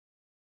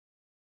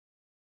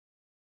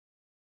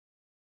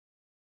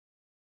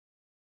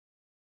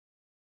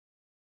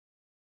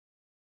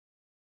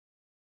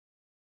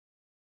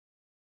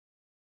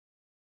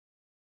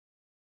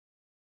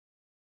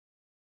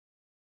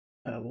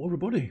Hello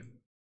everybody,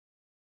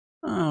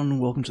 and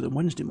welcome to the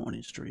Wednesday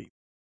morning stream,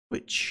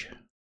 which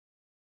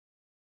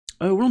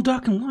we're on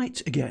Dark and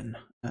Light again.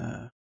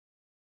 Our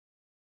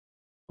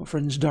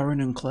friends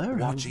Darren and Clare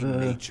Watching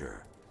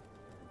nature.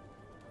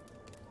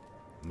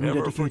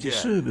 Never dedicated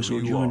service,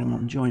 so join them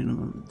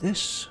on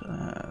this.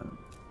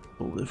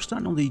 We're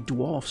starting on the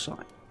Dwarf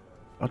side.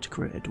 How to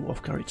create a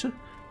Dwarf character.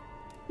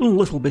 A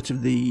little bit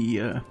of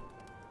the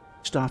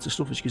starter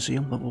stuff, as you can see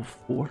on level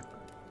 4.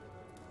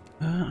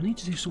 I need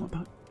to do something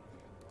about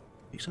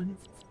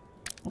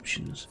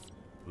options.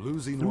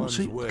 Losing one's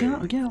way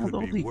again, could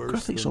all be the worse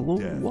graphics are than low.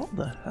 death. What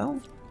the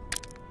hell?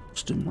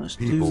 Let's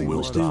People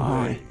will do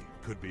high. die.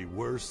 Could be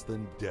worse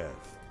than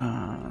death.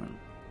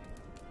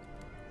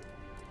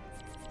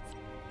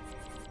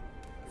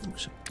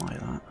 Let's apply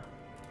that.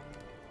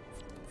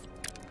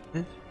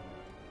 Yeah.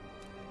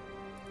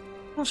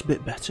 That's a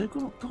bit better.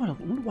 God, I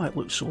wonder why it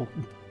looks so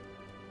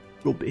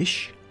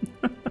rubbish.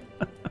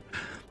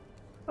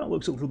 That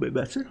looks a little bit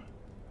better.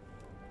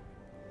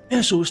 Yeah,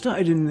 so we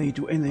started in the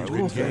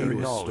dwarf area.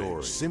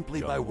 Knowledge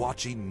simply by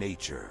watching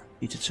nature.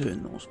 Need to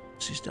turn those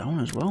boxes down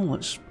as well.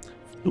 So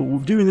we're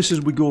doing this as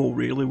we go.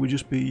 Really, we'll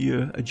just be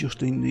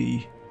adjusting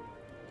the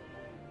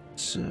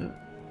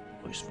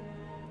voice.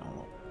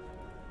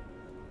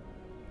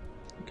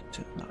 We can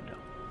turn that down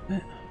a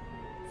bit.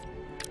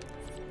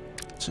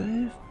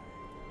 Save.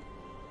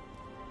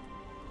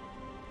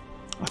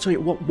 I'll tell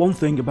you what. One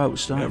thing about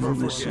starting on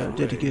this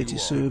dedicated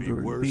server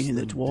and being in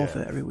the dwarf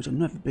area, which I've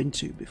never been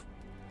to before.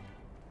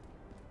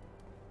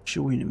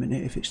 Show you in a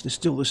minute if it's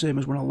still the same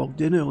as when I logged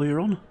in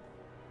earlier on.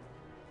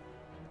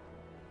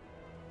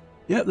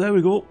 Yep, there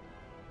we go. You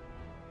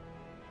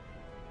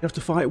have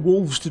to fight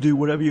wolves to do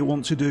whatever you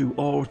want to do,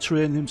 or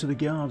train them to the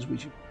guards,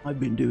 which I've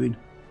been doing.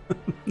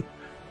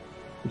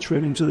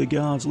 Training to the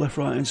guards left,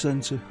 right and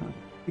centre. I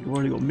think I've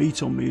already got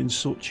meat on me and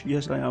such.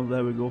 Yes, I have,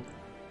 there we go.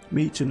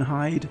 Meat and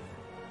hide.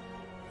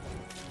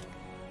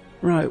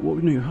 Right, what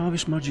we do?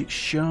 Harvest magic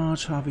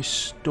shards, harvest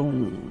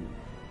stone.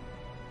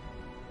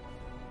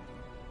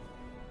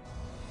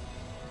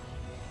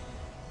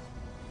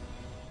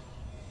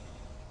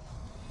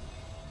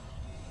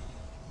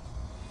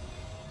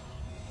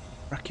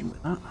 Cracking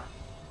with that.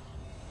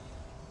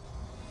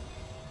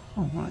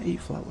 Oh, right,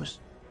 eat flowers.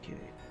 Okay.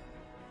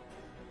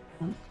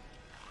 Oh.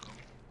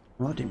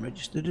 Well, that didn't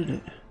register, did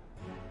it?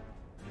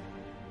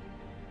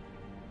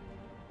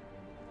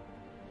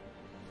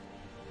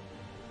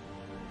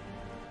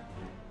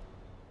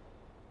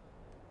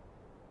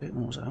 Take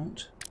those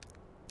out.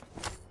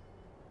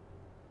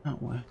 That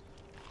way.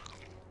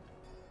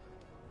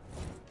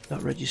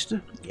 That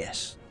register?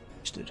 Yes,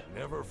 registered.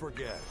 Never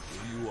forget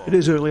who you are. It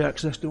is early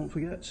access, don't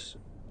forget.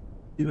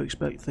 Do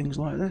expect things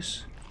like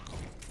this.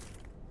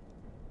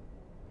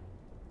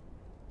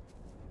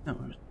 Now,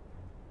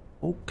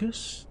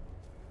 focus.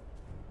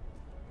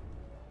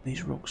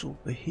 These rocks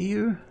over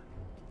here.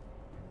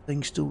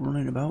 Things still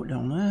running about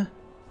down there.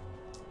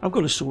 I've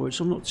got a sword,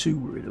 so I'm not too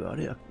worried about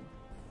it. I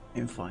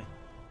can fight.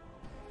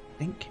 I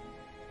think.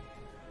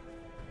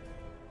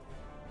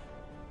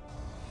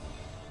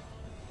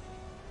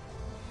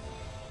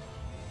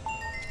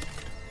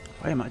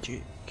 Fire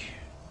magic.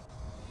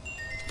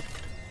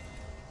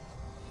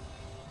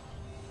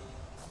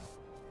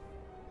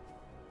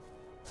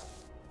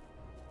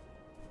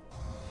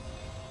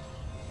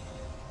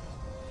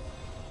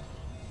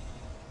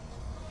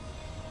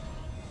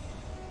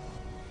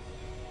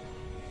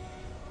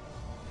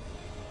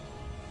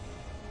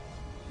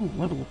 Oh,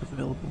 level up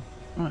available.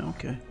 Right,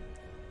 okay.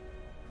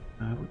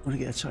 We're going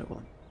to get a tight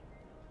one.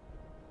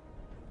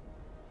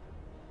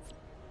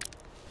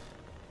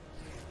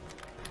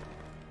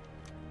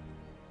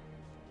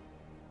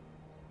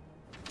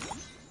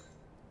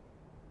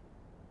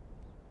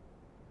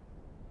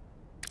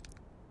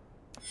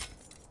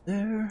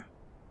 There.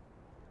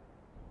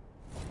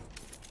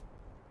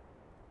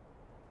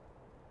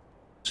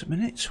 Just a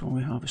minute while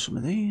we harvest some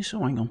of these. Oh,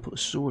 hang on, put a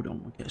sword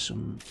on. We'll get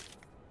some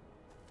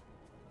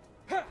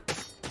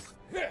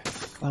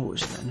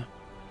flowers then.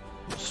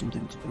 That's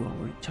something to do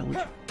our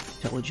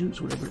intelligence,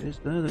 whatever it is.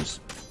 There's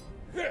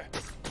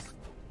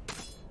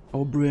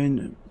our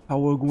brain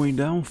power going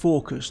down.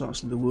 Focus,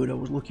 that's the word I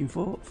was looking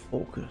for.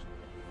 Focus.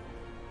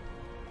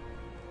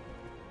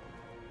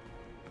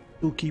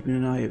 Still keeping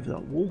an eye of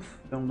that wolf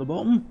down the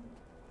bottom.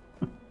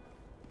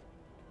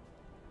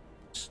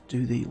 Let's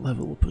do the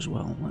level up as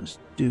well. Let's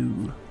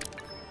do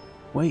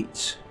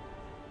weight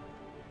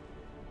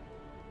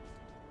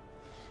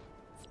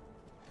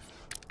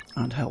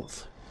and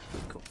health.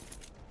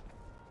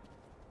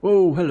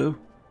 Whoa, hello.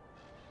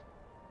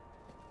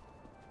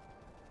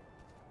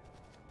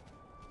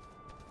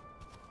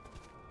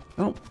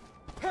 Oh.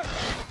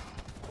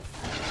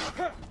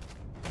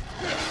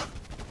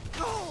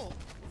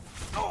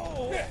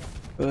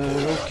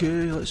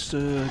 Okay, let's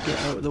get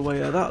out of the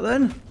way of that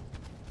then.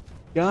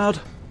 Guard.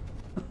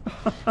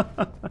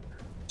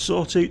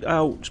 Sort it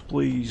out,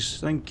 please.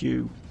 Thank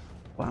you.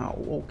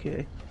 Wow,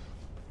 okay.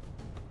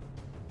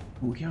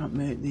 We can't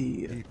make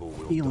the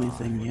healing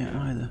thing yet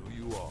either.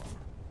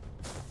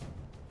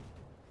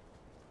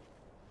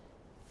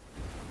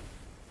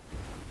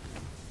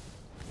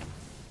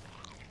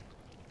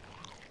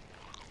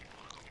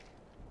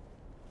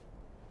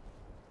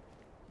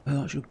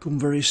 That should come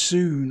very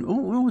soon. Oh,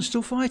 well, we're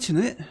still fighting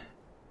it.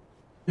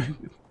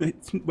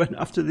 It went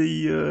after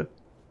the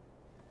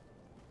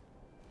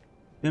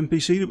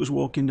NPC that was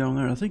walking down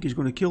there. I think he's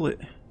going to kill it.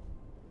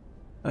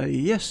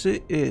 Yes,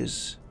 it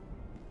is.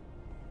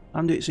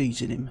 And it's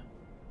eating him.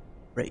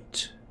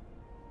 Great.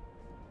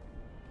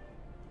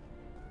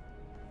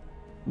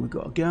 We've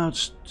got a guard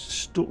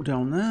stuck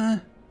down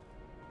there.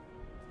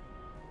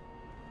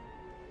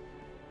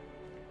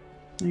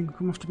 You can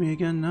come after me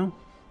again now.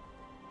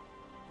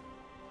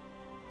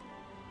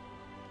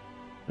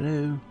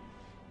 Hello.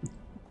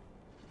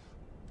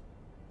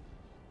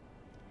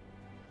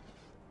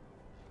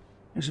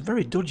 It's a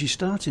very dodgy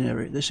starting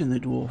area, this in the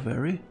dwarf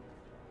area.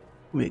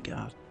 Come here,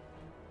 guard.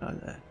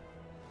 Right there.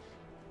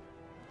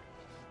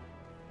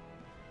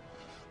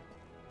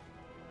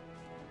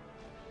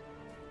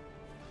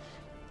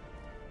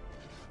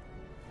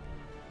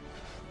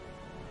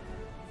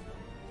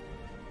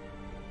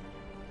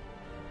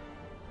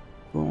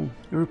 Go on,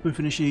 you're up and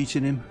finish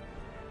eating him.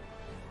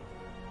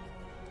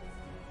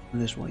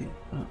 This way.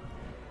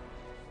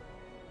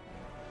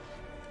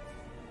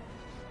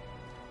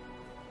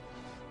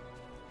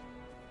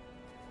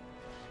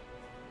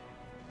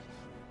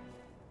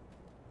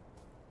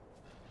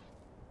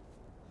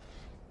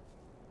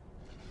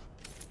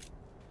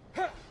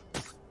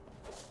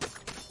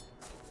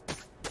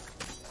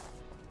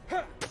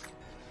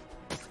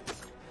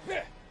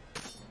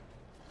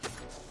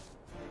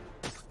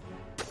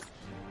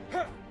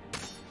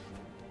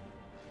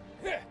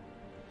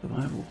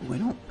 Survival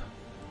going up.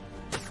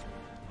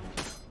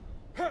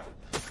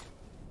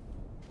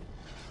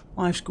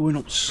 Life's going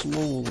up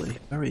slowly,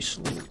 very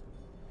slowly.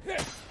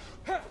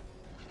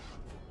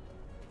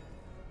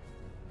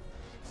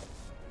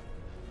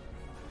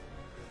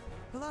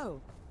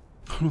 Hello.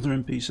 Another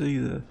NPC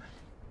there.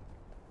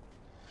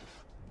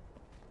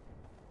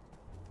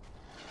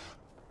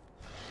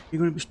 You're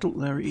going to be stuck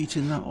there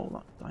eating that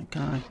all that time.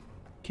 Can I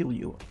kill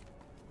you?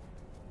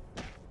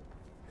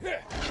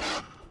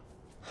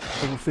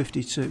 Level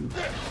 52. I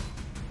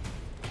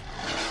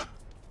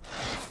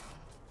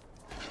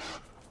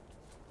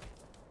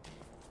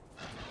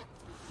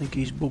think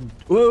he's bugged.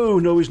 Whoa,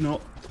 no he's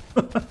not.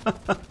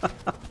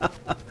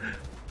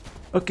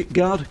 Okay,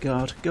 guard.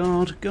 Kill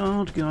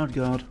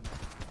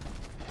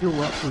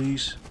that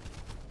please.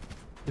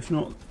 If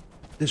not,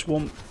 this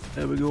one,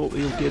 there we go,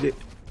 he'll get it.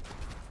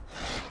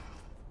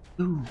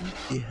 Ooh, what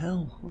the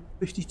hell?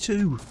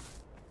 52.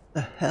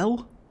 The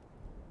hell?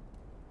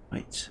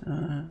 Right,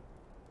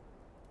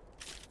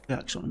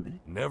 Jack's on a minute.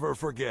 Never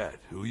forget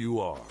who you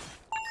are.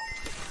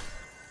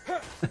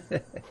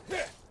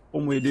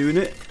 One way of doing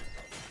it.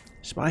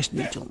 Spiced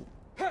meat on.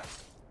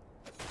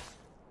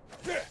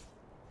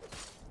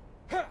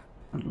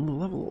 Another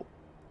level up.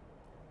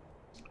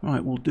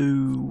 Right, we'll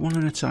do one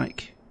in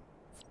attack.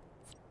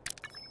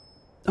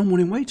 And one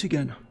in weight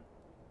again.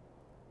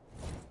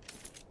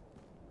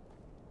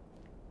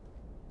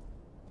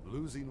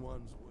 Losing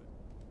one's way.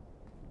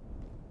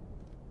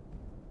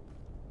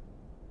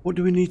 What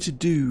do we need to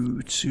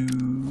do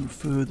to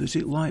further? Is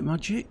it light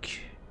magic?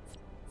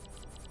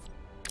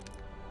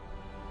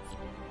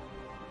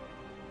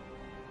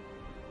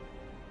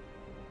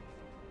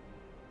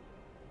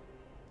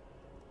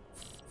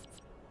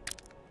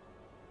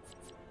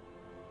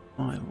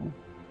 Survival.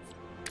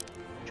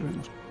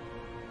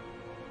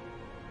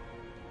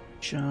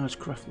 Shards,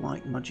 craft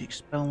light magic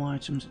spell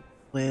items,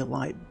 play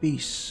light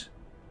beasts.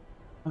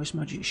 Harvest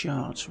magic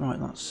shards. Right,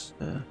 that's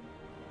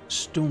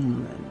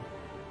stone then.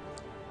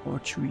 Or a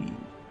tree.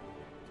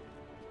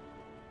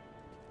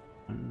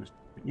 And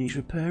it needs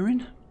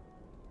repairing.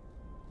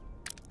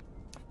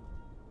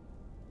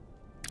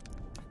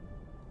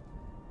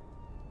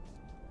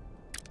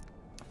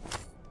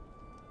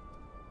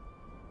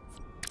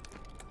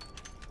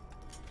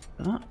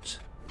 That.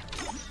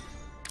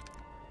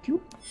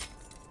 Cute.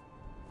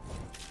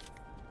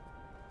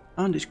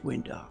 And it's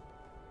going dark.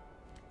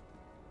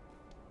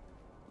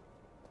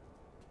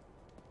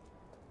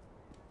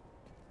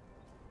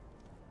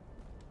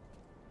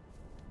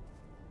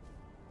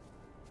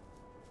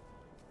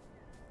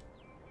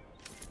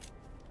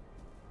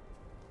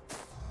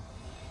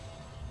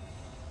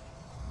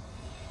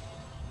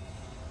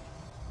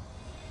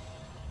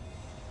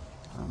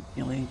 I'm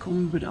nearly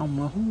encumbered and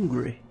we're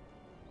hungry.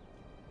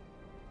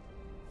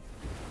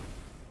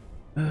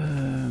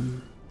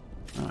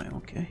 Right,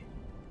 okay.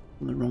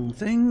 The wrong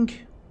thing.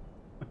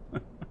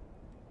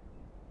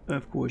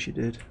 Of course you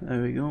did.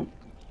 There we go.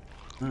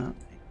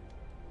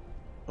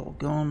 All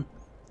gone.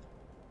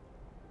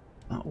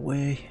 That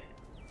way.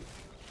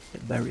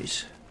 Get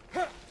berries.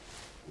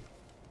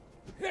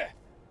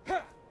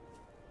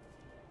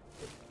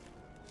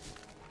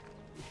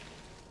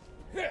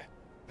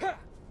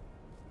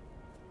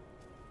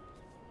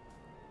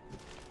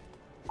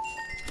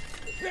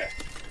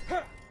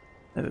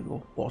 There we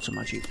go, water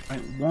magic. Right,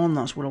 one,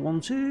 that's what I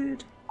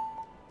wanted.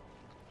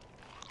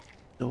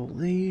 All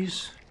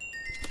these.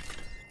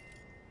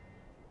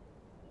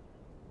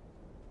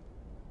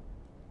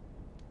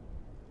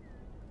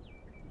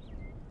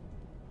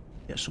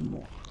 Get some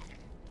more.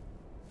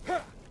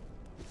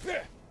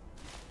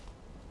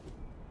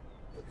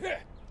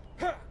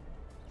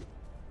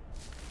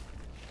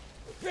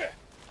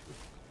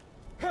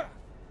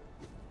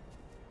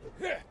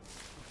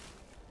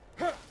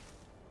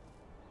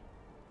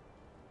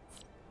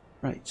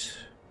 Right,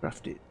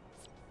 craft it.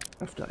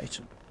 Craft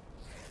item.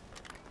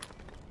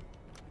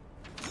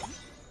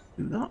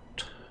 Do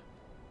that.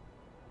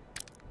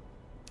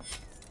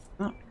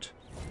 That.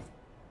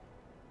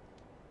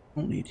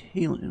 Won't need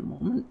healing in a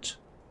moment.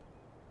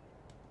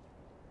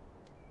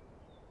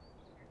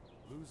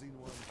 Losing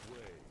one's way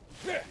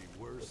can be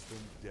worse than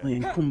I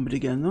death. encumbered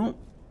again though.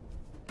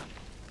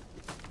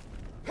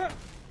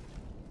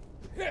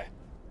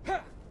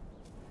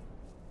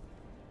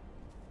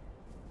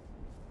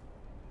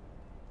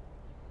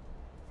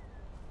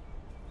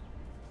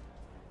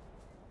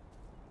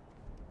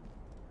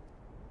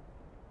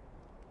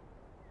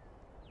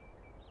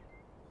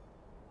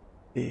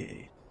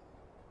 Okay.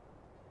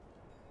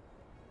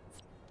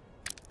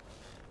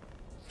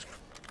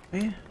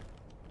 Okay.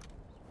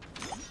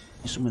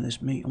 Some of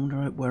this meat. I wonder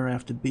where I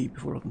have to be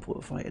before I can put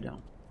a fire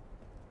down.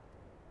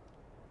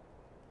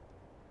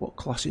 What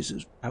classes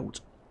is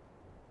out?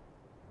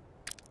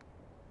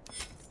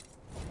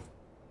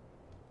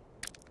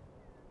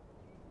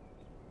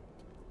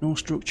 No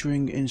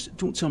structuring in.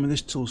 Don't tell me this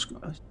still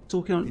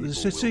count the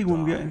city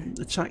when we're getting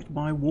attacked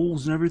by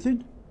wolves and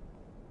everything.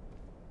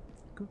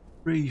 Good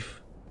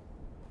grief.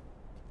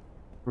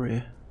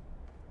 Prayer.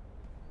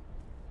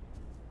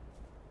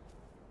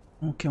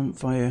 No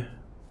campfire.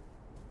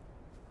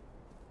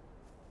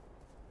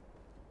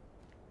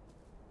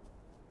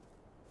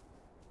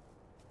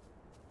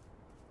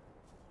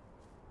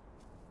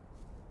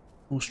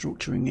 No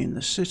structuring in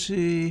the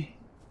city.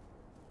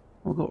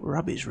 We've got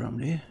rabbits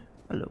around here.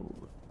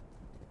 Hello.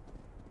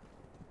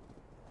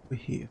 We're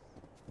here.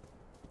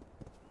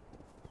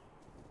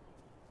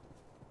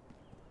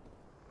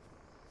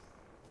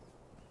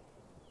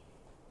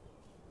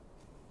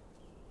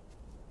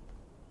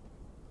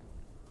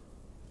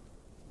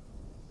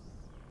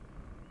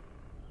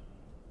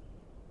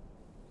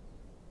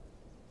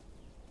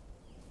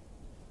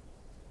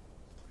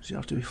 So you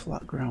have to be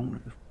flat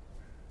ground before you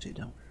sit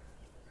down.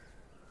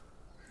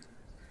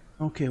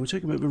 Okay, we're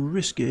taking a bit of a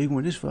risk here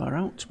going this far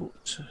out,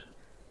 but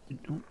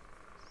don't.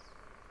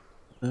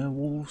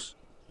 Wolves.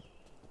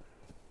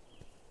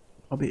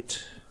 A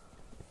bit.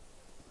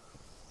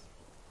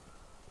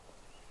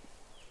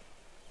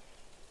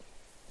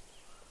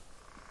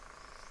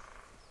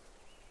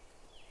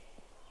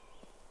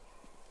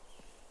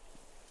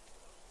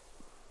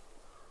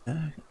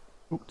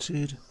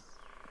 Obstructed.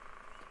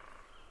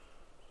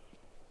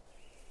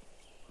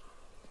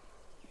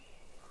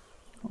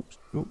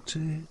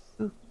 Obstructed.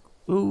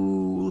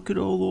 Oh, look at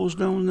all those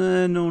down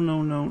there. No,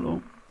 no, no,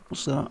 no.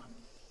 What's that?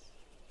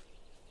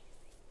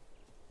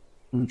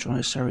 I'm going to try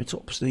a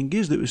Ceratops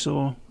thingies that we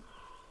saw.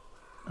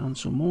 And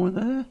some more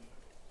there.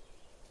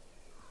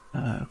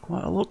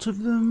 Quite a lot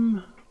of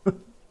them.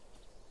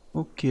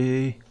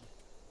 Okay.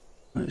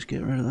 Let's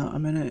get rid of that a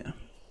minute.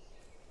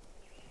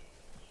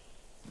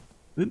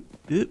 Oop,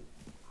 oop,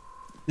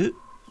 oop,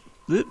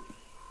 oop,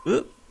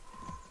 oop.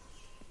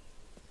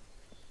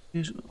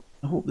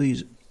 I hope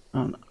these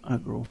aren't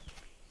aggro.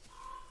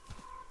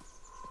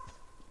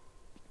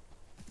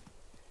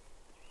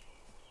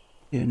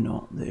 They're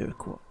not, they're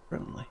quite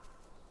friendly.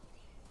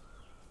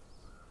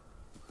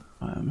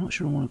 I'm not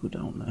sure I want to go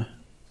down there.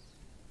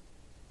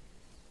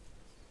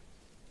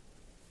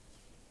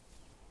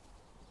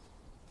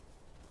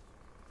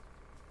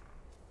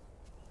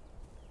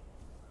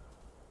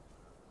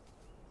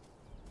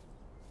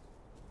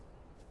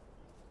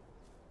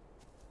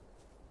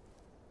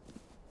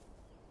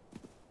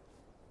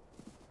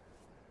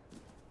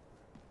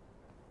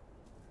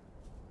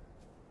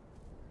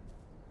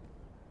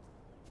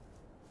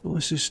 Well,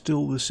 this is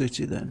still the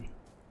city then.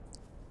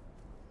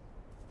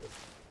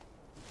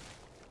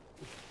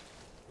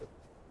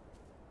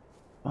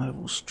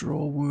 Survival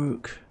straw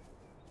work.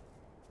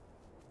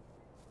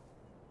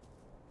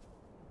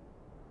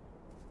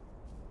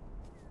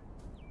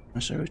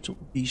 Triceratops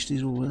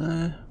beasties over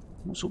there.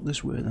 What's up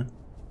this way then?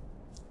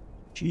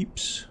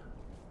 Sheeps.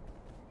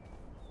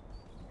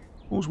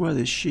 Suppose where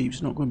there's sheep,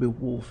 it's not going to be a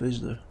wolf,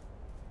 is there?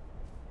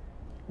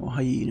 Or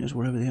hyenas,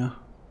 wherever they are.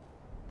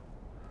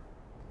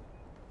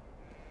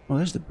 Oh,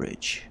 there's the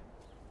bridge.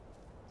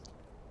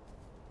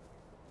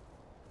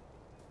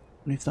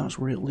 And if that's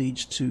where it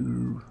leads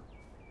to...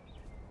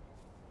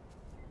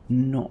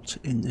 not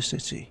in the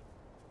city.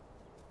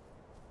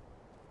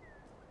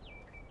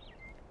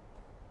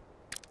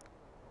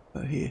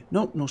 Here.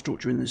 Nope, no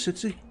structure in the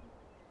city.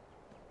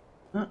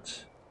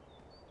 That.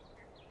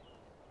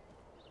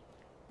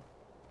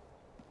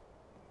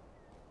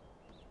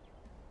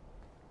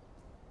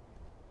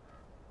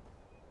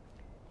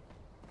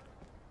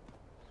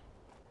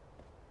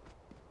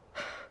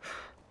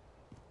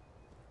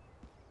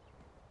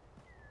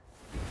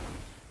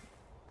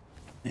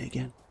 There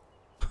again.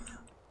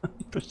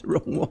 Pressed the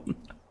wrong one.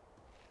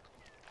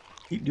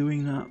 Keep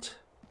doing that.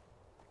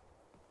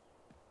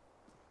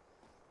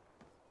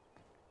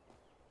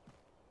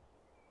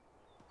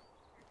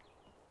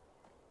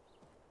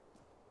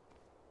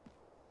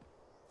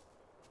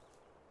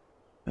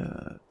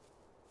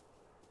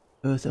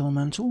 Earth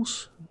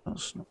elementals.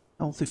 That's not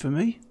healthy for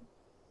me.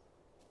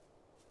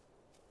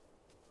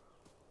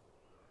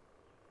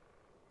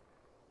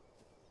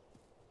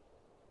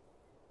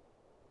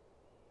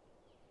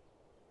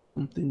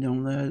 Something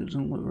down there that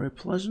doesn't look very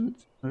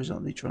pleasant. Or is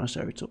that the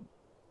Triceratops?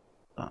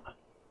 Ah.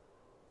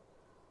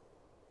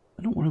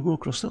 I don't want to go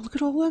across there. Look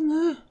at all them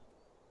there.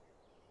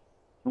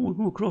 I don't want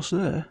to go across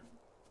there.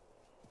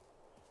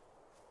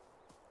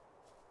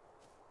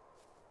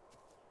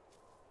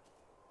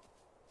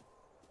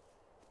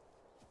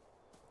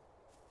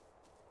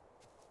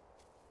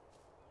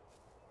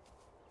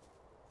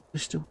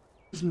 There's still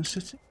in the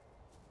city.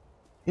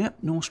 Yep,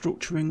 no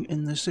structuring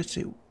in the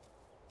city.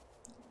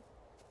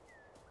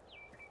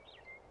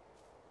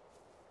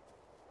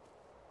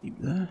 Keep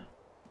there.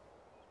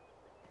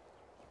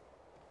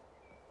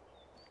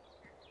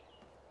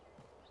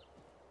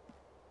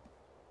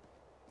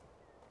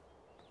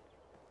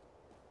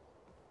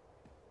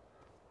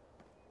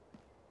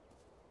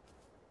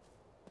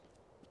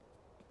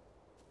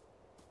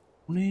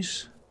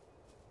 Bunnies.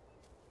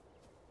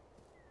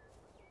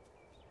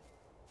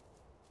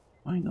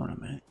 Hang on a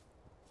minute.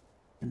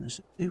 In the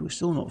city, we're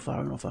still not far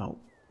enough out.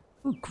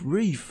 Good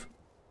grief.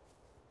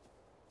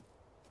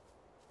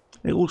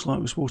 It looks like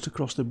we're supposed to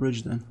cross the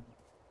bridge then.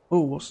 Oh,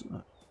 what's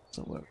that? What's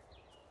that work?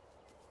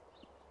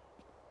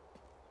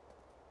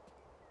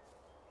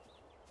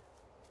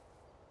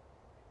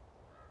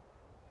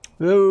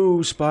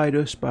 Oh,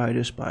 spider,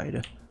 spider,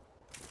 spider.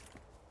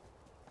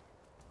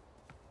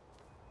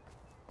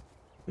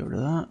 Get rid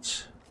of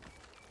that.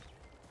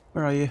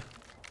 Where are you?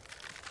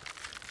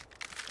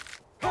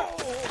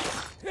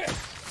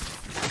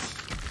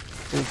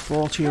 Oh,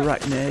 40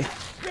 arachne.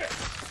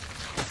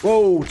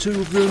 Whoa, 2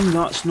 of them,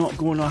 that's not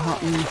going to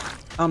happen.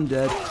 I'm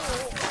dead.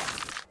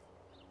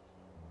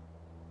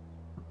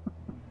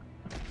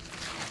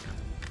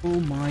 Oh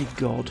my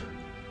god.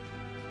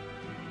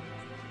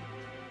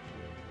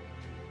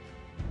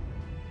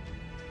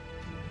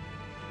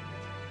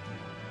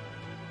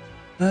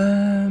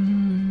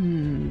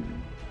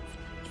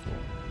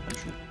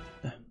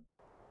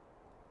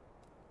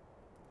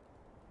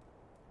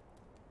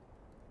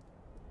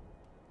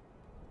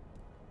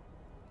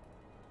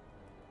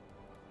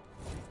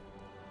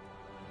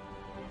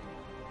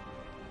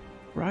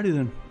 Righty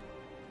then.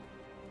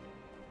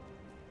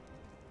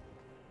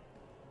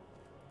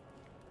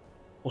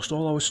 Lost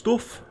all our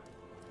stuff.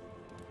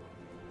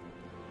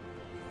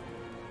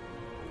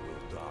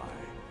 We'll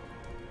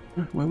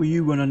die. Where were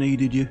you when I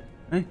needed you,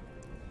 eh?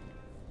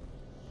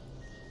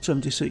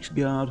 76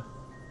 guard.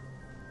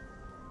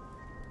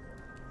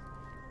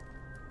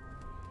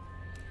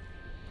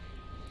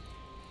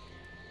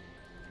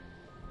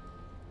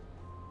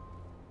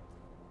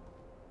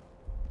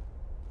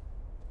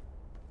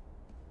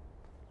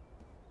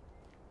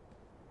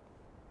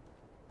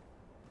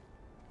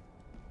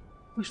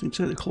 We just need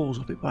to take the claws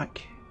off it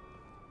back.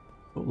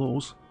 Got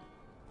those.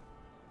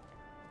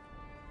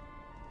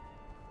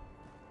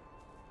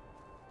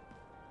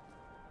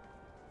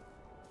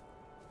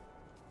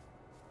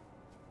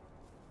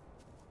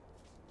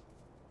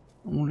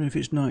 I'm wondering if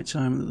it's night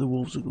time that the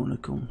wolves are going to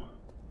come.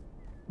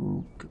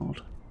 Oh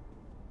god.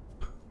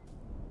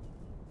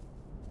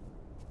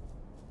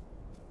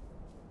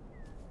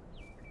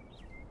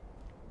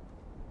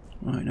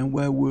 Right, now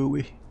where were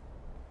we?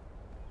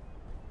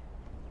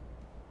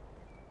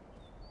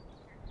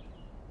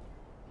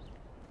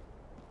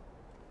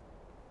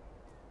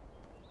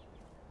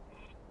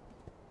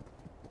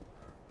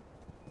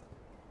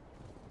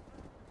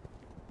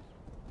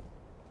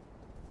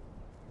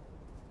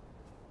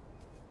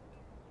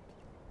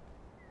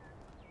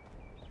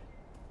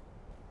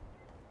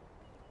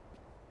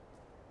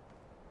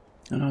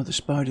 I know the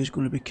spider's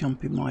going to be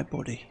camping my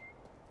body.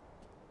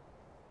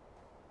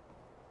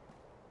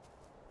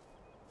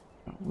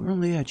 We're on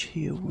the edge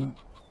here. Whoa,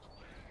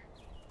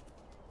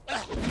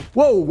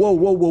 whoa, whoa,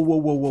 whoa, whoa, whoa,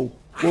 whoa,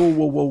 whoa,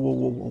 whoa, whoa, whoa, whoa,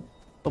 whoa, whoa.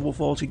 Level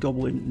 40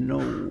 goblin,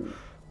 no.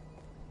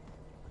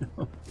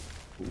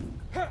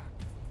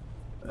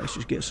 Let's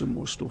just get some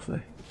more stuff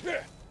there.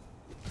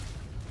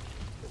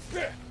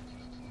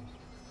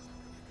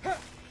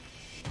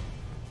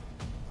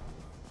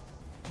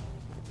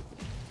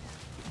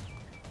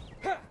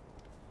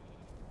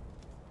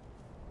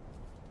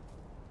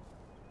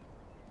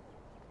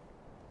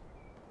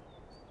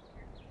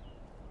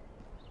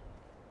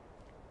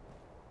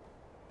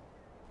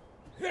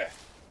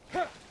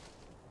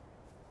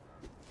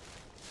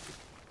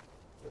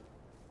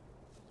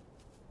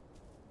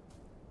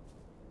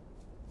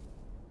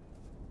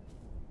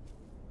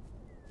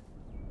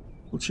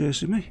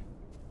 Chasing me.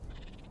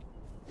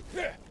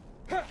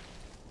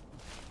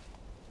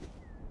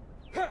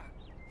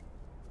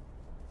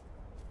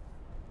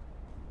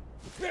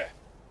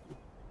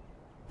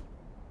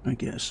 I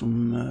get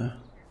some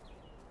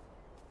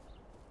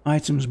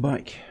items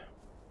back.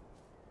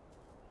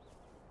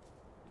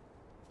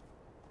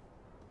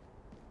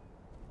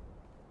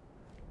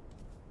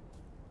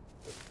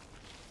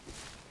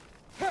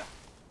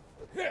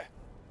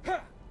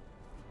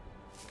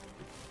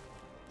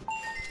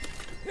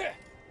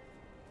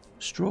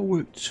 Straw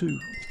work 2.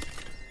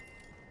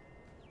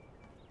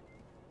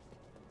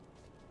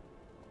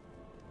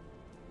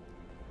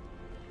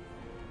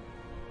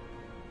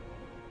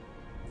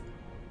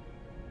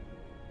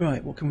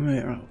 Right, what can we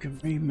make? Right, we can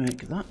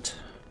remake that.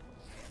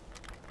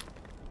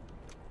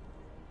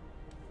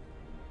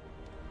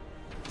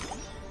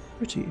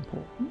 Pretty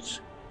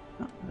important.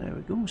 Ah, there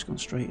we go, it's gone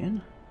straight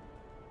in.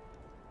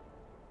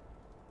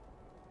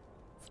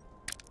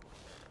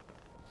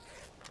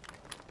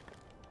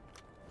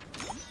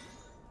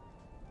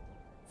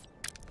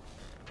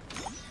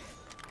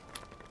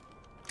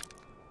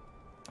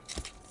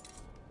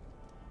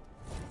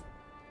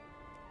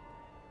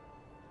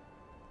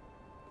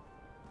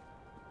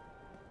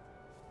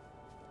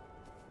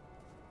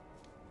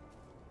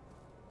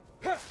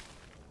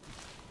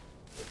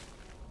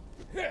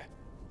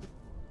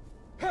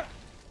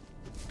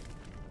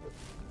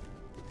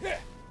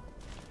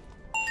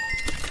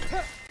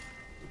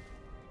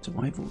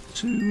 Survival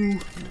 2.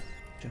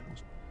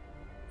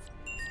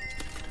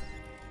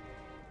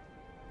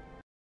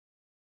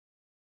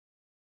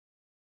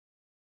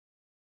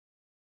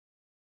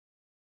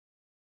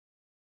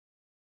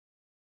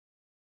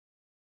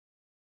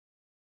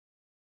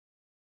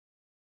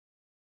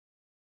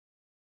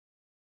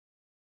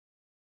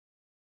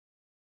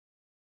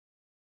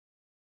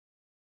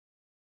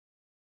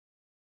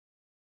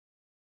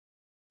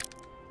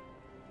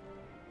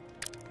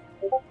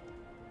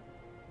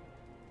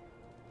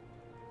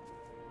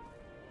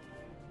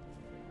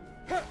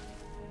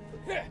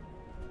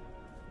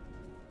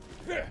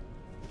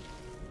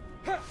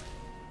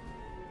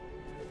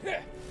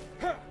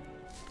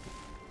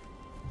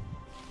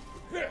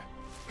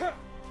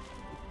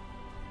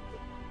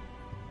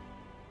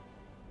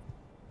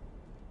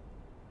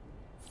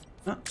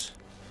 That.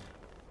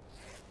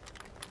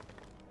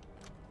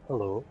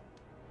 Hello.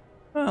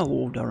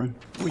 Hello, Darren.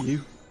 How are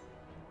you?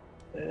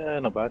 Yeah,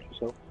 not bad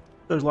yourself.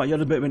 Sounds like you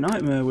had a bit of a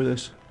nightmare with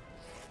this.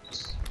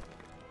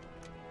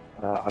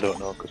 I don't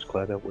know because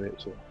Claire don't wait,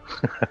 so.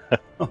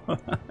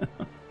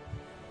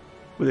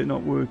 With it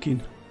not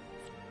working.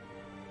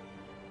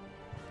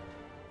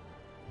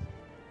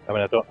 I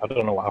mean, I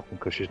don't know what happened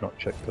because she's not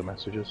checked the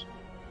messages.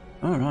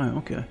 All right,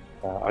 okay.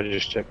 I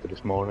just checked it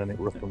this morning. It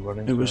was up and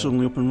running. It was so,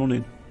 suddenly up and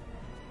running.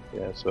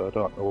 yeah, so I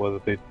don't know whether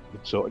they'd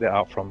sorted it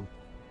out from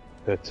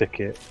her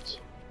ticket.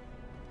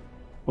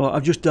 Well,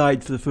 I've just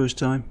died for the first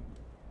time.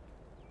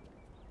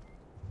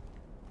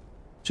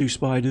 2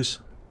 spiders.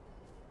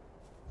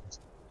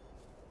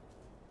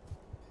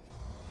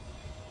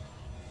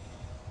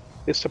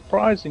 It's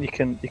surprising you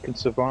can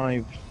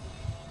survive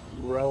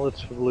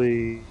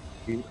relatively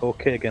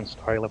okay against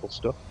high level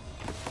stuff.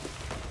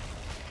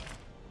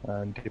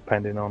 And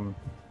depending on,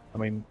 I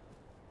mean,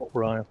 what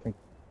were I think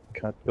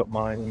I got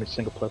mine in my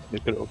single player, I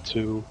got it up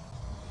to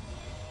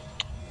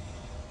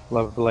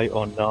level 8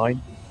 or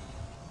 9.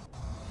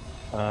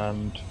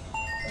 And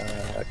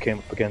I came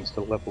up against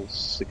a level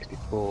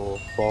 64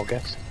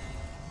 Vorgest.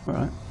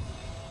 Alright.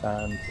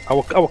 And I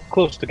was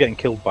close to getting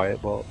killed by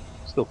it, but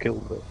still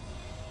killed it.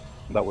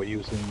 That we're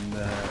using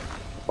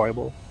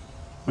Fireball.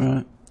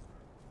 Alright.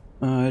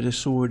 I had a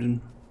sword and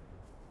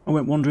I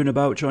went wandering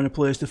about trying to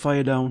place the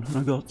fire down and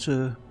I got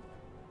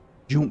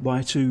jumped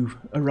by 2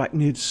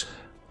 arachnids.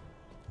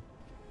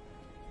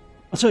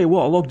 I'll tell you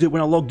what,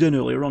 when I logged in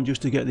earlier on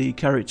just to get the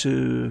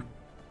character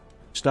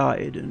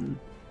started and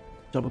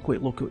to have a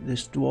quick look at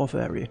this dwarf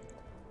area.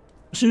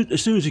 As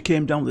soon as he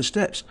came down the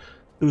steps,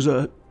 there was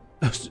a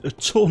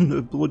ton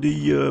of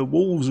bloody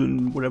wolves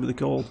and whatever they're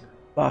called,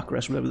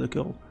 barcrest, whatever they're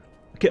called.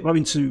 I kept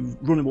having to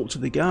run him up to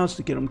the guards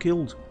to get them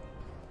killed.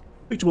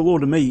 Picked up a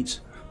load of meat.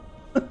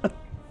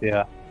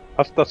 Yeah,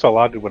 that's all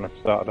I did when I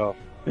started off.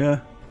 Yeah.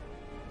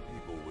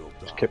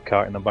 Just kept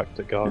carting them back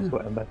to guards,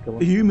 letting them kill them.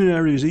 The human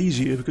area is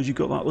easier because you've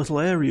got that little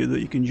area that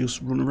you can just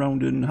run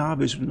around and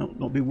harvest and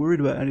not be worried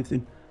about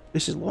anything.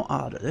 This is a lot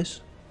harder,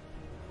 this.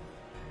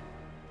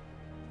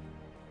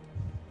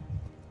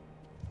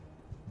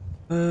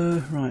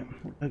 Right,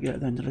 what did I get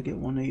then? Did I get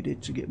what I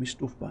needed to get my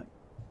stuff back?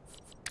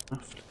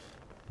 After.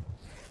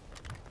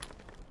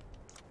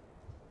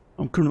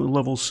 I'm currently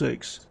level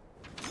 6.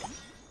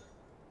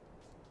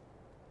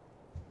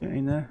 Get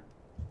in there.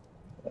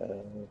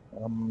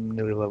 I'm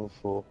nearly level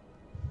 4.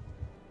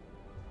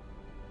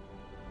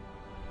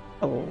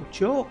 Hello,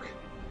 Chalk.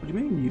 What do you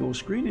mean? Your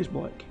screen is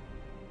black.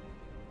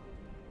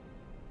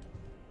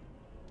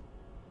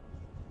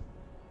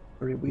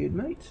 Very weird,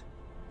 mate.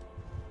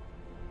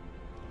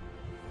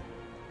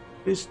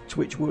 Is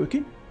Twitch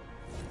working?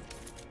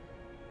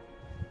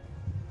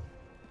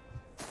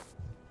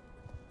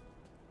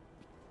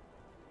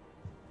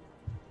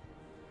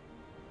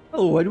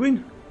 Hello,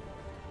 Edwin.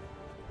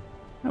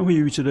 How are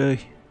you today?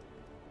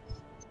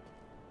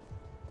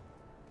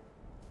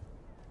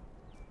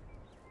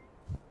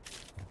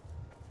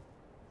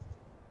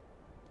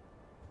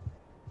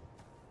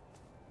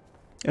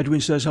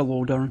 Edwin says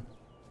hello, Darren.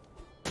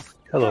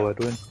 Hello,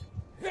 Edwin.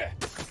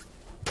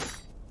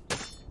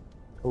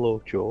 Hello,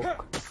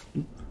 Joke.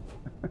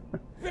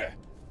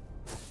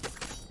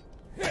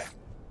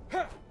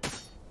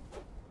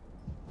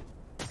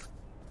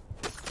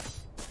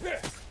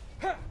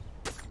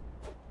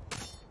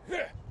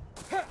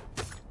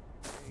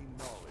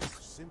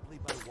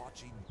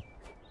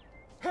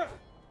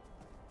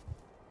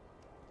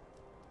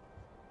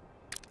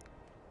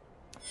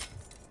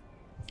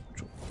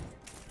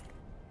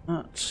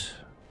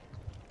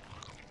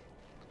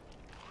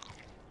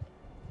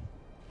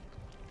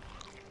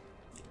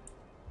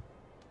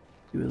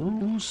 2 of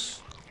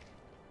those.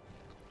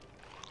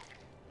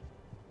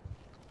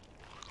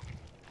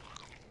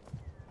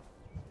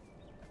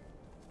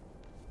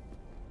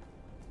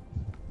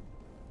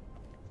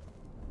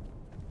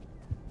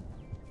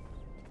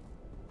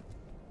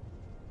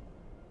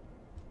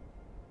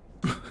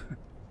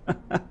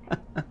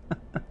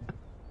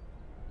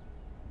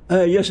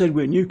 Yes,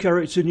 Edwin, new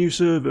character, new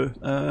server.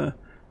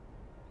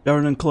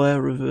 Darren and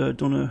Clare have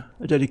done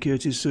a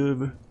dedicated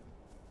server.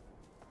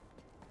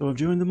 So I've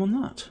joined them on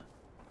that.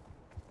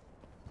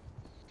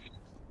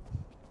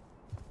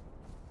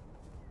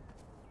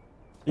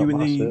 Are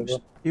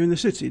you in the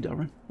city,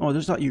 Darren? Oh,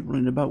 there's that you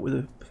running about with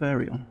a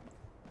fairy on.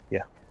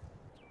 Yeah.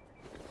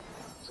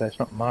 So it's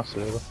not my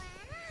server.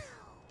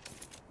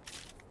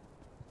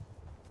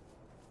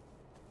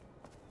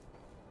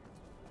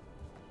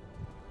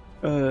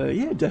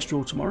 Yeah,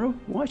 Destro tomorrow.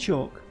 Why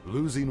chalk?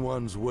 Losing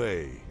one's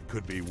way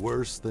could be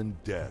worse than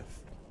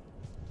death.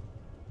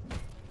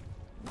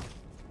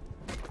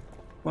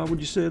 Why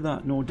would you say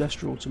that? No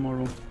Destro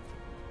tomorrow.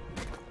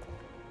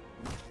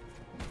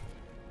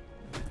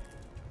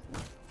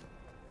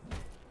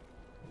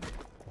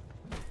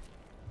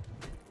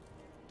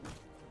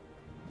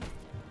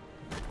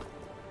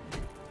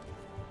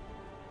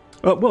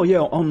 Well, yeah,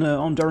 on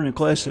Darren and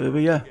Clare server,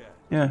 yeah,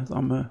 it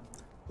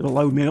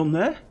allowed me on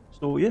there.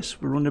 So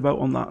yes, we're running about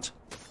on that.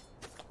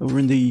 We're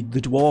in the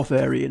dwarf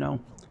area now.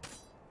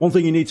 One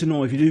thing you need to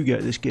know if you do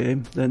get this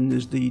game, then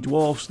there's the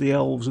dwarfs, the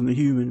elves, and the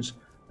humans,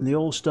 and they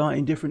all start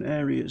in different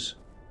areas.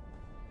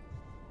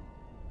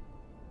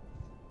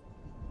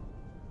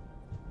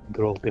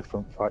 They're all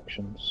different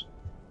factions.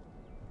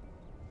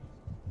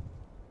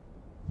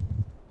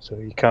 So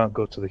you can't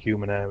go to the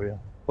human area.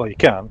 Well, you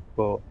can,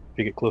 but if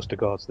you get close to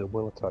guards, they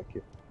will attack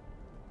you.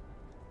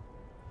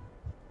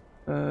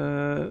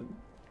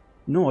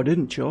 No, I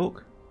didn't,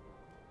 Chalk.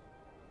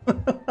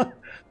 I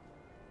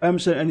haven't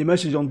sent any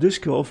message on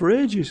Discord for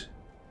ages.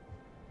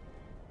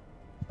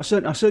 I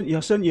sent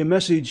you a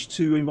message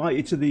to invite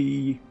you to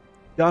the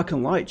Dark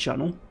and Light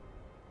channel.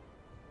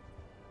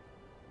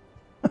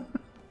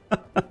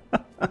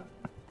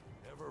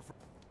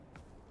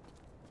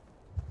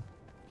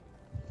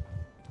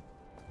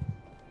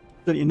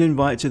 Sent you an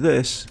invite to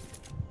this.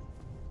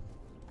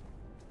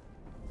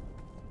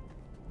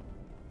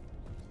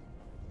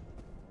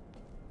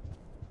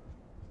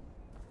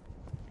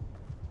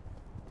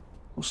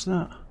 What's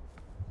that?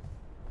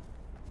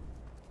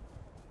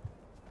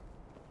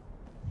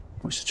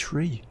 Oh, it's a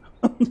tree.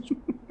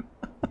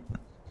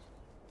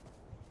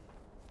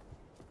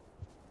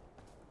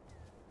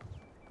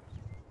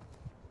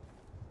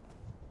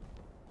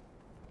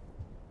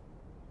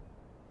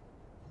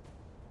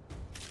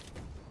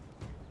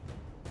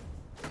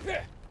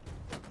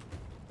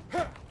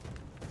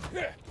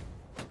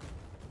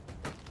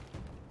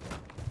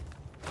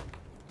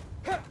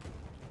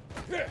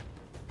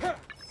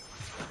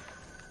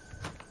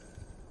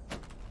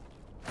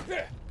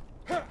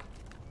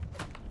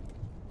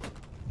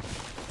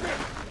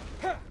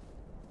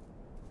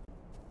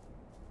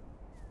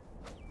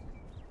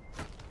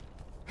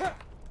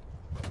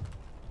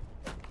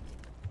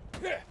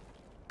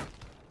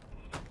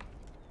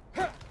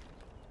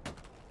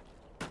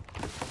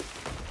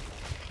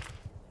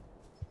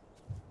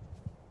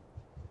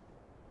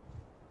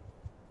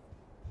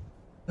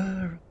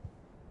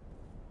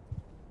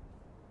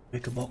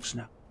 Make a box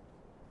now.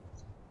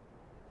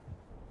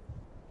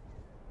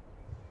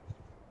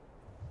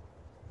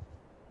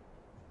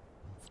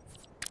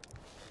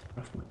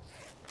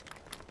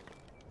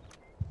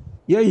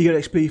 Yeah, you get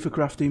XP for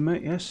crafting,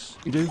 mate. Yes,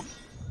 you do.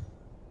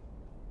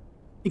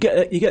 You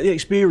get the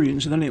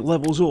experience, and then it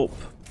levels up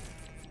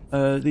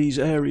these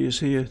areas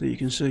here that you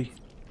can see,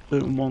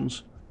 certain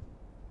ones.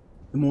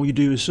 The more you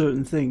do a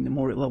certain thing, the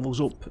more it levels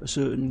up a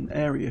certain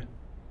area.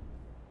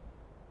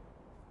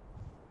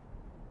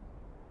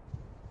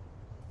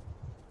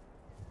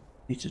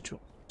 Need to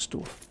drop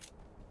stuff.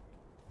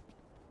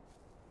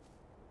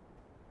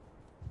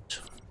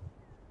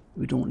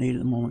 We don't need it at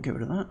the moment. Get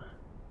rid of that.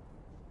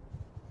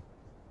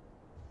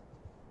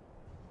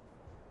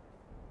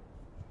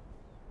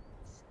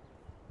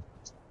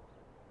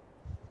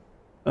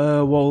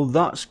 Well,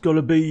 that's got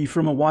to be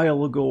from a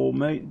while ago,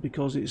 mate,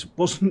 because it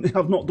wasn't.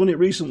 I've not done it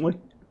recently.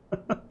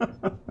 Have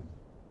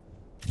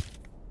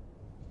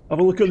a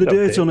look at the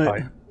date on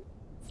it.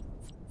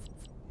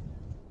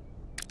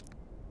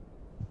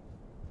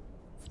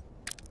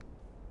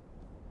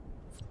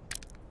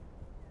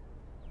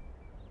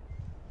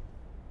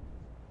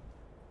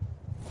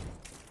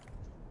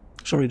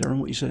 Sorry, Darren,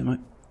 what you saying, mate?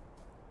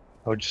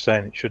 I was just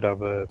saying it should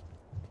have a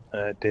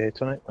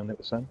date on it when it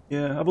was sent.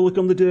 Yeah, have a look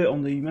on the date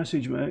on the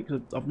message, mate,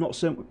 because I've not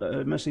sent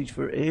a message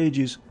for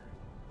ages.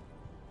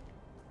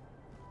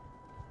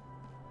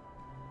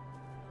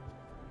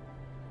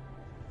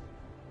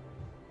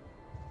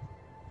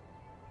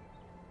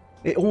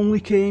 It only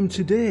came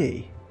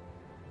today.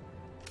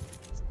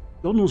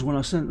 God knows when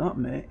I sent that,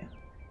 mate.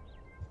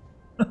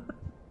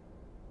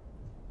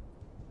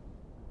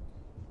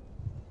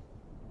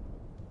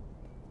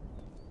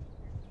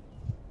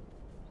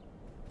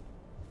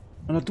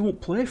 And I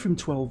don't play from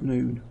 12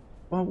 noon.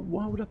 Why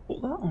would I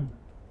put that on?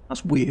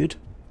 That's weird.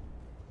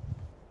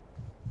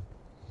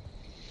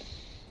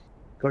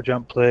 God, you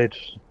haven't played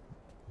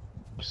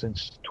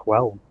since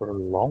 12 for a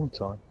long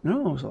time.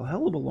 No, it's a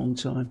hell of a long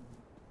time.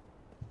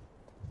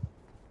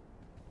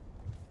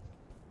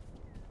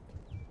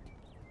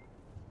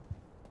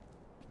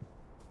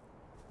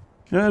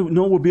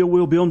 No,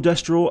 we'll be on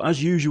Destro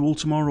as usual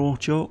tomorrow,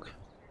 Chalk.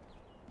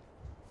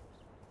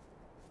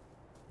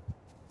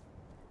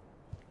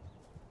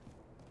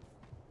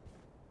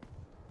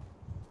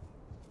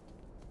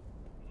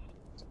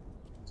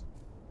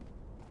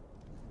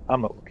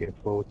 I'm not looking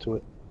forward to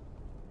it.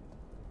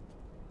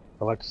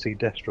 I like to see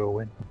Destro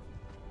win.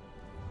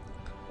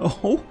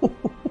 Oh,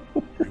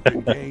 You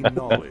can gain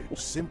knowledge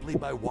simply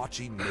by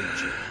watching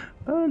nature.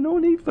 no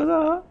need for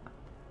that.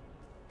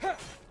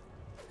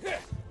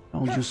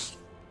 I'll just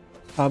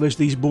harvest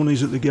these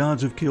bunnies that the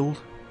guards have killed.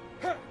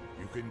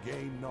 You can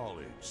gain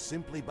knowledge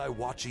simply by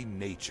watching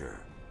nature.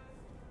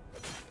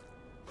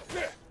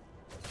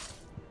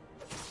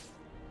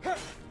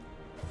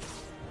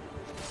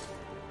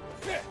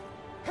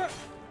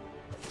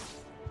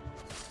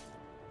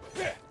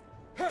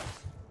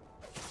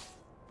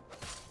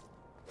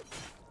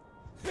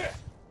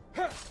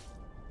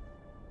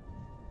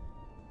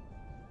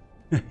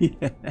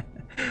 Yeah.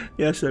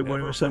 Yes, I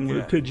want to send with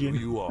a Forget who pigeon.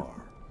 you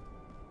are.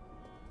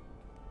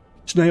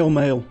 Snail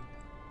mail.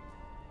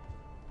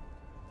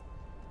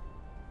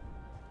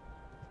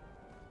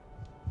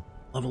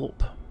 Level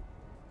up.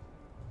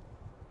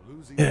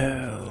 Losing one's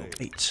Oh, way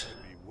 8.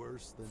 can be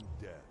worse than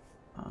death.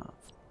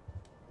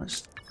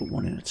 Let's put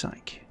one in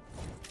attack.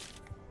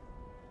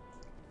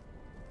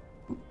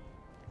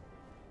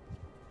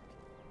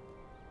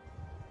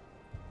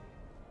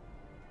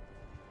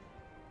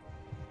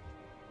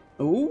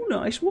 Oh,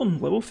 nice one.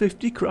 Level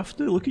 50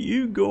 crafter. Look at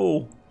you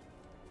go.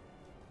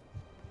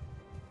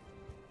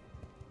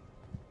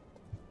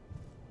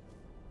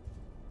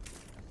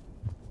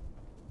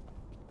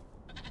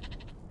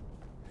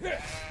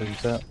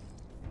 Who's that?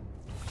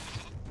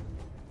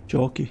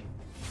 Chalky.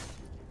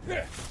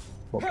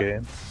 What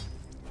game?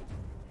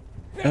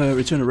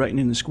 Return of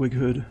Reckoning the Squig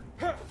Herder.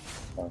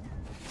 Oh.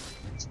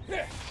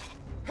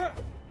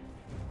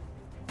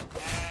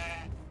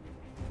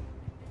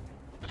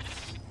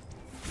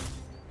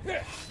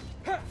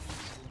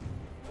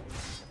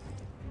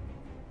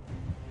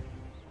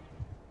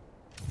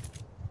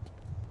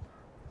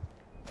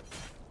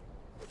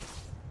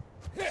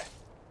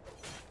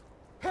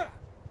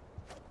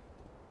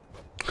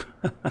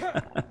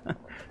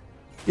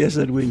 Yes,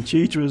 Edwin.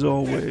 Cheater as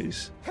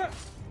always.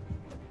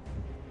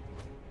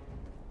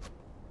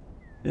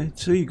 Yeah,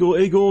 so he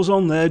goes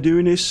on there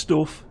doing his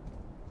stuff.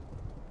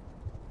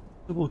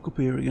 Have a look up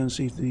here again,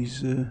 see if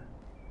these. If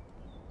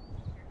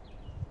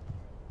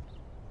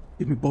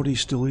my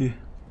body's still here.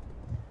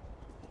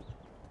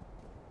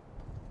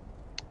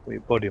 Well,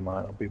 your body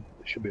might not be.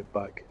 Should be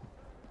back.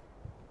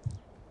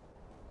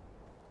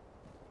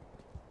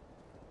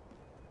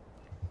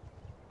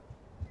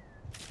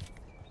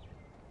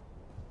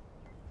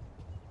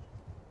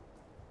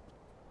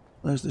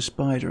 There's the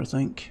spider, I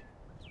think.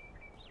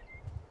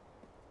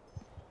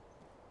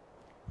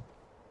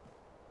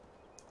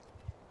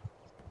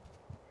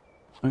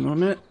 Hang on a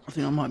minute. I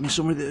think I might be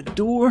somebody at the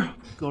door.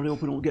 Gotta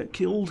hope I don't get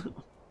killed.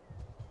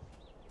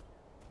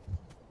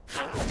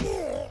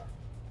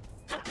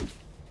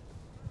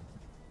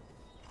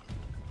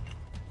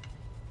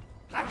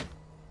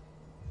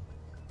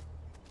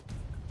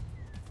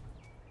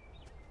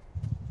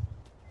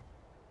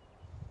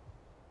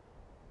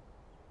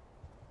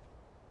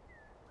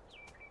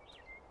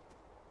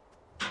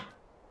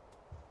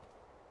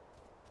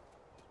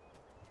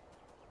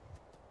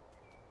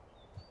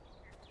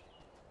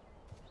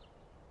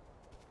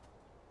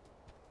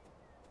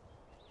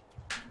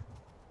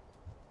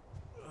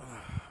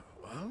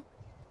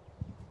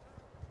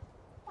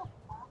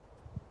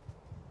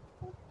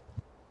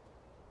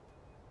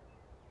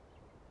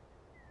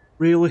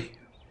 Really?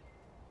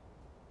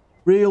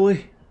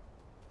 Really?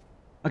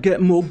 I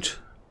get mugged?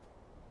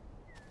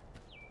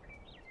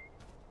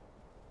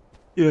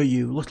 Yeah,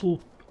 you little...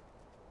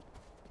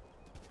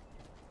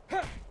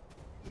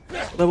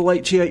 Level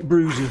 88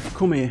 bruiser,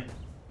 come here.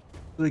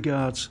 To the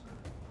guards.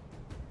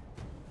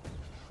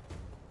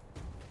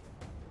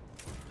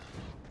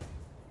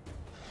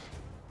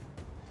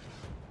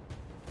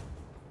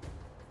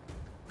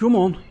 Come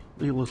on,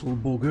 you little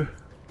bugger.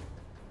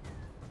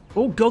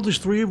 Oh god, there's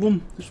 3 of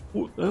them.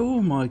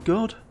 Oh my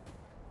god.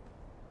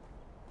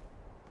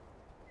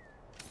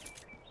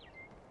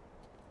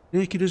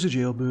 Naked as a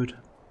jailbird.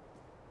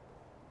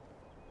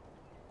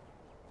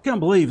 Can't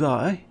believe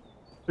that, eh?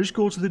 I just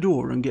go to the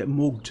door and get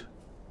mugged.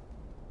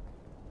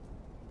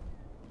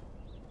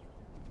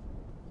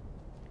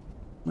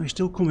 Are you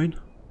still coming?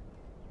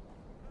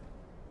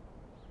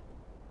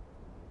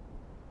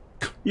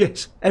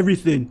 Yes,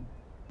 everything.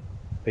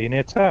 Are you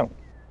near town?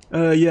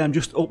 Yeah, I'm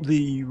just up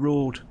the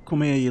road.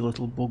 Come here, you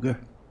little bugger.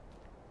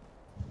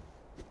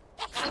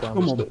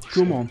 Come on,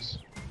 come on.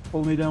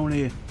 Follow me down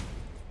here.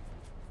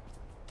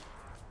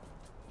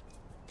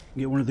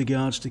 Get one of the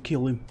guards to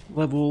kill him.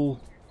 Level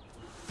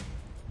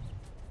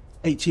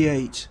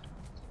 88.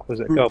 Was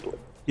it a goblin?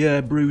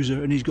 Yeah,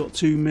 Bruiser, and he's got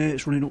 2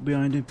 mates running up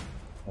behind him.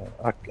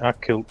 I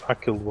killed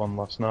one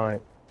last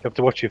night. You have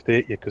to watch if they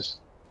hit you, because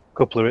a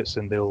couple of hits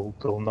and they'll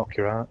knock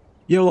you out.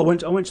 Yeah, well,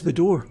 I went to the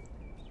door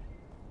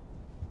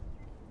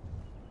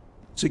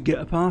to get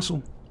a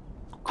parcel.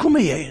 Come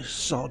here, you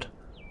sod.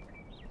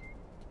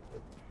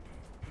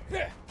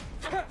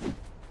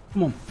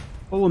 Come on,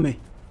 follow me.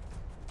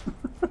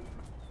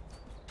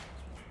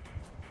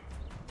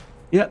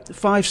 Yep,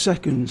 5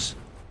 seconds.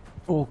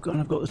 Oh god,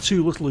 I've got the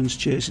 2 little ones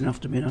chasing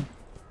after me now.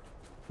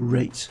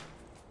 Great.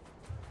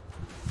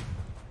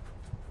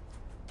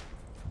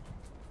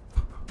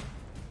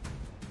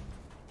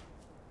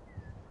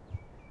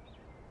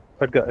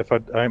 If I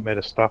ain't made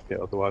a staff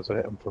yet, otherwise I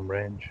hit them from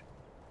range.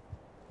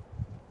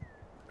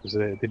 Because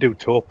they do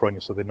torpor on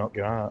you, so they knock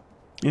you out.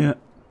 Yeah.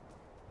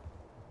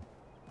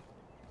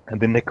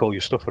 And they nick all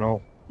your stuff and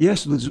all.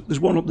 Yes, there's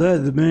one up there,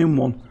 the main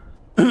one.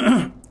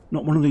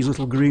 Not one of these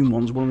little green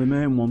ones, one of the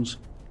main ones.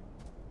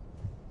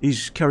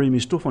 He's carrying me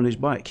stuff on his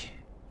back.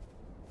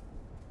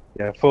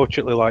 Yeah,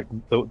 fortunately, like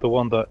the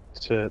one that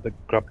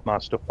grabbed my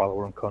stuff while I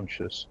were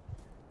unconscious,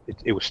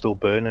 it was still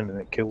burning and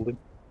it killed him.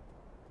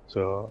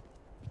 So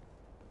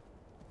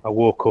I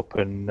woke up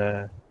and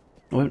I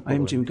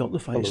haven't even got the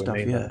fire staff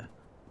yet.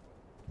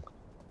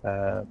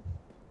 I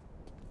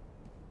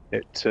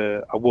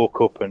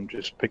woke up and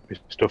just picked my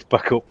stuff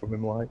back up from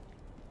him, like.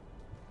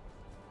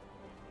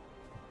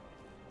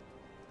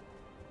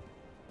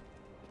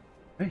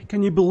 Hey,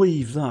 can you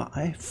believe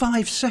that?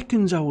 5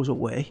 seconds I was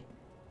away.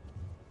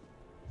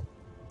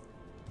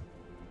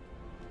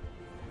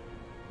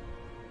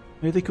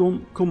 Here they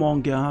come. Come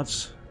on,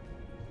 guards.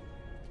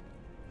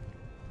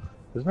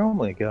 There's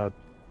normally a guard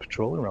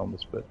patrolling around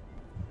this bit.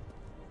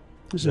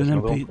 There's an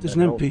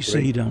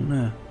NPC down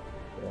there.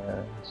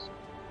 Yeah,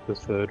 the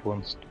 3rd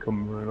one's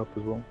coming running up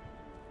as well.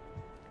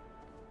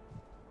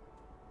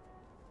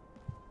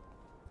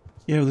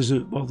 Yeah,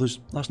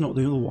 that's not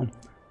the other one.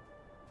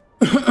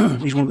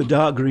 He's one of the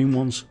dark green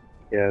ones.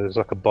 Yeah, there's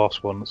like a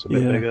boss one that's a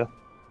bit bigger.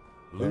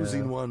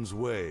 Losing one's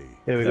way.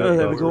 Here we go.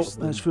 There we go.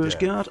 There's first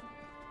guard.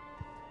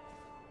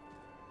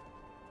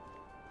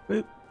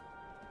 Boop.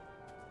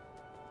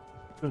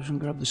 Goes and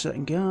grab the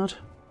second guard.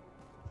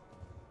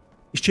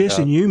 He's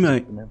chasing you,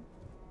 mate.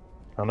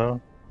 I know.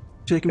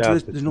 Take him to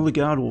there's another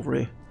guard over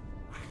here.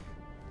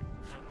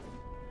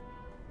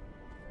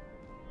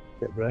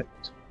 Get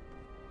wrecked.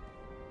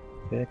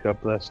 Yeah,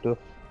 grab their stuff.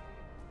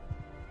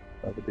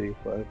 That'll be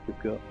what we've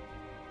got.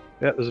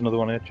 Yeah, there's another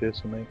one here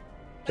chasing me.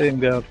 Same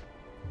guard.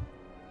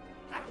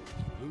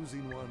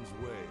 Losing one's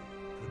way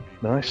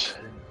could be Nice. worse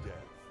than death.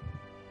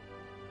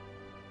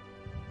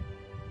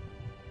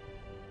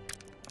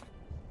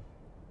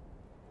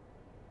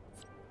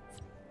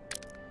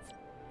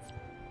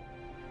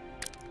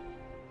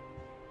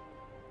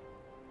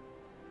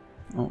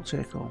 I'll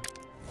take all.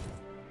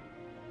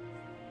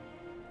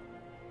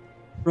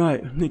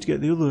 Right, I need to get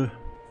the other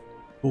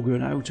bugger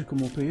now to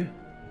come up here.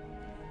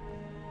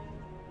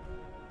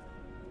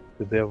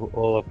 Did they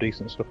all have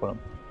decent stuff on them?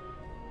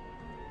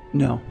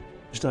 No,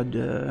 just had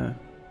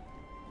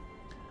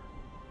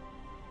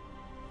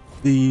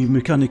the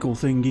mechanical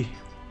thingy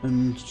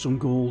and some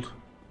gold.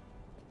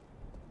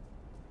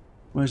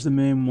 Where's the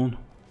main one?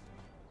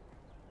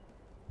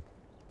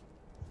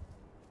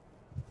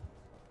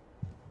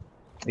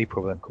 He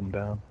probably then come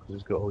down because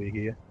he's got all your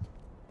gear.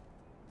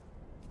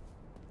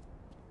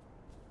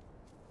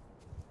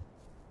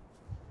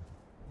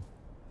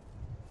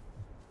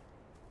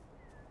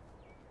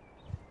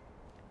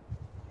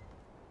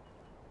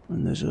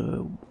 And there's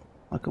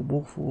like a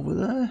wolf over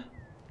there.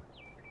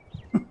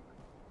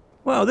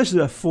 Wow, this is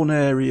a fun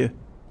area.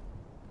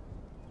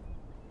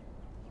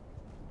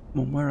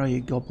 Come on, where are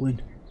you,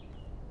 goblin?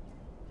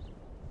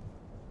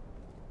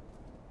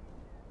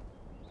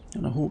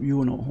 And I hope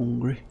you are not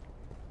hungry.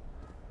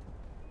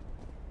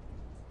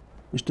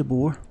 Mr.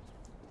 Boar.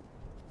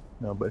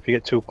 No, but if you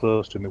get too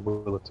close to me,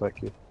 we'll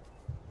attack you.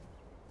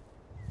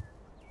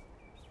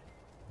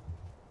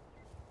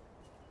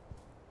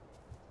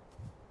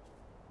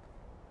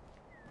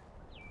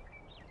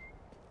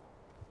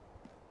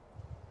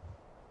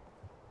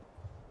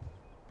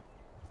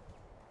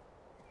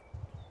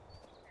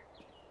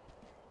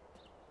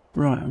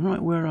 Right, I'm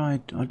right where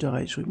I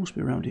died, so it must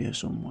be around here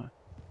somewhere.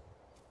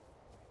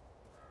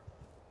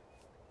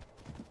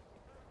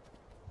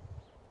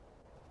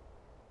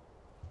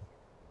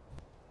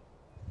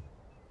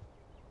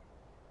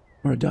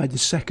 Where I died the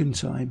second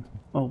time.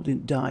 Oh, I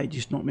didn't die,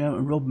 just knocked me out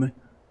and robbed me.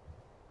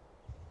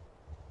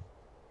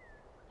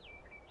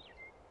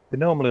 They're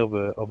normally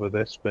over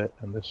this bit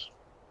and this.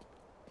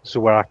 This is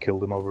where I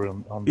killed him over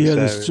on this Yeah,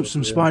 area. there's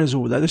some spiders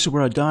over there. This is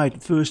where I died the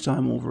first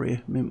time over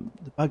here. I mean,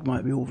 the bag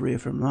might be over here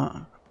from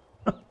that.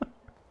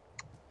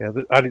 Yeah,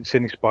 I didn't see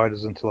any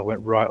spiders until I went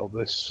right up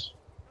this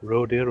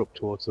road here, up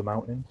towards the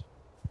mountains.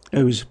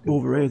 It was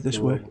over here this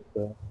way.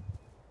 But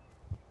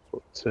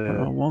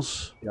Where I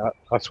was. yeah,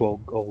 that's all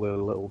the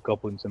little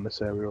goblins in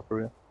this area over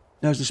here.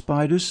 There's the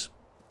spiders.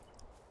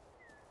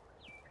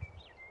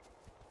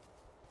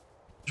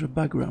 there a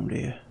bag around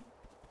here?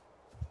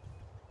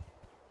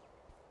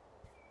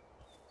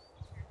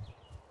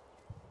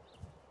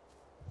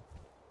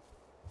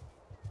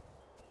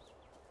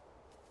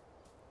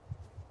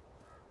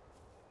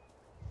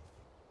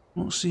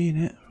 Not seeing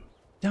it.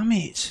 Damn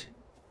it!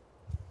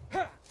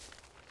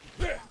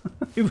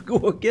 Here we go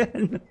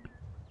again.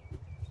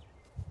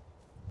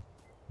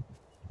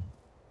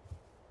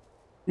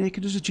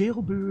 Naked as a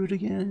jailbird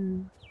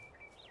again.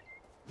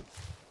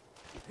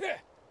 Is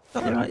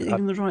that the right,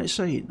 even the right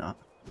saying that?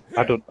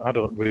 I don't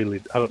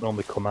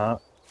normally come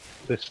out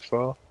this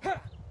far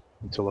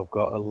until I've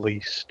got at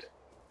least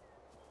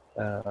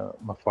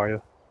my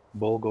fire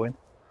ball going.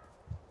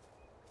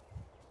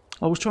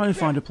 I was trying to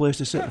find a place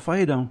to set the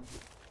fire down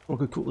so I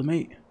could cook the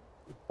meat.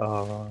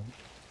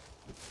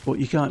 But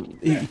you can't,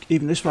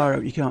 even this far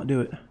out, you can't do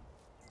it.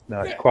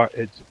 No,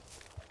 it's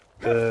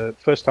the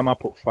first time I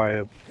put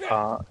fire,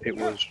 it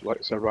was like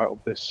I said, right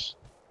up this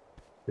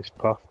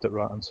path, the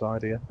right hand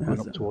side here, going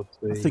up towards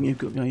the. I think you've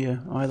got, yeah,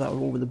 that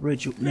over the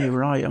bridge up near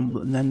where I am,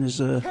 and then there's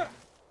earth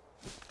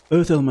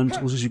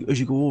elementals as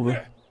you go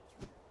over.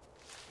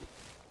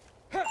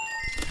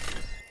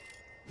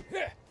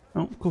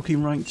 Oh,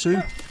 cooking rank 2.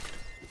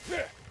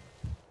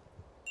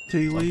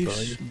 Tea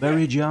leaves,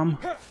 berry jam.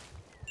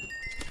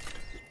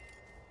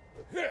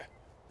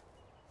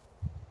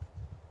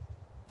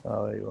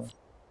 Oh, there you are.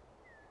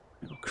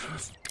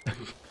 Craft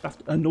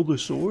another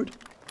sword.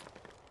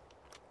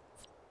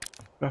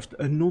 Craft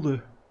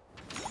another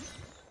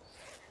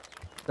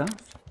staff.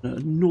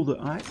 Another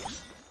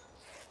axe.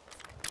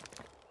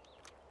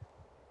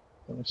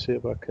 Let me see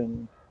if I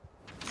can.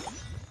 I'm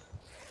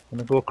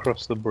gonna go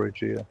across the bridge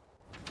here.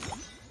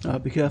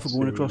 Be careful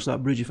going across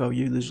that bridge if I were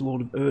you. There's a lot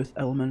of earth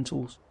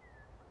elementals.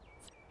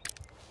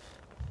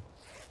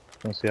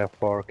 Let's see how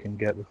far I can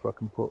get before I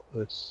can put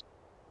this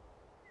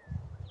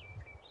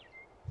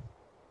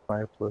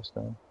fireplace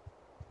down.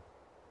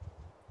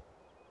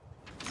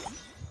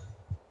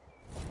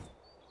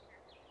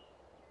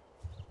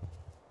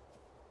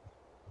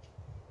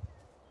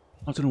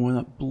 I don't know where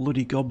that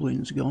bloody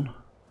goblin's gone.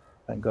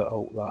 I ain't got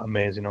all that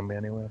amazing on me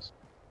anyways.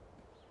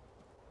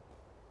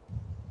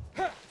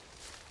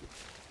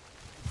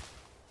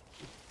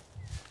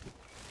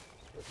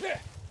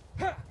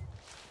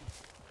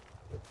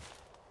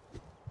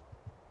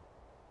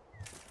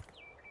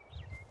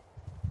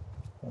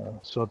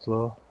 Sod's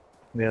law.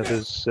 Yeah,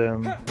 there's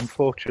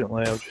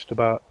unfortunately I was just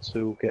about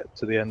to get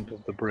to the end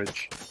of the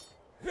bridge.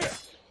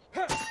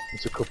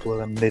 There's a couple of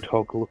them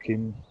nidhogg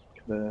looking,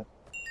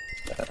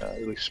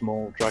 really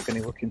small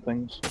dragony looking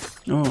things.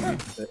 Oh.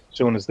 As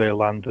soon as they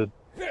landed,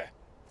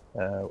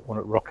 one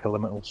of the rock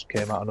elementals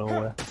came out of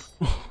nowhere.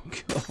 Oh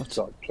god.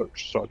 Sort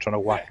of trying to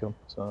whack them.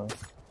 So.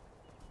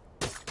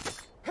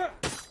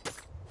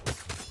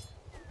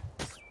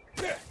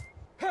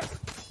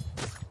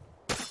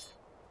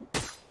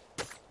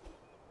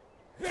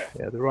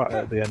 Yeah, they're right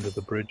at the end of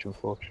the bridge,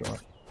 unfortunately.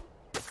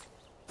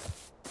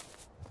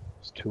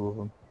 There's 2 of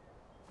them.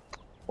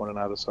 One on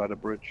either side of the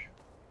bridge.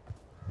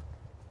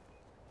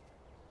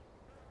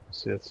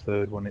 See a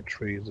 3rd one in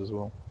trees as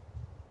well.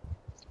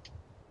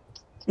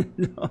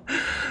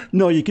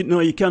 No, you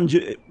can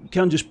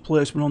just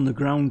place one on the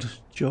ground,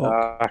 Joe.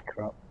 Ah,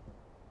 crap.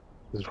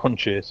 There's one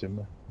chasing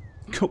me.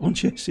 Got one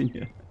chasing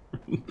you.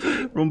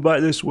 Run back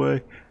this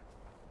way.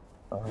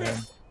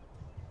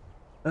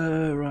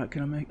 Right,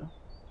 can I make that?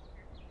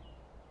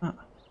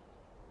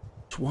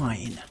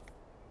 Twine.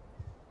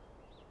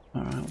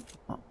 Alright, I'll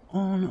put that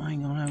on.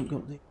 Hang on, I haven't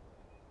got the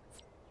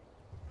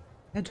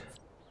head.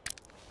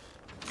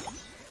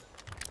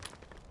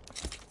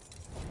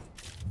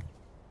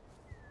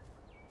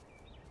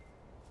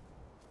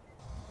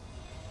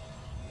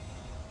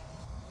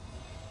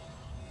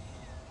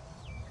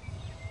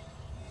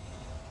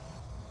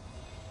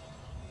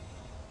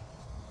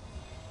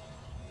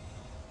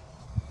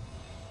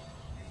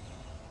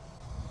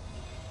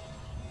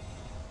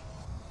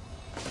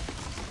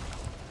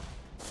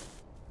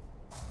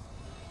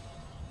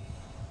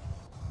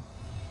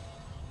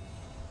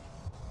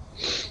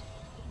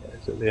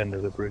 It's at the end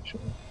of the bridge.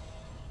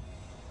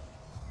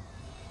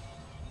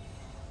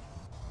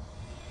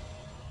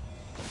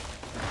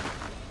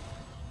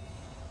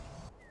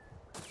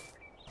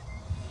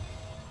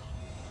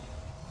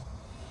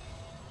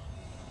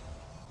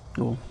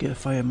 Oh, get a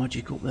fire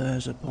magic up there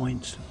as a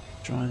point.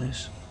 Try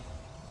this.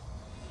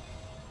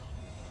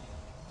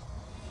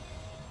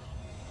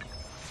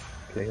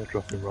 Okay, you're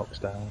dropping rocks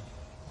down.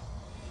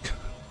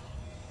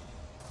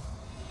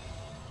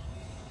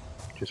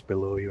 Just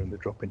below you, and they're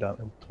dropping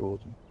down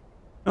towards you.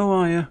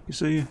 Oh, yeah, you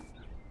see you.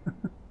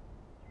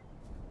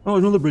 Oh,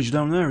 another bridge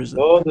down there, is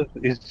there? Oh,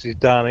 he's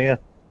down here.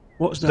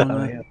 What's down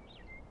there? Here.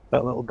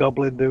 That little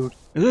goblin dude.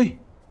 Is he?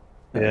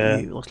 Yeah.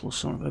 You little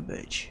son of a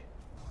bitch.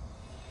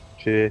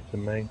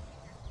 Chasing me.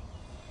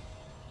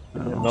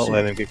 I'm not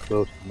letting him get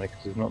close to me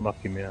because he's not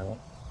knocking me out.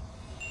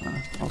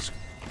 Right,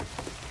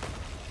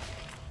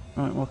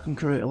 well, I can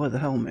create a leather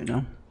helmet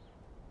now.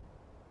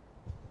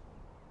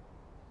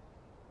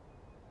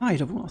 I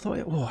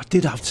thought, oh, I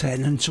did have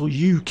 10 until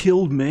you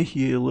killed me,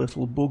 you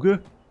little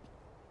bugger.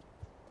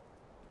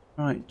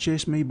 Right,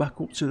 chase me back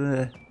up to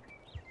there.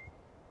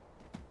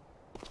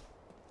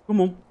 Come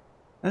on.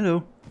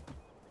 Hello.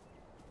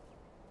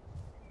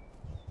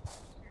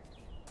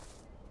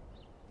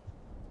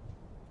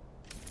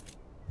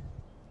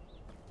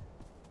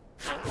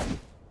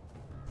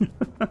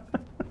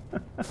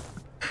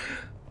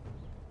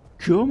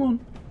 Come on.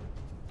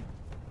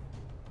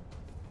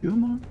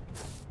 Come on.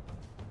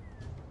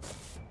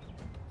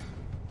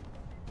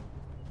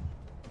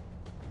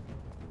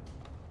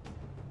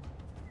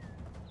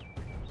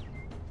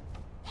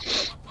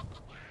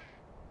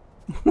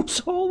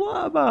 What's all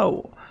that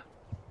about?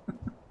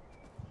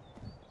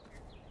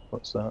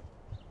 What's that?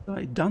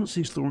 Like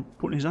dances,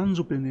 putting his hands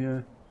up in the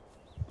air.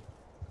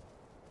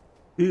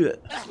 Yeah.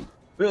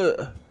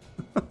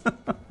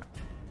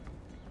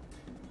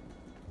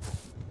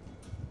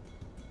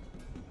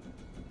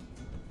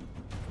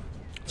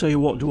 Tell you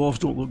what, dwarves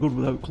don't look good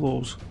without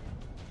clothes.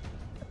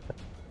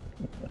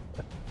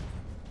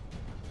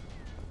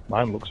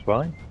 Mine looks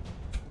fine.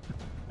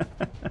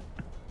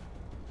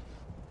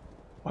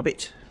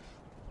 Wabbit.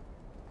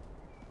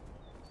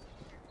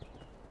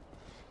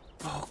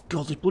 Oh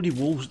god, there's bloody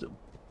wolves that...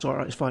 It's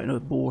alright, it's fighting a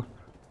boar.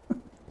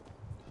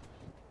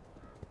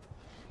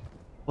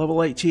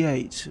 Level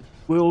 88.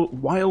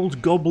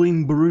 Wild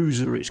Goblin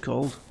Bruiser it's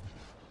called.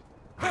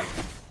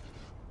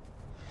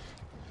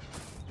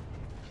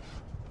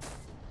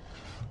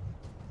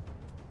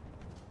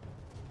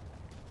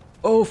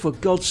 Oh, for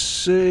God's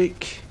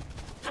sake.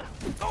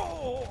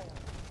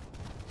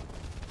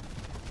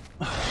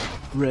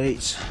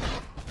 Great.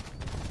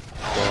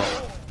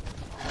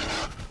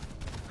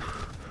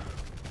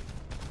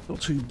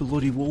 Got two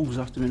bloody wolves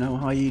after me now,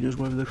 hyenas,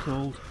 whatever they're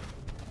called.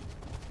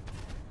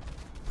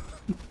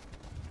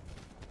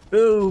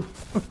 Oh!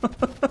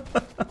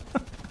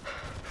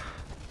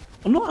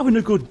 I'm not having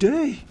a good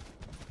day.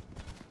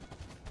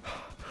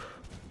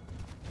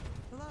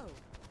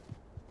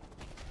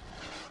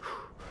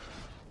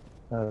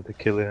 They're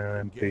killing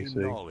an Gain NPC.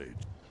 knowledge.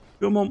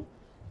 Come on.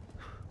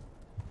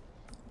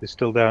 They're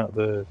still down at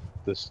the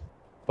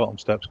bottom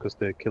steps because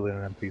they're killing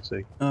an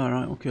NPC.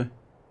 Alright, okay.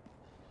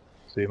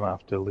 So you might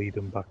have to lead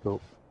them back up.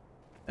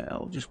 Yeah,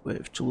 I'll just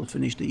wait till I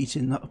finished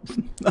eating that,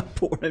 that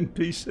poor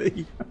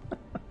NPC.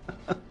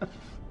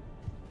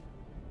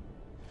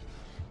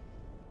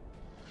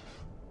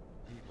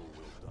 People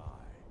will die.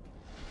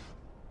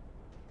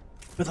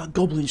 But that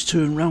goblin's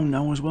turned round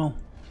now as well.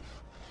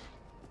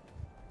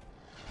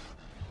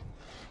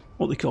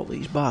 What they call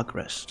these?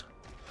 Bargrest.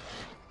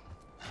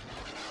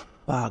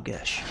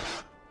 Bargesh.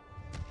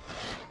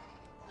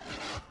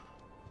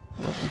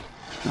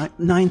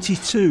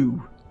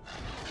 92.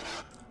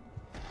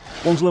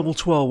 One's level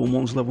 12 and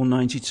one's level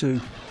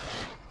 92.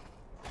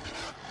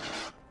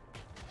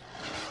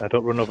 I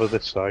don't run over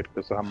this side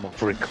because I'm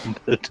over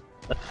encumbered.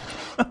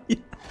 You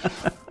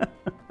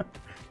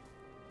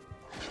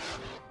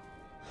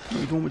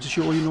don't want me to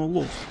show you no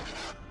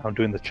love? I'm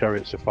doing the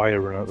Chariots of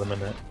Fire run at the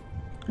minute.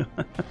 In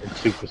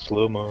super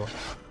slow-mo.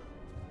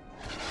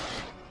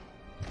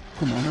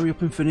 Come on, hurry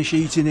up and finish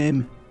eating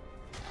him.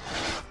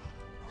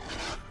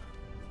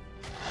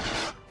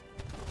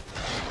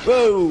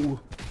 Whoa!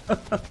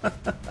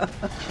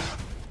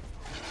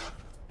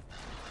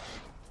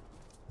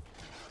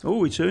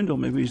 Oh, he turned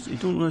on me. He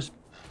don't want to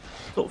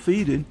stop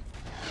feeding.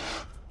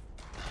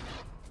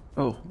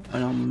 Oh,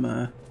 and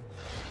I'm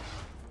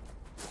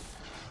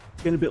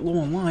getting a bit low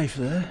on life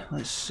there.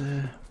 Let's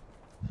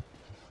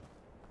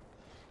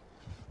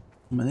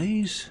some of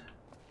these.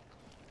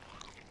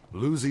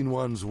 Losing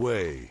one's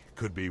way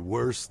could be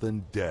worse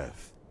than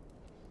death.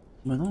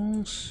 Some of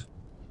those.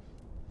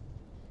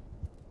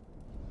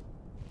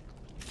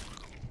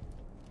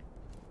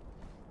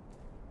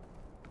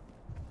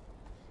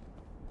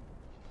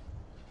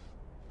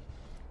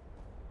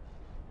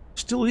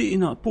 Still eating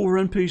that poor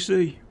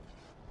NPC.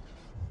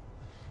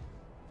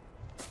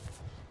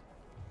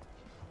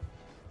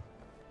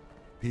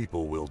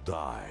 People will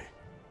die.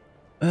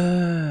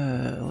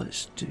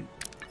 Let's do...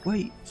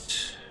 Wait.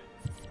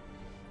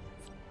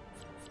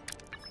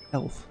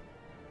 Health.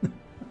 The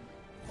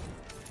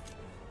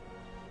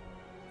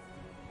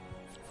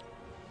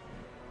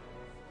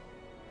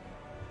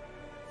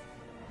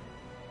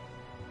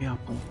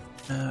apple.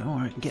 Oh,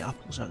 I can get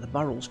apples out of the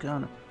barrels,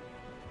 can't I?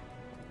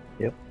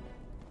 Yep.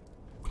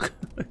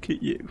 Look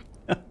at you.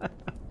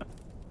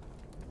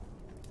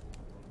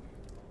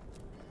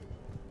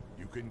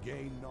 You can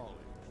gain knowledge.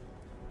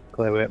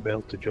 Claire won't be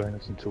able to join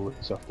us until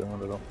this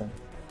afternoon, I don't think.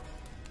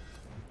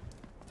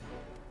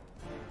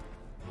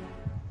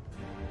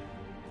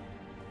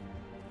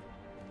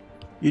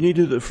 You need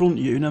it at the front,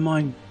 you, never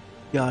mind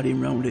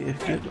guarding round here.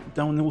 Get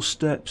down those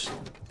steps.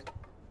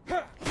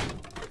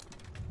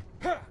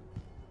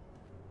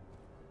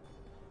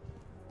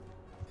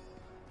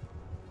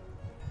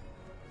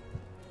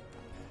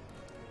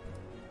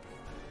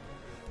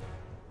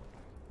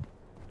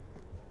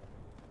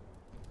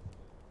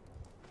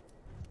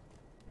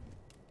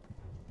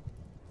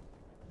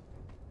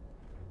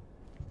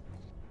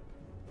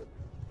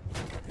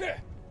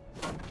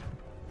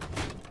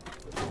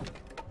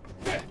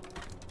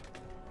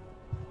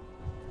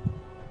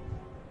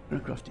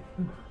 craft it?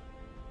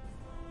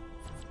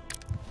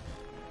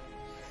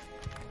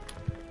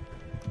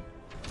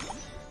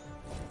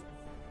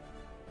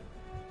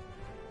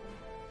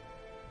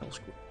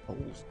 I'll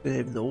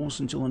save those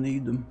until I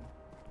need them.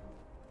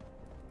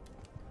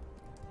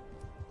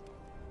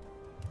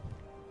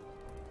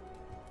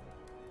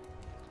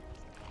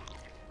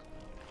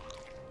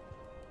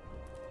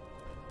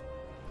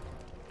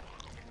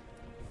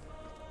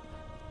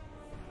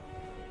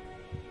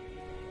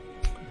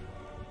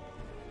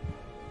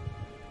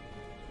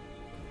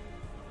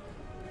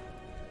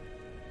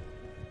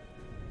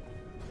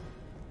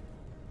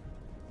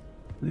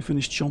 Have they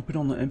finished chomping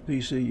on the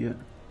NPC yet?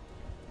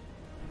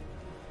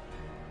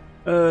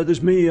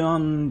 There's me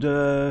and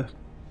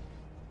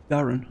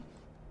Darren.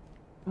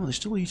 Oh, they're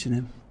still eating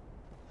him.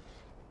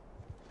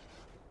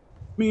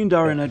 Me and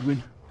Darren,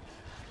 Edwin.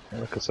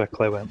 Like I said,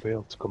 Claire won't be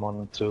able to come on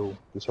until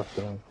this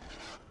afternoon.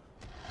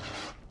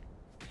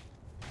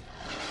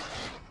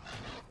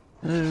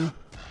 Hello.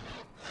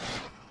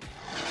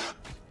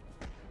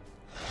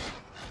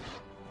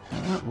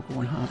 Alright, we'll go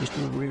and harvest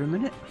over here a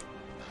minute.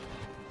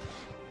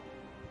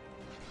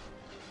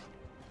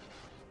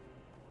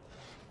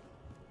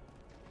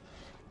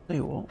 Tell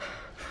you what,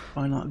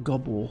 find that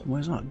gobble.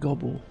 Where's that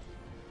gobble?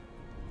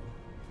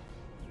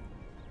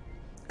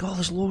 God,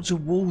 there's loads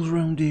of wolves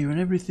around here and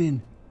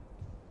everything.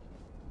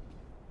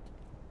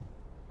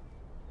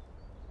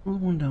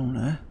 Another one down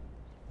there.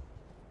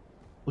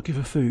 Looking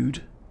for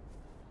food.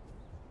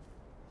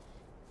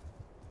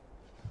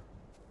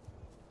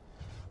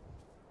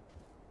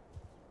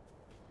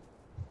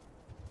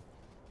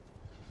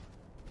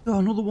 Oh,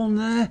 another one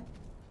there.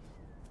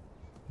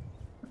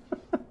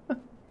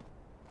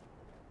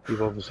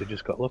 You've obviously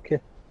just got lucky. I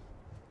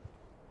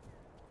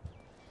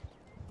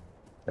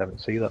haven't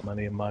seen that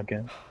many in my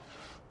game.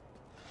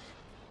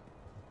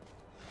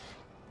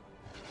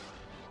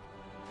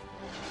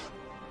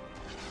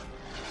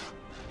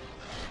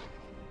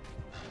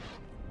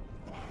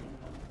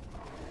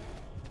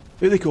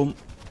 Here they come.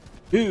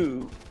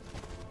 Ew.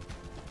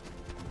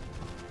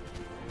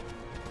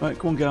 Right,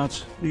 come on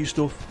guards. Do your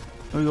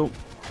stuff. There we go.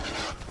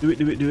 Do it,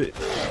 do it, do it.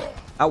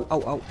 Ow,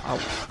 ow, ow, ow.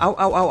 Ow,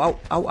 ow, ow, ow,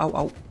 ow, ow,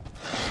 ow.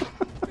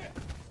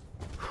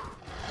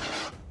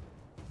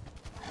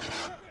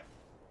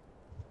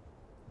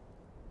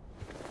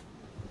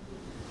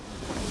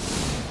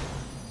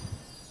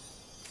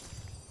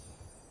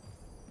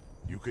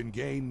 You can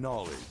gain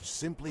knowledge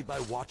simply by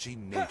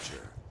watching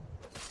nature.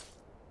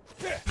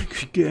 You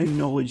can gain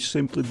knowledge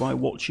simply by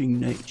watching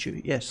nature.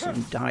 Yes,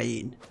 I'm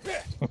dying.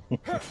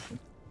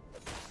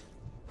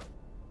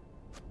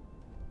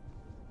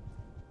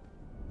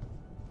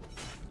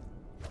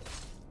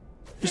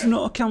 Is there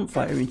not a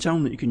campfire in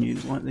town that you can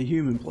use, like the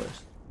human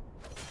place?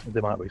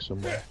 There might be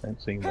somewhere. I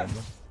ain't seen one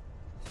though.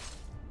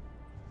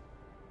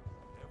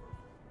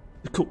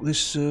 To cook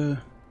this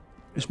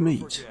this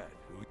meat.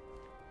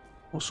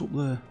 What's up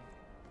there?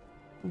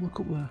 Oh, look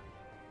up there.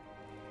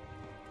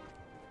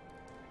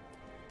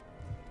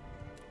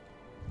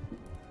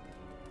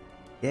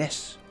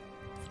 Yes.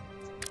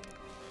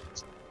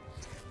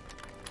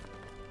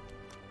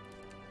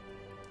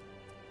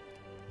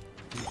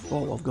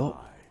 All I've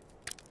got.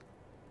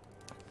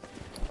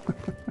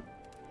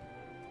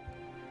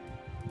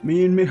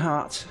 Me and me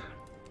heart.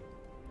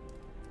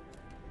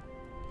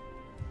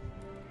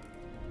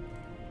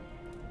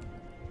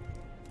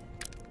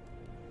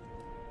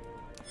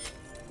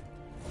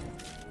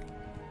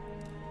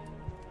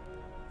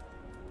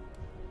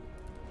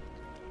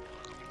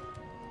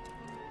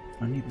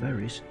 I need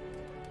berries.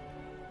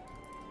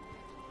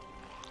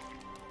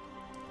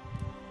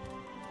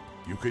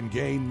 You can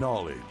gain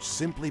knowledge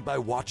simply by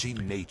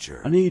watching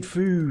nature. I need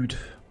food.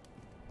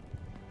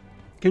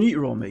 Can you eat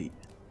raw meat?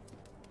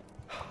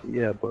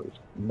 Yeah, but it'll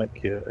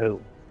make you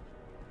ill.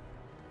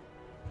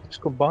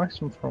 Just go buy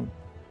some from.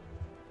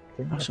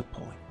 That's a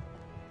point.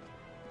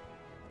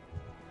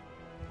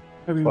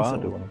 Very That's what I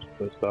much do when I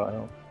first start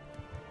out.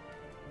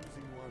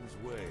 Losing one's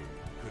way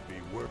could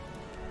be worth.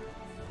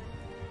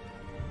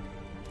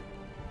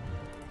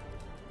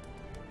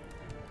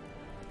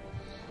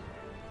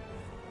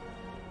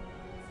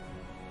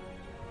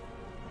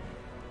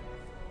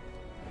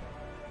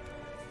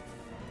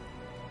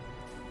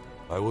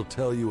 I will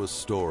tell you a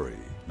story,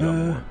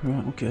 young one.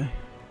 Right, okay.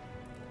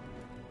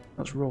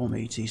 That's raw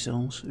meat he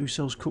sells. Who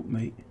sells cooked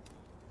meat?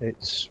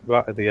 It's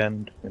right at the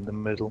end, in the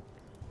middle.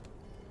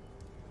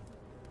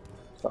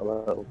 It's that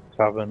little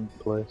tavern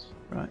place.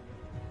 Right.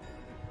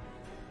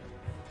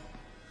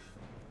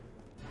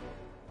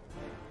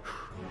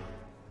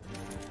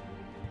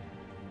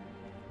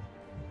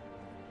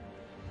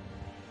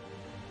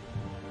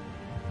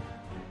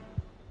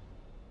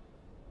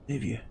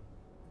 Leave you.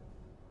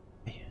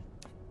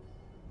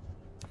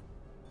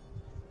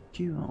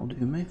 You, that'll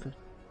do me for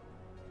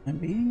time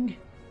being.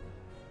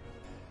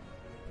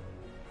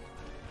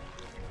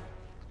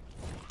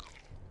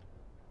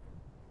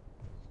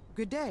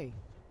 Good day.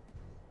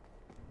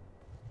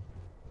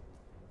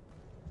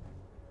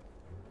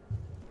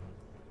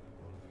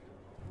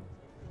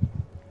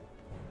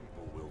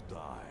 People will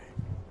die.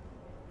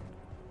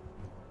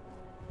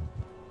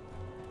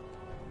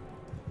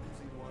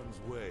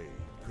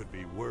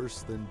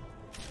 worse than...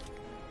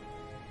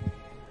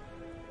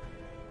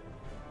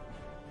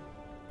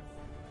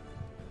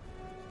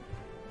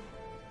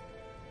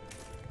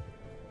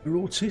 A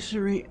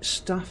rotisserie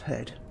staff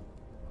head.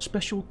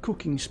 Special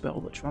cooking spell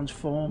that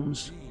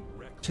transforms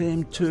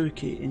tamed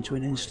turkey into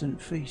an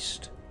instant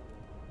feast.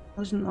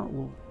 Doesn't that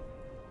look?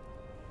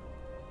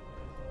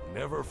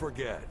 Never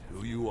forget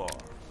who you are.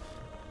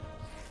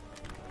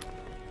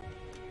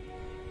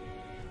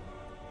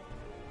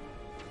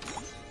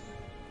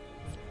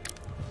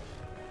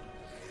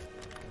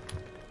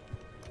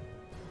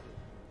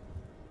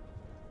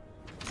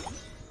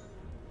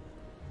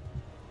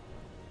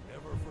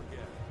 Never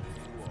forget who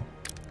you are.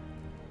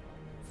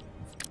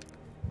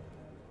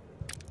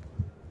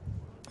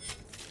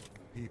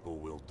 People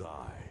will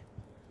die.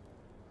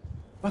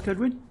 Back,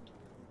 Edwin.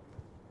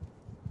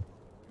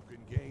 You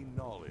can gain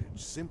knowledge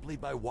simply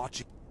by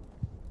watching.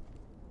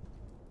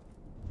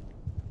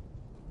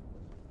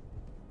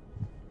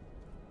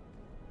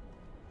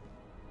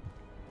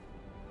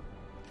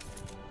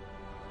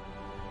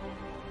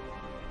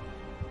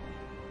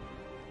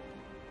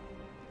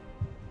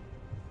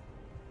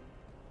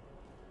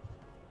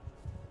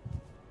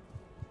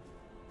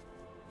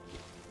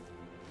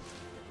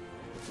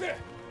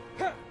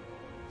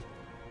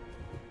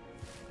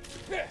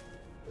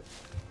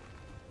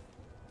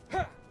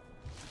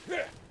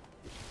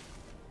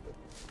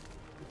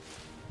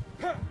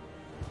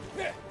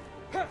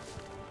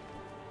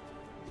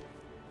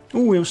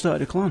 Oh, we haven't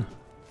started a clan.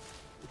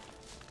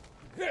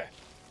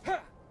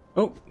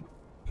 Oh.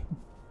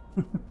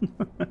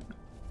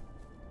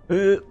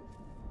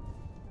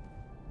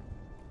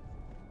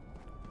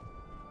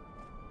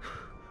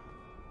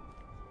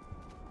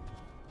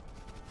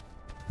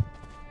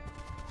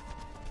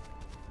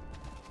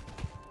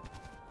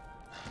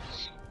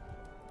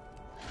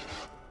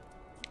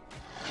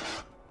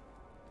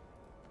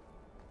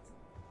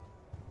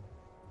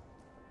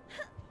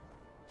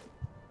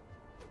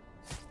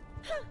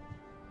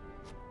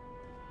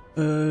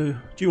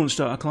 Do you want to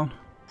start a clan?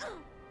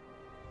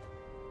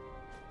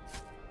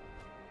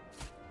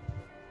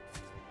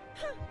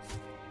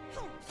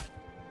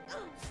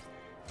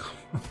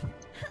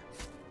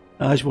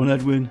 Nice one,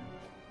 Edwin.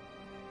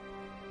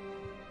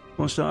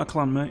 Want to start a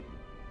clan, mate?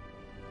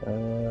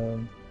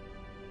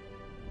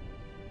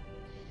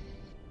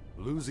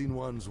 Losing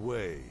one's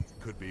way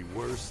could be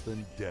worse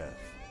than death.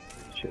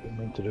 Shit, I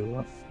meant to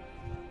do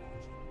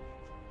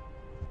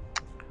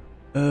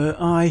that.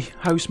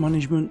 House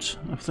management,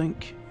 I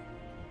think.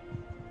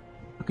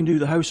 I can do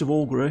the House of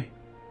Allgrey.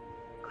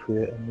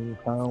 Create a new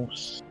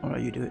house.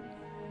 Alright, you do it.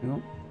 Hang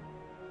on.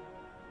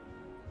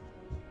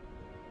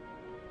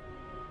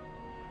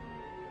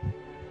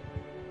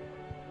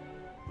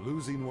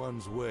 Losing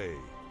one's way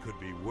could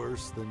be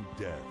worse than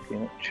death. Can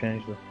you not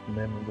change the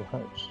name of the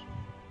house?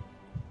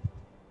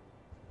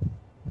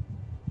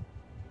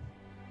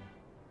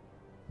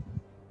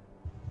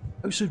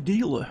 House of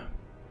Dealer.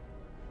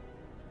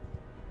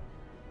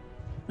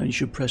 And you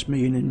should press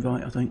me an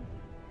invite, I think.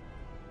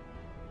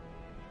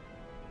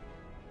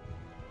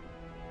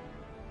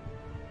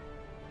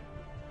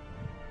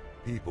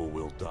 People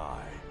will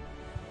die.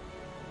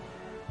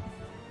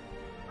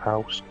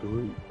 House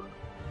group.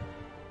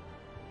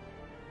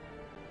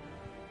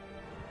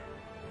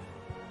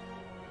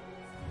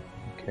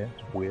 Okay,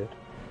 it's weird.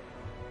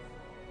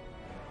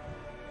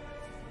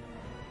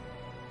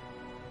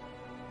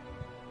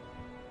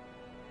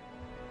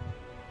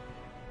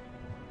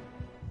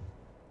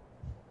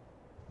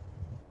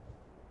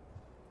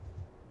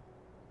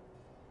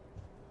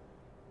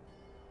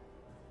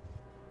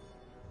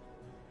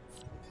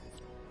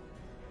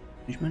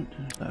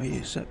 Management, how you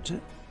accept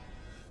it?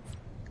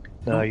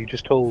 No, you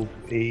just hold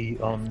E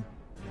on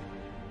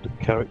the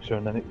character,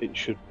 and then there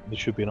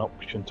should be an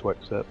option to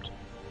accept.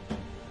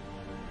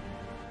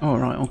 All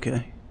right,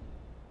 okay.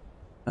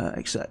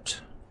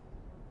 Accept.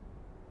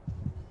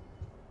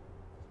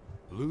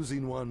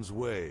 Losing one's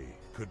way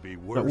could be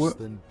worse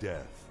than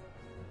death.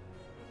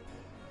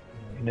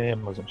 Your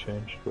name hasn't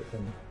changed, but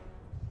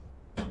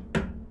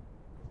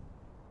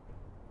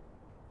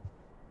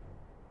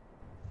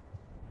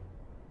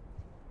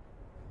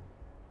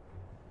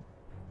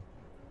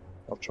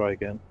I'll try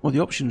again. Well, the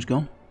option's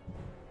gone.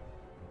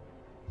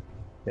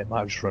 Yeah, it might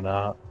have just run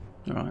out.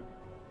 Alright.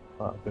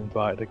 I've been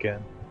invited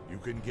again. You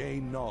can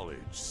gain knowledge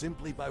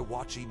simply by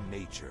watching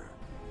nature.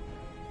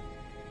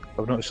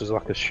 I've noticed there's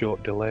like a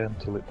short delay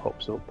until it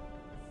pops up.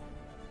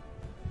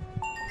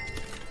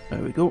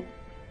 There we go.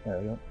 There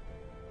we go.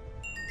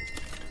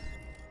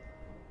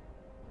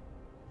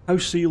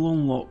 House seal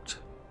unlocked.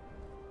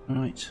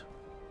 Right.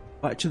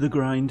 Back to the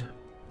grind.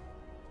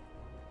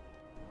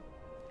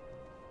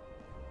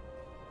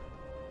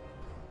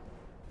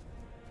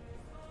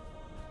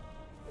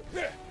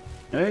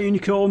 Hey, and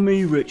you call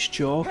me rich,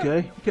 chalk,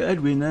 eh? Look at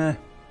Edwin there.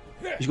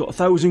 He's got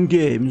 1,000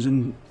 games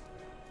and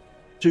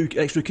 2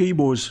 extra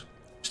keyboards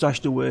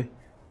stashed away.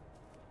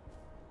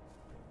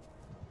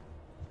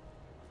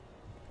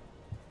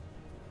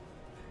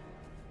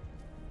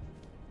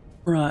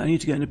 Right, I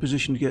need to get in a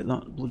position to get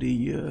that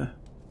bloody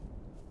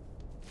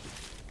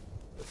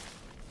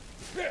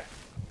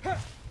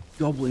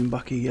goblin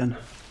back again.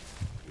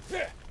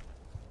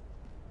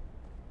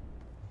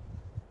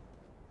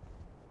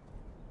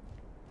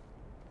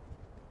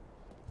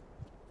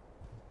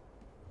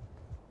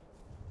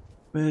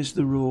 Where's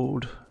the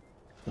road? Is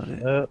that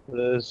it?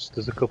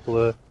 There's a couple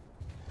of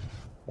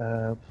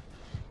I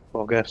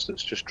guess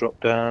that's just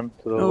dropped down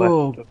to the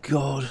Oh left.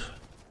 God!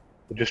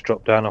 They just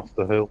dropped down off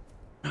the hill.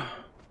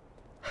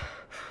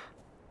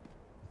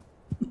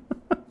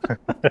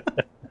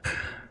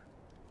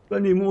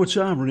 Spending more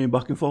time running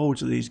back and forward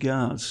to these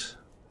guards.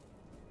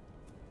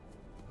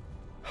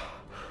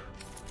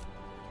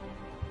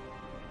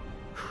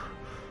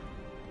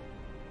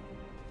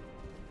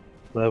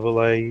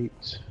 Level 8.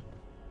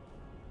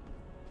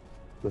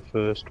 The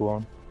first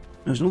one.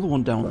 There's another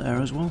one down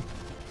there as well.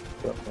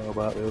 Don't know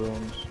about the other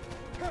ones.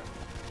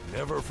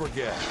 Never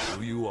forget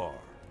who you are.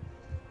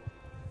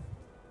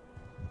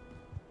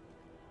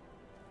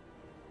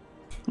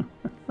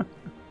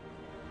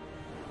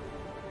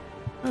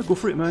 Yeah, go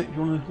for it, mate. If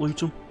you want to loot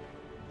them.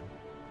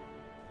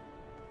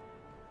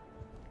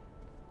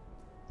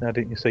 Now,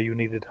 didn't you say you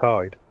needed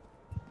hide?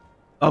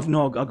 I've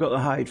got the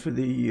hide for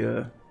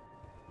the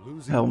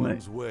Losing helmet.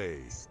 one's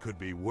way could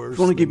be worse. If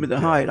you want to give me than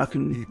the hide, I death.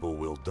 can. People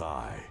will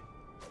die.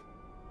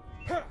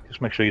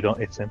 Just make sure you don't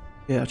hit him.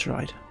 Yeah, I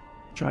tried.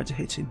 Tried to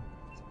hit him.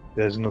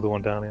 There's another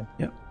one down here.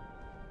 Yep.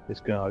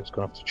 This guy's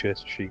gonna have to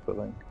chase a sheep, I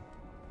think.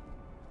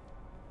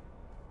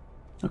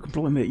 I can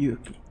probably make you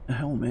a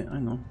helmet.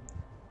 Hang on.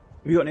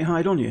 Have you got any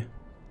hide on you?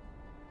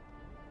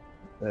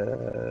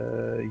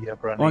 Yeah,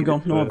 but Oh, hang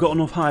on. No, I've got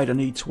enough hide. I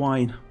need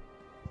twine. You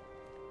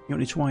got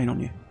any twine on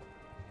you?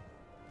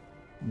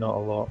 Not a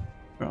lot.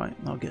 Right,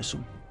 I'll get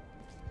some.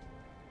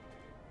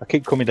 I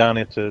keep coming down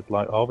here to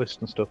like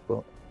harvest and stuff,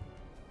 but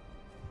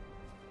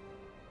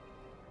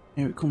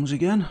Here it comes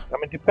again. I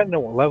mean, depending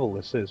on what level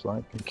this is,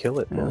 like, you can kill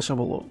it. Yeah, but let's have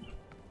a look.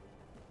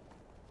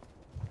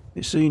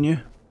 It's seen you.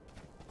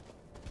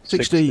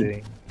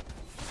 16.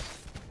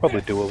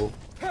 Probably doable.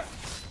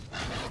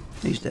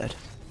 He's dead.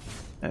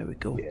 There we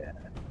go. Yeah,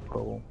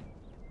 problem.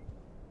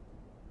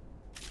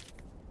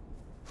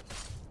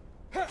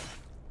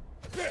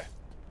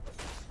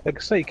 Like I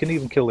say, you can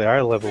even kill the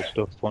higher level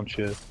stuff once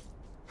you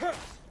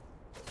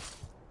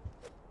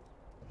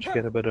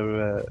get a bit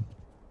of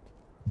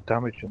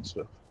damage and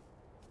stuff.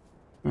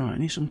 Right, I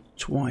need some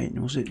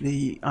twine. Was it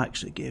the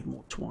axe that gave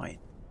more twine?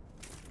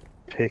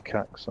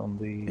 Pickaxe on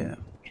the Yeah.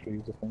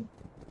 trees, I think.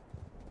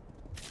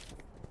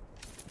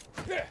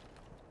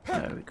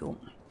 There we go.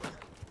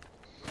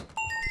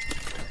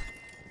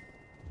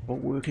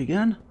 Won't work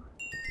again.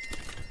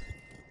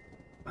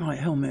 Right,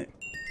 helmet.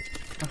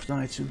 Craft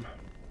item.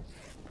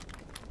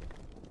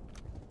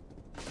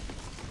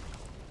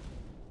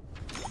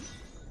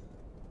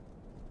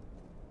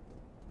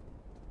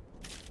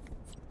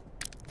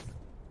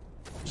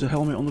 There's a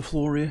helmet on the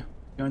floor here,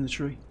 behind the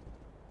tree.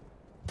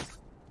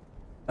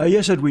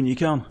 Yes, Edwin, you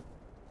can.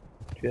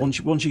 Yeah.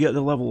 Once you get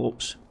the level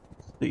ups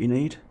that you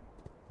need.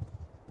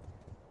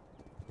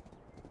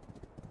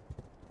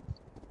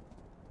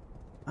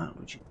 That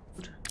would you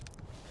good.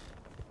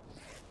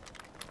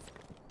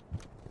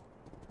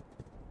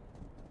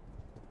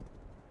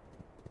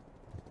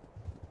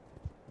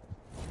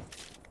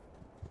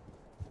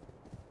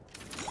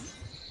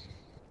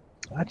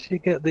 How did you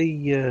get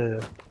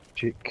the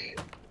magic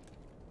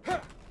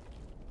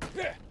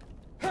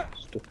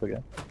stuff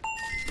again?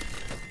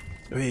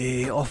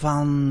 Hey,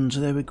 offhand,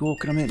 there we go.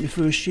 Can I make my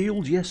first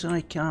shield? Yes,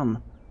 I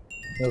can.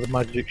 No, the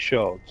magic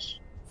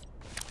shards.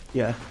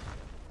 Yeah.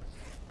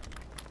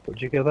 But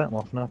did you get that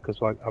off now?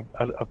 Because like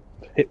I've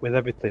hit with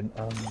everything.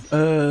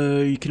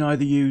 You can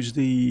either use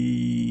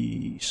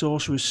the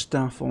sorcerer's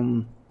staff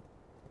on.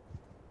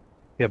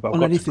 Yeah, but I've on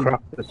got anything. to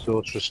craft the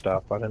sorcerer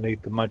staff, and I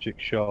need the magic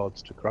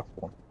shards to craft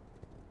one.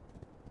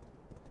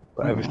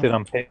 But everything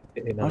I'm hitting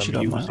and I should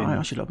have using.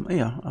 I should have.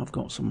 Yeah, I've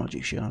got some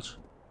magic shards.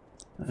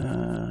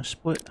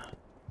 Split.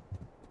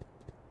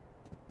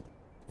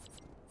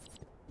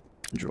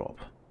 Drop.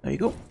 There you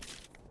go.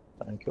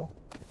 Thank you.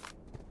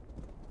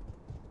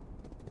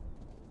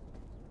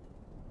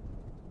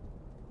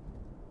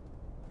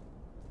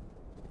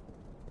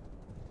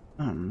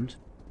 And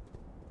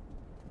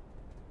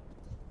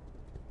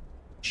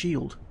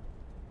shield.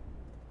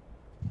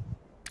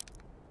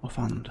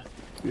 Offhand.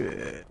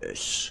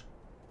 Yes.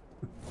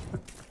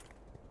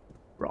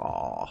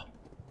 Raw.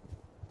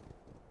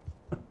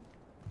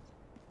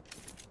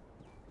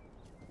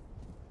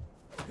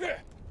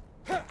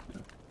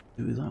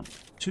 Do that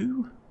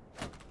too.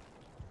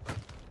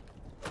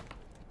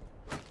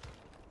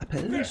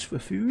 Apples for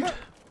food.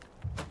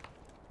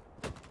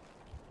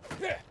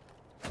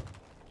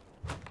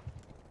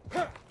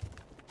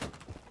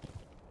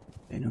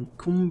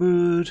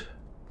 Encumbered.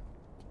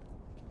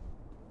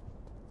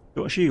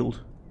 Got a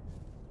shield?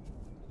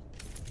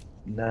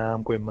 Nah,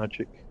 I'm going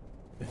magic.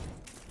 I've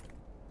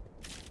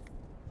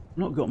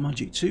not got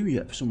magic 2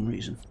 yet for some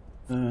reason.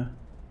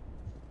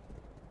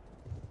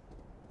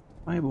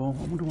 Fireball,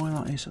 I wonder why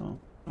that is. Am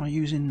I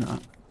using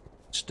that?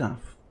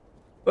 Staff.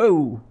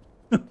 Oh!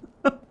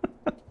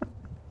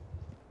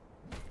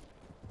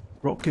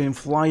 Rock came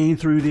flying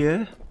through the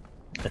air.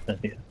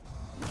 Yeah.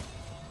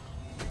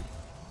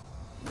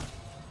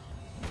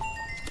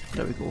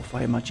 There we go,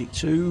 Fire Magic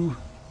 2.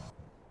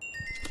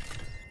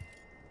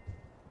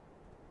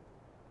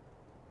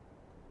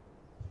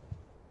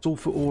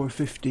 Sulphur Ore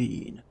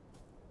 15.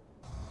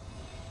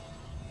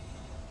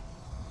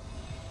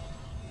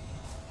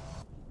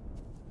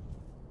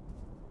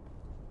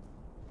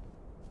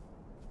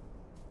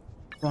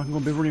 I'm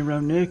going to be running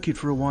around naked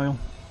for a while.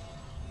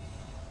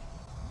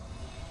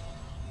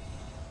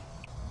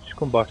 Just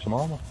come buy some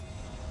armor.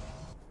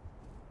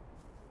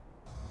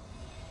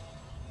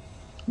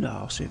 No,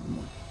 I'll save the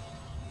money.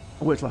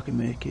 I'll wait till I can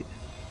make it.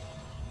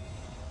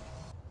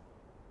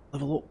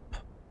 Level up.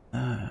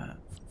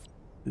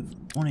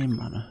 1 in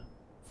mana.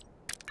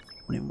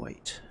 1 in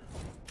weight.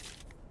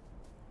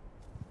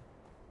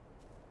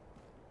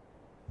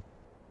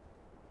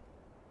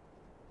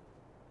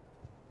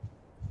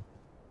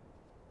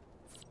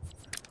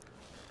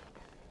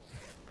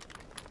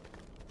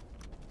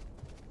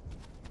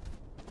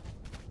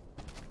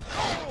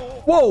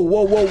 Whoa,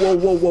 whoa, whoa, whoa,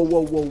 whoa, whoa,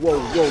 whoa, whoa, whoa,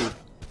 whoa.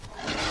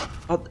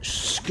 That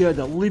scared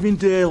the living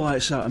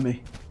daylights out of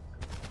me.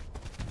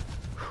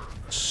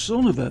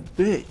 Son of a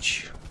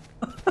bitch.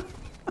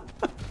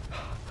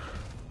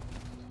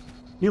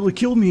 Nearly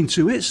killed me in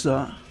 2 hits,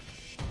 that.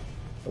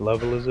 What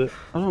level is it?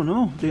 I don't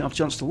know, didn't have a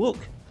chance to look.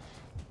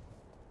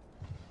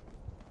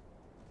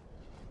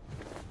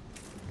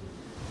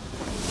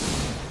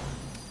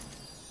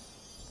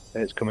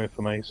 It's coming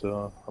for me,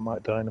 so I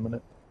might die in a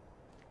minute.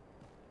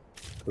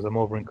 Because I'm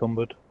over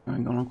encumbered.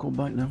 Hang on, I'll come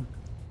back now.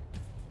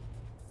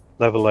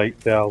 Level 8,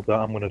 yeah,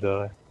 I'm gonna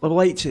die. Level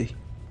 80.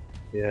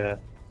 Yeah.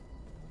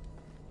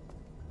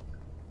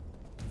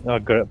 I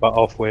got it about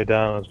halfway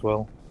down as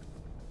well.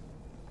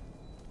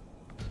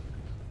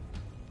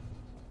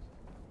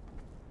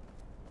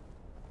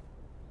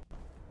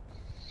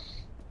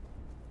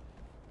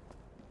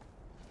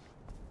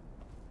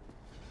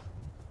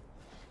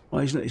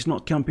 Well, it's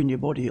not camping your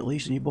body at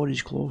least, and your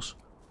body's close.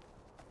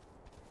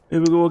 Here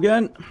we go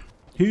again.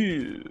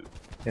 Here.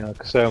 Yeah,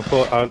 like I say,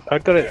 I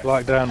got it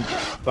like down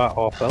about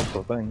half health,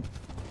 I think.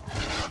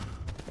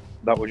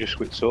 That was just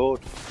with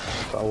sword.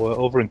 But I was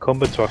over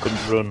encumbered, so I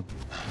couldn't run.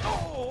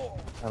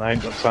 And I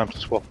ain't got time to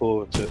swap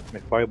over to my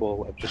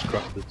fireball that I've just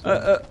crafted.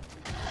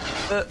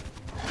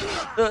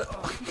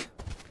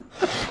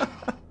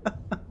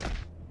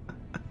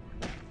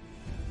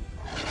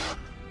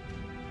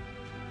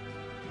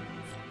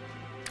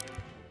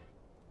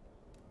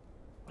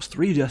 That's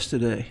 3 deaths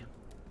today.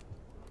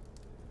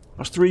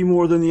 That's 3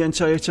 more than the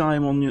entire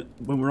time when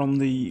we're on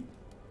the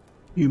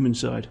human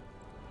side.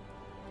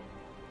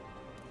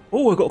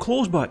 Oh, I got a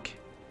close back.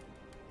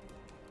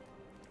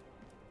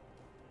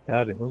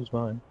 Yeah, I didn't lose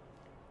mine.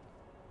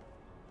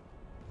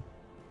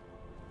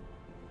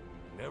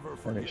 Never And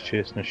forget. it's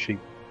chasing a sheep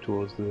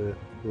towards the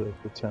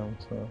town,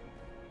 so...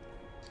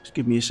 Just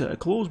give me a set of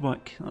clothes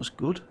back. That's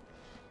good.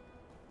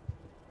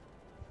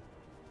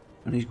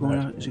 And he's going.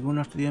 Is he going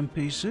after the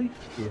NPC?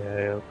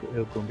 Yeah,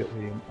 he'll go and get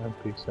the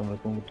NPC. I'm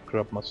going to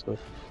grab my stuff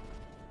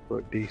before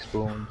it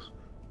despawns.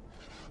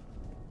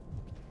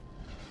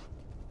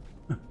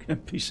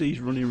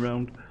 NPC's running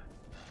around.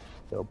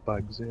 There are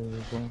bags here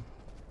as well.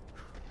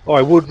 Oh,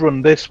 I would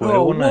run this way,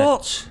 Oh, wouldn't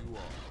what?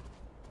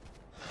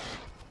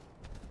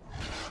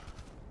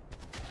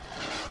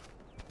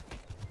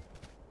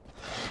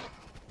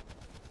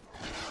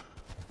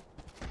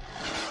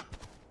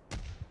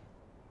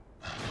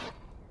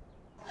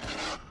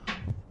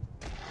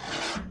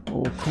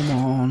 Oh, come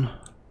on.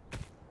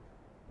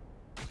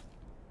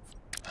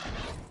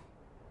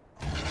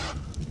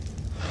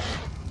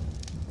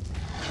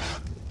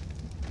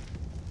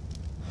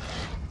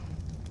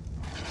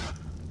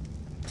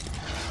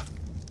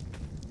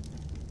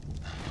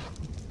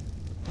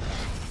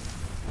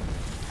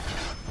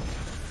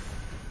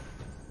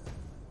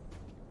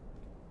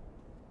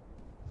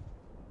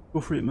 Go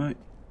for it, mate.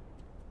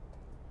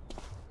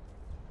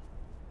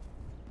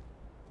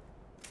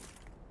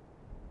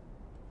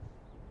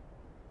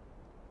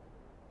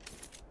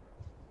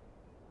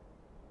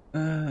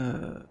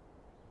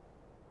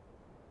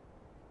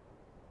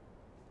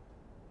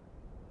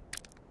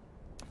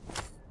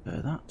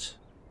 That.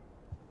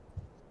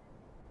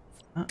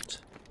 That.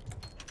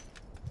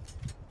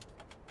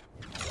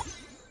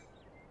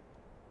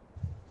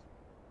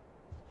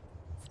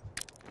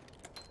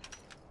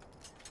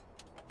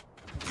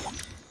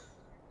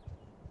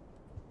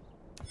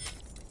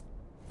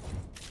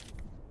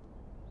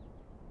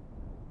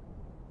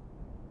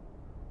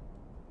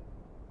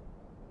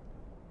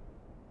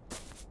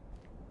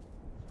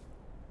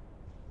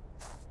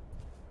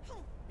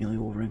 Nearly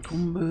over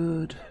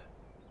encumbered.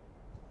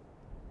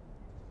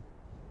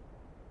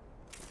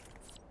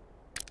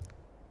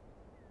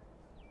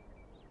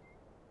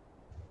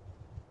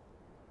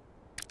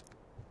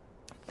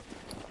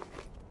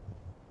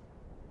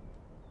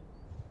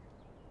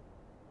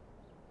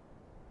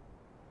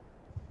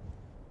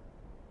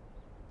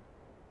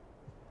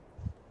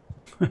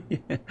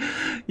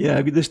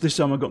 Yeah, this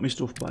time I got my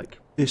stuff back.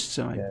 This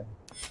time. Yeah.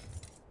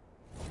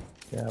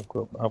 Yeah,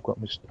 I've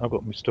got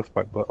my stuff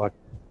back, but like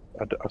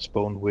I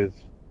spawned with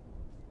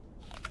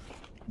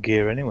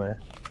gear anyway.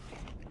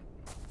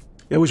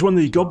 It was when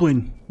the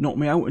goblin knocked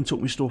me out and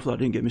took my stuff that I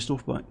didn't get my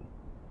stuff back.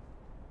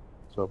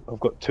 So I've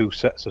got 2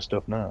 sets of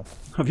stuff now.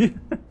 Have you?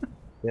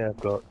 Yeah, I've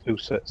got 2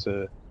 sets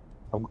of...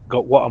 I've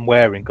got what I'm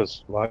wearing,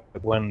 because like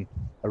when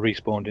I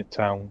respawned in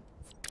town,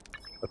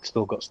 I've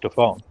still got stuff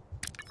on.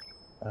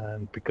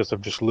 And because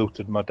I've just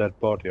looted my dead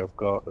body, I've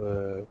got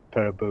a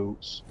pair of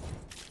boots,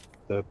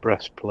 the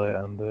breastplate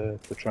and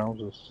the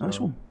trousers. Nice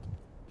one.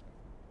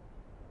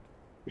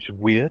 Which is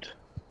weird,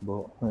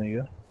 but there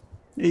you go.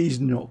 He's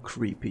not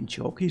creeping,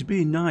 Chalk. He's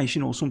being nice,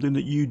 you know, something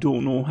that you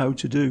don't know how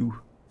to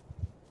do.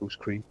 Who's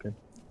creeping?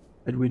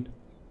 Edwin.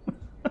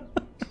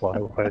 Why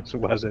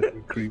is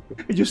it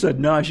creeping? He just said,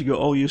 nice, you got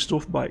all your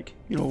stuff back.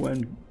 You know,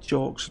 when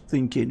Chalk's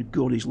thinking,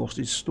 God, he's lost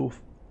his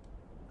stuff.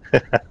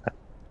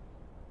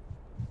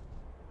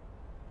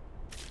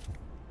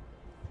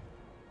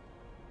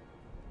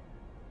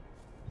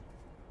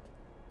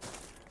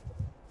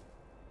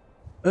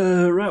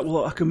 Right,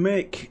 well, I can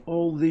make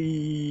all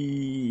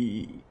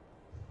the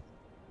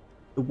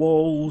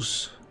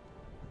walls,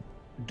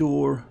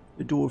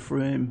 the door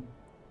frame,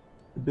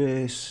 the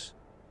base.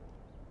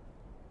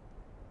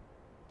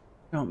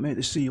 Can't make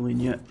the ceiling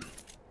yet.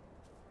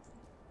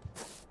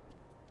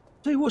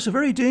 Tell you what, it's a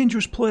very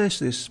dangerous place,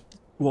 this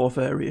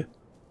dwarf area,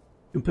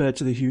 compared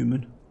to the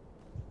human.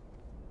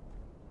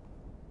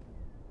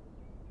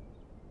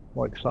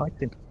 More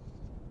exciting.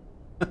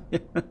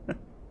 That's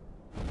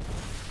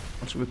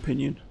an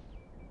opinion.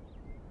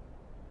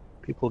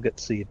 People get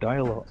to see you die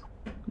a lot.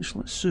 Just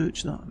let's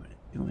search that a minute.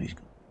 You know, he's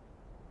got...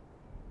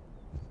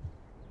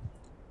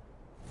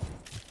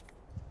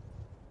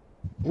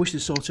 I wish they'd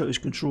sort out his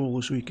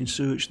controller so he can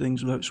search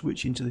things without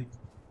switching to the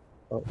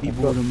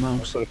keyboard and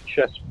mouse. I've got a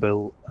chest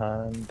built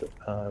and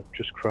I've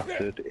just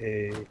crafted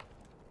a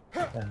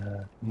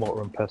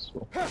mortar and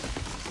pestle.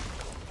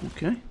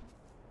 Okay.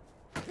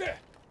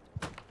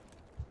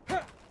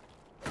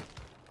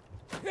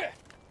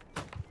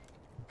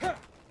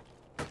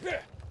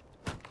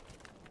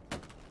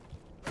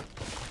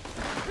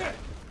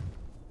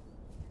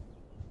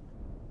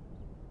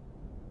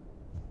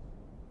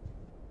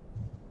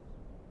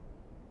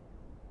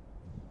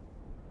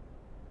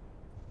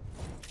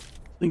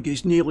 I think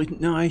it's nearly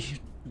nigh.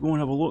 Go and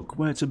have a look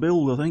where to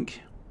build, I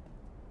think.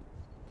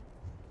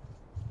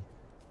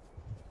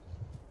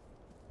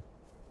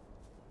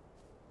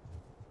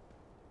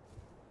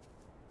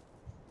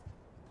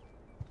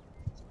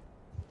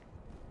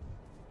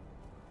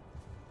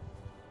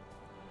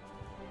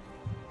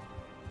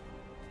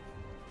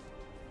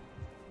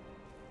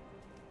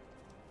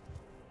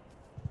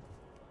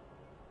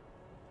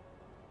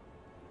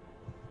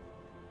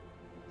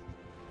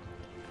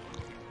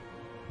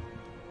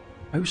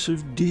 House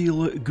of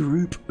Dealer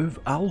Group of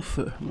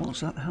Alpha. What's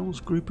that hell's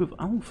Group of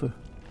Alpha?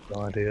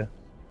 No idea.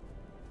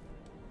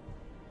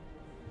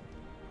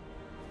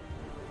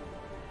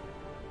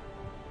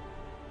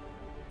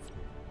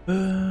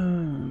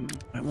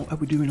 Right, what are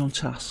we doing on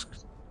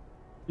tasks?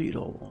 Do it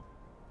all.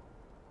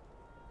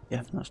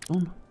 Yeah, that's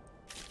done.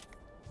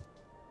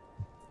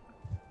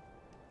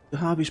 To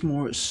harvest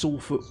more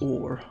sulphur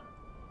ore.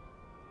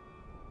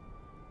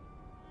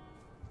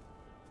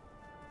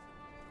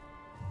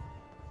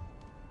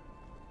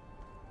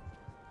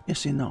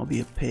 Guessing that'll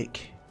be a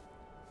pick.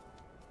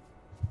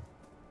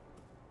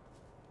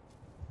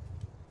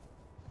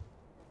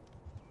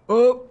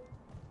 Oh!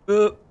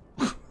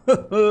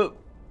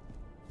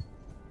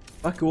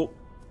 Back up.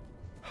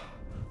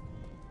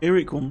 Here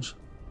it comes.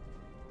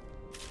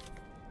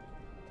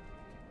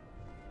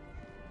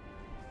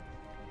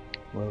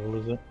 What level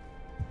is it?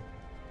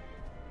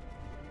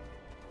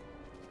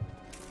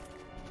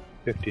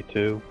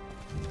 52.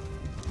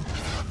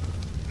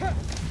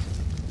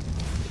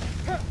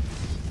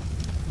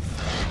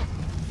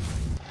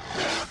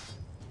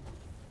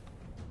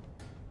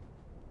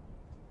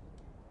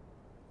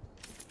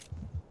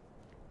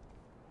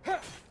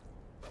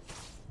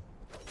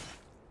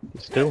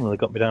 Still nearly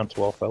got me down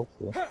to half health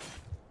though.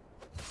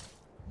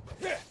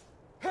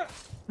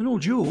 No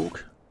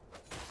joke.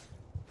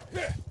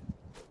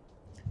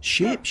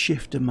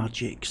 Shapeshifter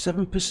magic,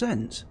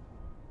 7%.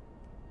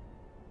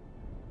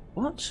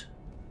 What? Is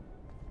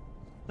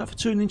that for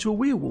turning into a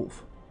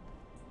werewolf?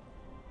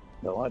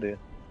 No idea.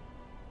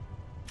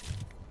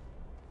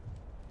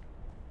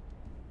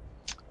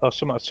 Oh,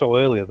 something I saw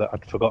earlier that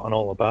I'd forgotten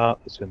all about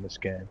that's in this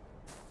game.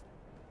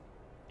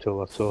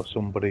 Till I saw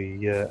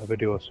somebody, a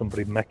video of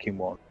somebody making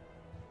one.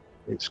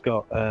 It's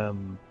got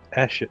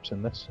airships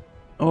in this.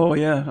 Oh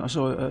yeah, I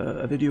saw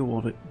a video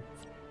of it.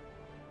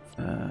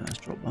 Let's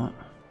drop that.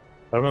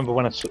 I remember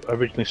when I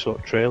originally saw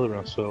a trailer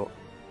and I saw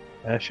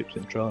airships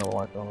in the trailer, I was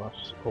like, oh,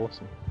 that's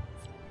awesome.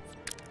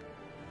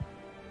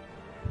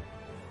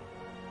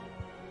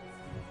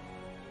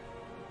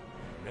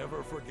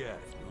 Never forget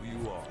who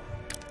you are.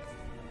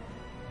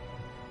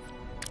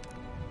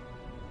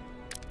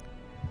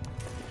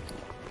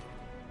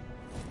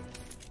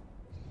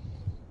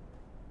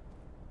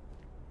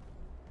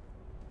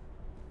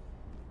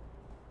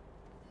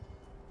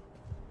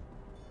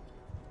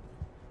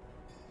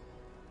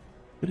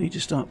 I need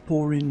to start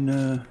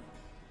pouring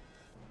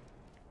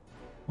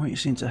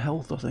points into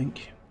health, I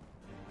think.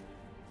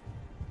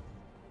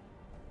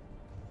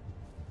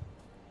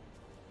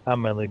 I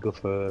mainly go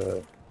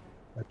for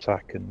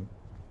attack and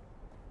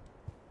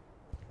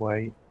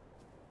weight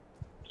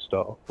to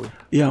start off with.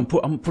 Yeah, I'm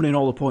putting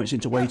all the points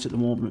into weight at the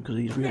moment because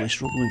he's really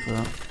struggling for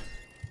that.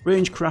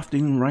 Range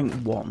crafting rank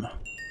 1.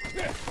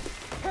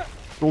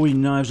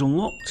 Throwing knives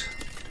unlocked.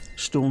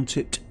 Stone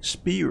tipped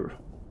spear.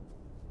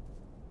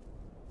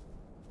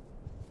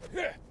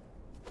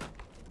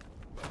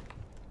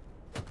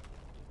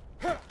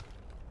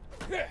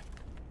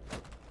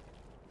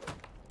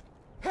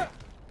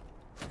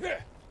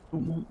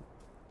 Come on.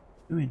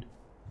 Doing.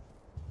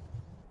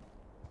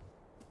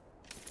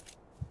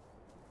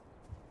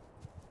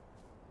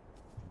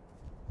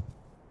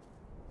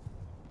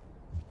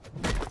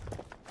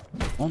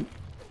 On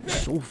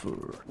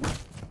sulfur.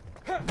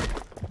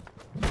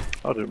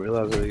 I didn't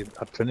realise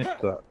I'd finished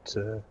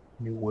that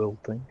New World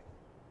thing.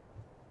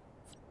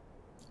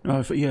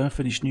 Oh, yeah, I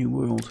finished New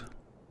World.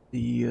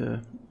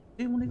 Did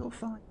only got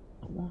 5.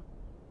 Not 1.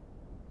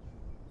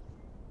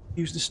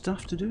 Use the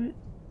staff to do it.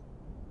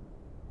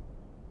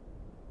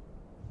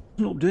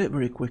 Doesn't update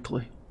very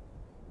quickly.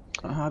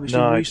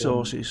 Harvesting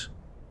resources.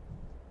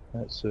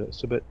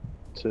 It's a bit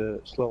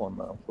slow on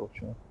that,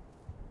 unfortunately.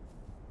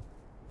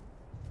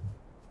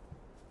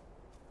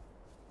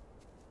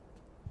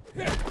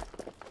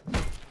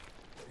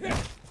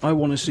 I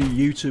want to see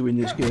you two in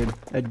this game,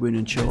 Edwin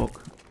and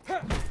Chalk.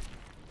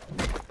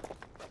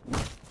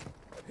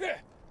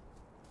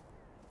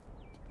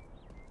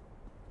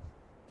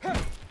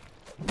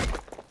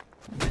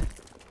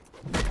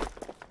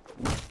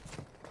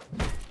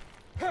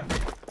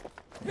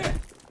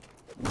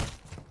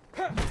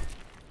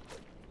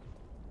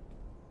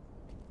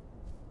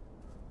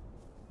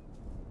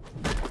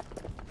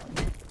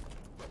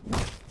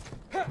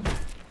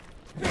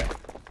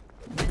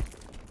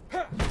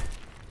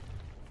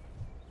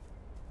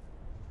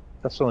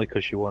 That's only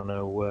because you want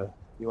to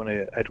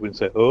hear Edwin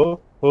say, "Oh,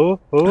 oh,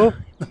 oh."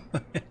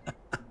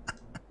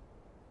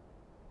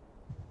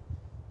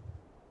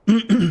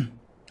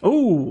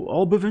 Oh,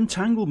 Orb of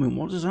Entanglement.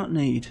 What does that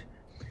need?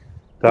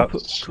 That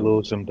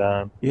slows them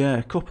down.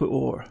 Yeah, copper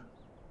ore.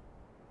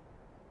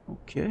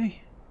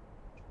 Okay.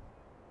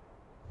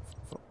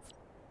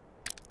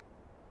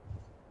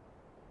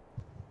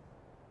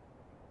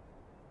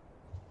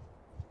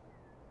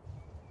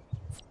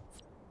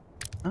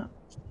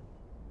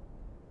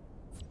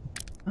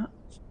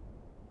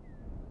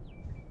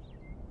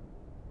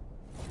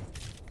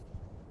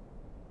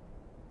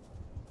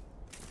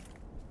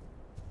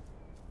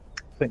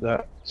 I think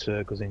that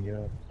goes in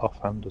your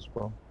offhand as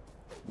well.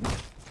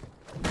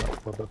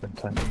 That web of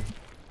entanglement.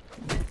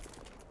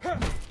 I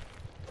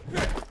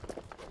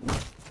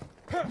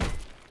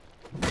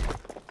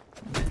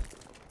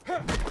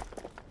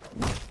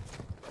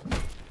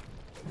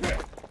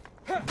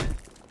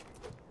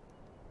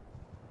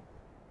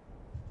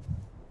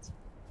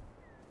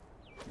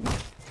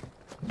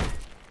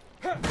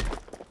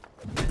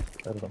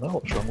don't know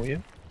what's wrong with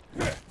you.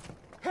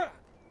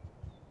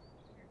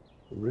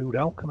 Rude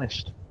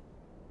alchemist.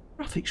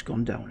 Graphics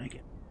gone down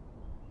again.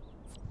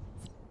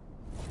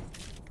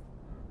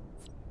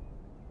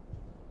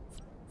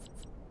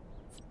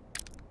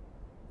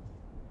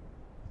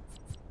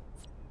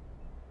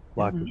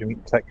 Like, you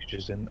mean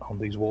textures on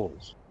these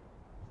walls?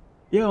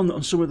 Yeah,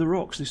 on some of the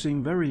rocks they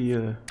seem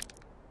very.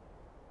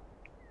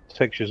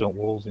 Textures on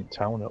walls in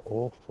town are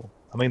awful.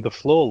 I mean, the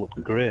floor looks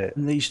great.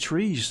 And these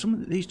trees, some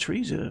of these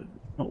trees are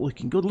not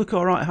looking good. Look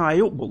all right high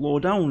up, but low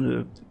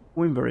down,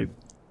 going very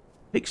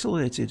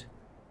pixelated.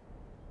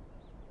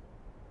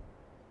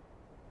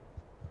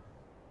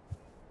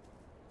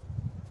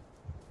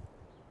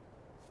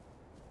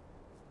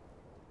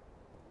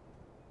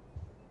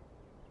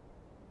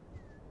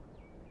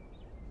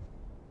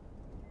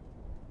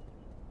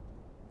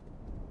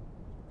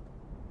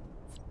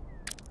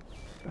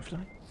 After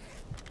that.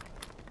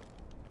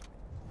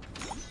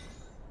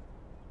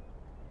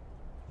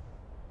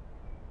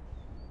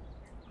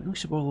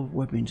 Release a ball of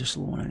webbing to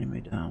slow an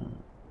enemy down.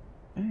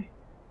 Okay.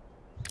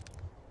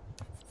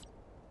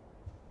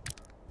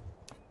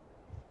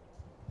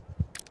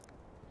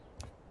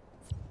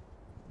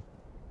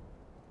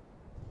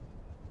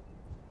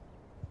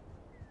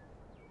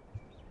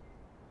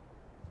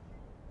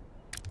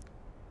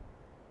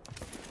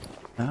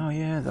 Oh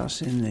yeah,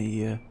 that's in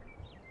the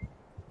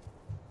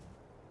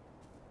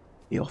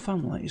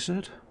offhand, like you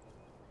said.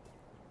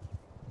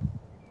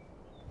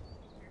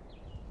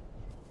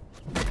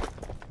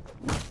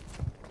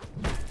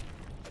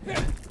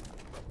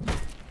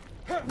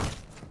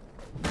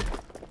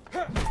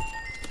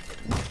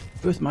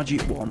 Earth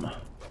Magic 1.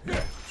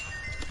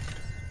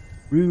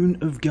 Rune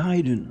of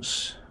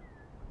Guidance.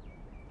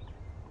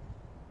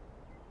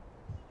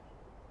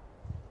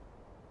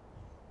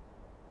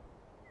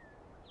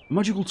 A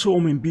magical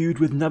tome imbued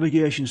with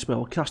navigation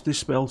spell. Cast this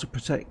spell to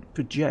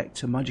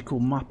project a magical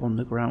map on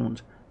the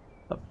ground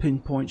that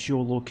pinpoints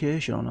your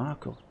location on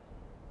Arcos.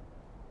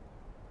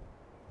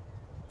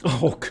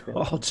 Oh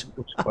God!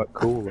 Looks quite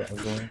cool, that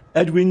as well.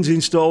 Edwin's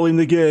installing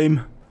the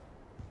game.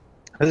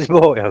 Has he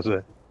bought it, has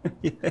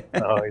he? Yeah.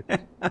 Oh,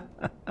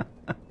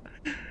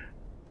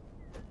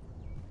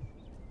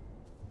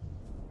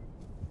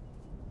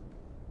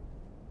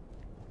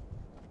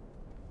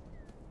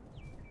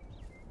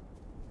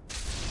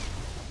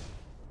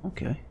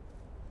 Okay.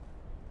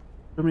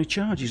 How many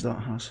charges that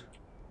has?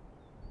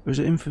 Or is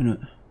it infinite?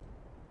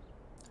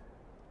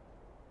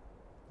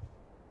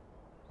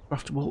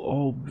 Craftable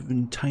orb of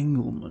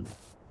entanglement.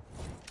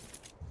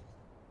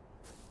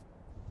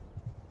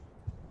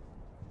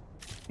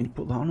 Can you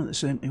put that on at the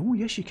same time? Oh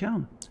yes you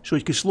can. So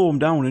you can slow them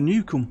down and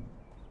nuke them.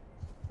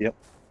 yep.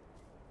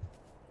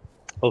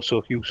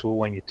 Also useful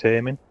when you're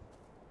taming.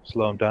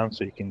 Slow them down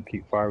so you can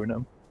keep firing at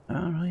them.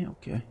 Alright,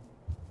 okay.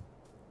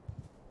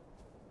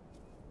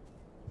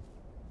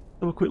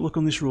 Have a quick look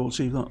on this road,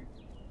 see if that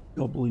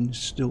goblin's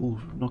still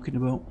knocking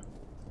about.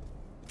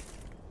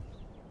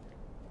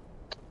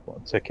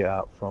 Want to take it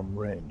out from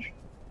range.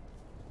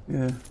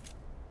 Yeah.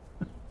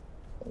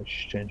 Let's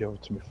change over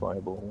to my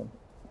fireball one.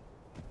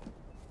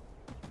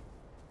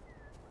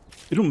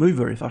 They don't move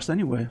very fast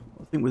anyway.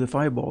 I think with a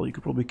fireball you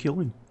could probably kill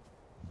him.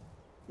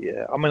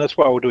 Yeah, I mean that's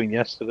what I was doing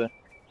yesterday.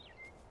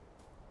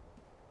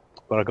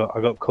 But I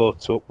got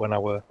caught up when I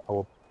were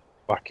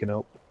backing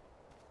up.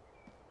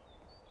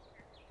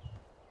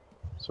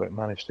 So it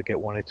managed to get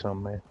one hit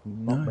on me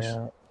and knock me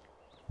out.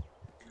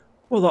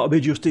 Well, that'll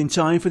be just in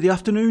time for the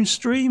afternoon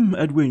stream,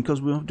 Edwin,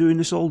 because we're doing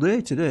this all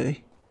day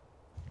today.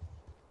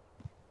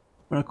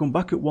 When I come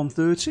back at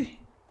 1:30.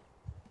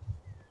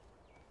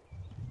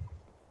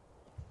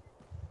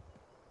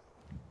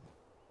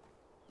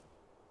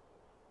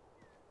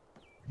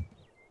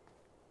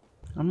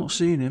 I'm not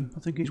seeing him. I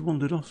think he's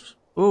wandered off.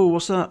 Oh,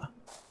 what's that?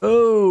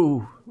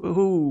 Oh,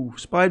 oh,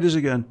 spiders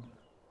again.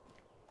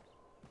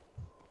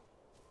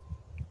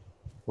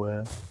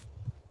 Where?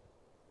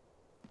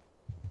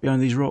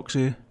 Behind these rocks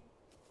here.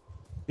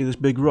 See this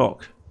big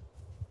rock?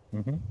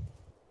 Mm-hmm.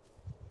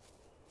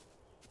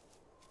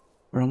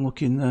 Where I'm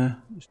looking there.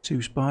 There's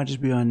two spiders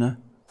behind there.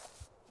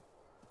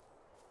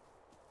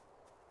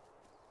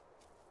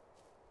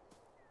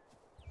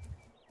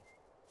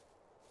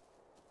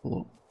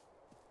 Look.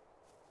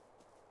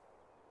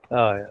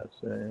 Oh yeah,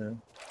 so,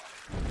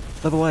 yeah.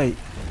 Level 8.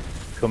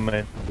 Come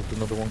in. There's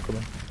another one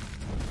coming.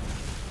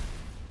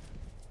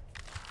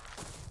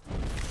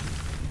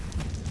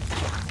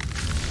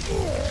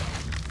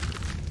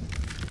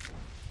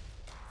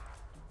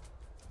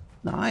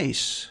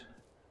 Nice.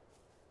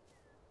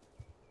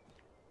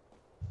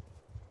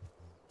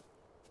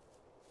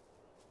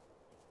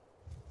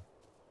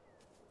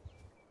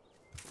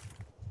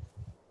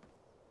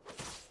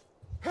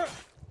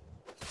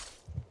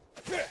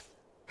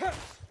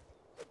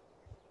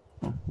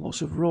 Oh,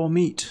 lots of raw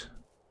meat.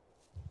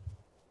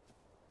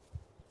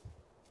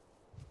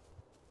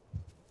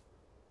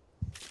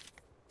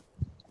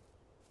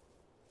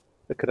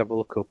 I could have a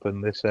look up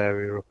in this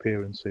area up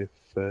here and see if.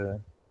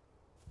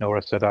 Where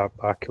I said I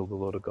killed a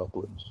load of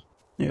goblins.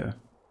 Yeah.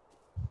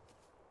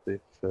 See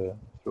if they're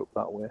up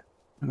that way.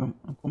 Hang on,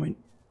 I'm coming.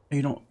 Are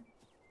you not?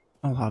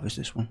 I'll harvest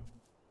this one.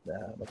 Nah,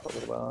 no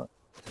problem about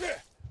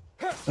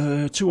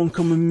that. 2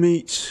 uncommon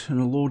meat and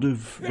a load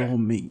of raw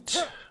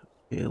meat.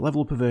 Yeah,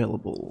 level up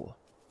available.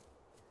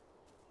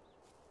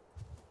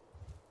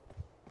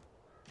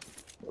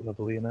 What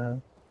level are you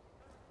now?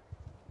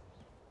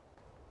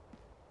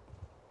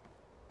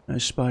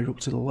 There's a spider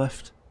up to the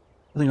left.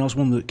 I think that's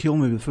one that killed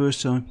me the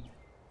first time.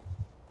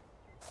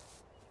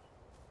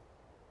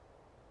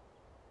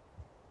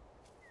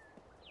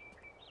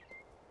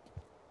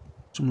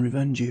 Some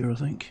revenge here, I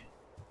think.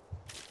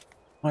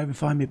 Might even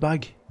find my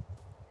bag.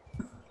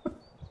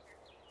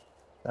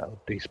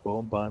 That'll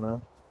despawn by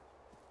now.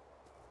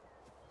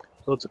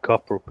 Loads of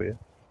copper up here.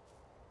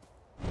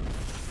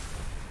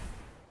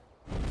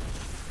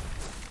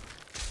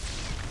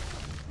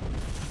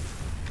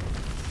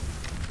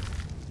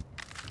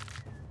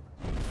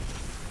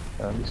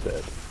 And he's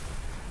dead.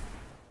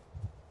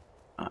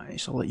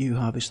 Nice, I'll let you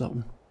harvest that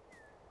one.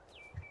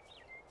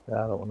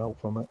 Yeah, I don't want help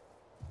from it.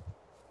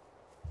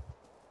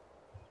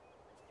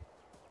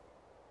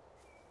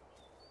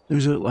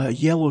 There's a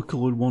yellow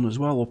coloured one as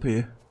well up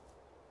here.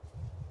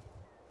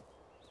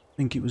 I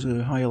think it was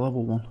a higher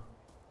level one.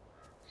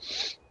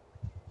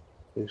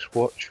 Just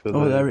watch for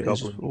Oh, the there it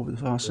is, goblin. over the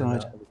far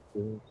side.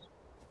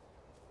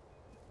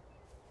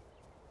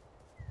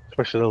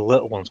 Especially the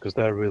little ones, because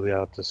they're really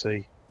hard to see.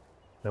 You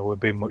know, we're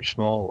being much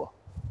smaller.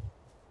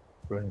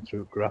 Running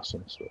through grass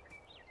and stuff.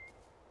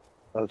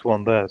 There's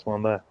one there, there's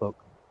one there, look.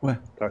 Where?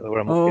 Exactly where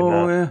I'm looking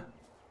Oh, now. yeah.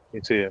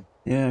 You see him?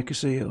 Yeah, I can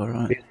see it,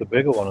 alright. He's the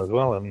bigger one as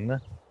well, isn't he?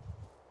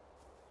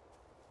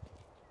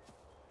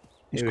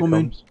 He's Here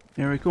coming. comes.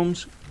 Here he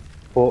comes.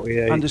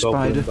 48 And a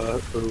spider. goblin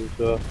back through,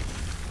 so.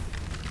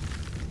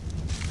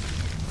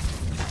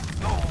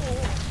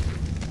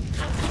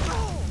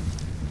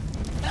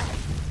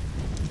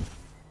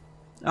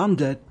 I'm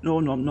dead. No,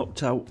 no, I'm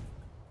knocked out.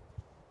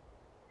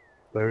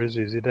 Where is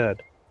he? Is he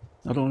dead?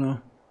 I don't know.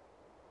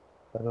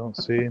 I don't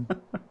see him.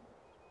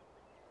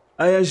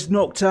 It's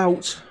knocked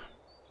out.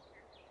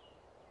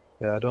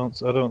 Yeah, I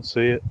don't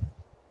see it.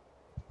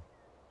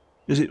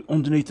 Is it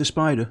underneath the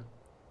spider?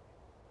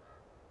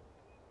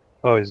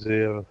 Oh, he's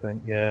here, I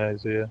think. Yeah,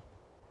 he's here.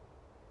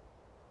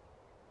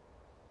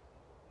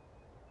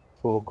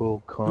 4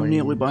 gold coins. I'm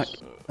nearly back.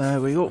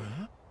 There we go.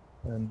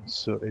 And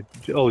so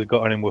all he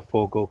got on him were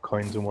 4 gold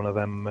coins and one of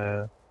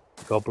them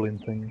goblin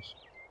things.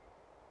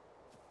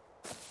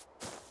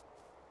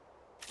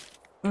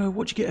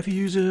 What do you get if you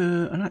use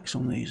an axe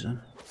on these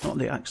then? Not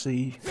the axe,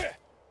 the...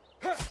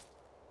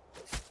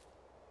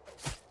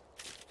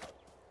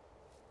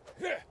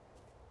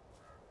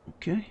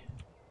 Okay.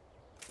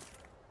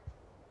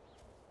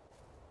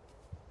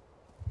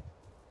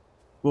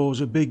 Well,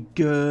 there's a big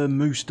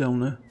moose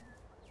down there.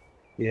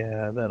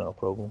 Yeah, they're not a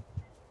problem.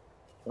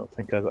 I don't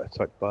think I got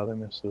attacked by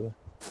them yesterday.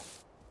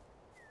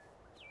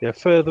 Yeah,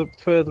 further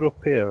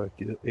up here,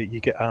 you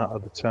get out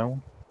of the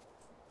town.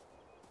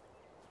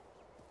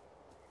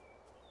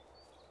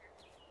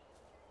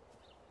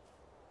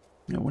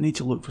 Yeah, we need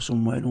to look for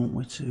somewhere, don't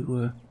we,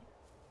 to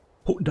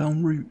put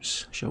down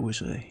roots, shall we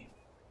say?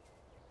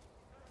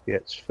 Yeah,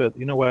 it's further.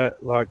 You know where,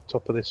 like,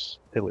 top of this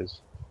hill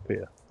is? Up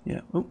here.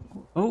 Yeah.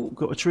 Oh,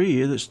 got a tree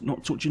here that's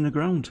not touching the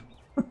ground.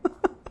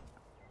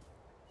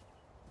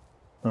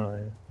 Oh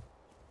yeah.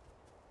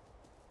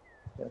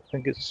 Yeah, I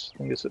think it's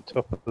at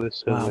top of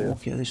this hill Wow, here.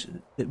 okay, this is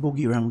a bit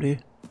buggy around here.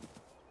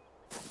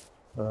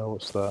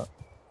 What's that?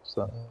 What's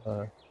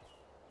that?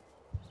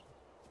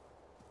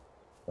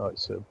 Oh,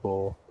 it's a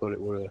boar. Thought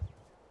it were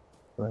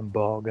them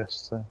boar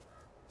guests there.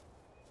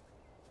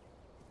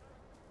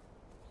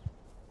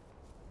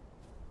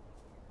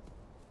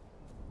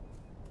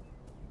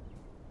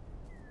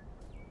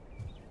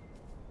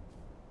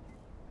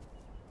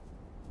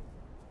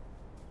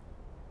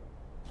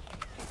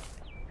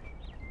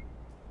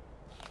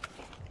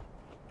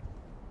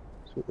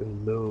 So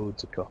with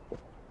loads of copper.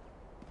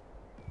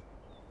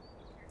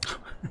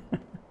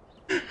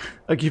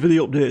 Thank you for the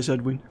updates,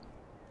 Edwin.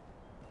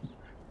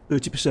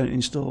 30%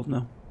 installed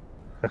now.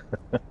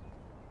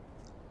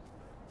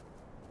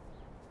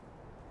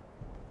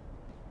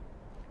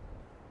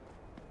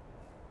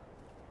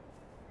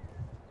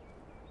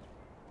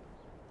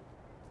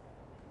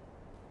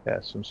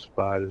 Yeah, some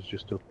spiders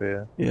just up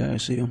here. Yeah, I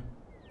see them.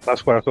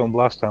 That's where I found them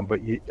last time,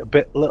 but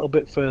little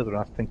bit further,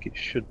 I think it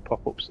should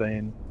pop up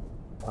saying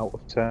out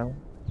of town.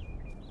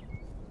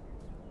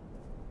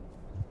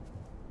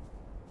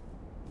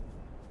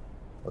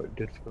 Oh, it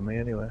did for me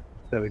anyway.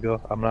 There we go.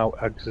 I'm now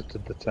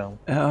exited the town,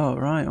 Oh,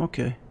 right,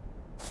 okay.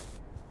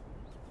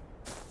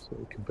 so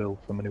we can build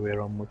from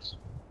anywhere onwards.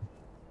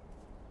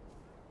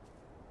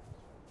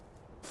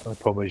 The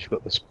problem is you've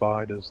got the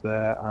spiders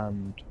there,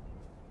 and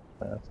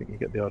I think you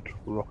get the odd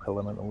rock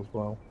elemental as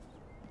well.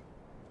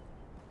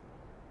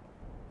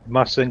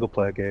 My single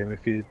player game,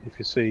 if you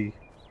see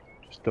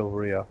just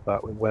over here,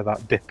 where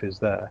that dip is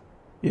there,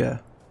 Yeah.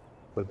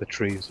 where the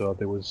trees are,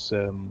 there was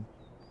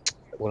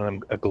one of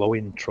them, a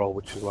glowing troll,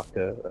 which is like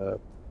a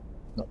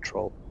not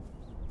troll,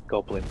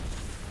 goblin,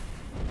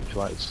 which is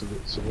like some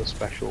of the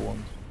special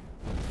ones.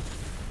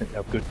 I think they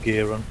have good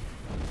gear on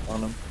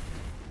them.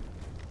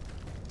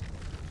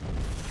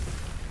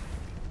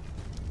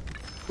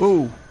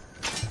 Oh!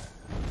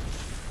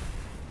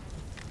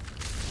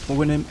 We'll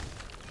win him.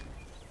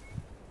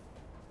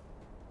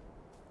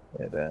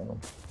 Yeah, down.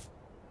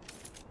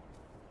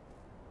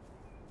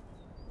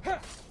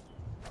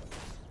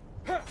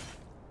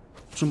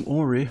 Some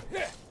ore here.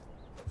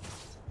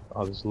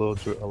 Oh, there's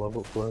loads all over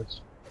the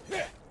place.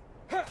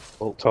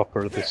 All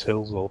topper of this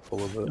hill's all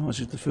full of it. Oh, this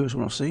is the first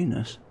one I've seen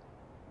this.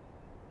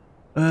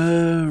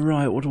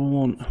 Right, what do I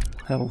want?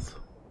 Health.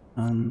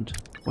 And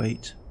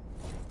weight.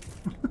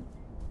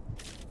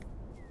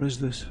 What is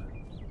this?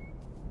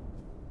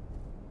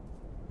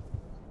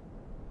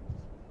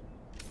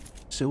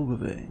 Silver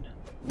vein.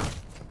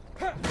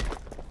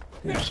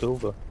 Ooh,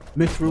 silver.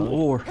 Mithril Nice.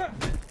 ore.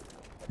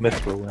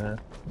 Mithril, yeah.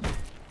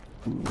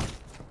 Ooh.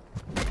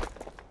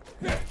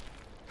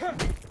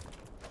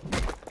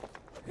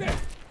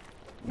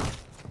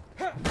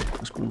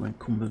 That's going to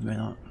encumber me,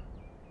 that.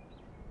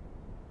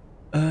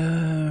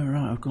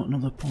 Right, I've got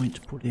another point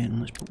to put in.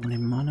 Let's put one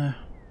in mana.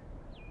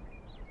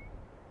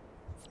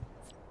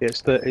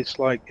 It's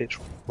like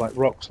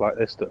rocks like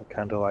this that are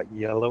kind of like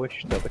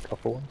yellowish. They're the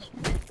copper ones.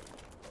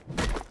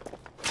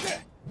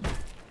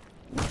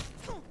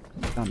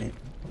 Damn it,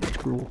 it's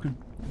broken.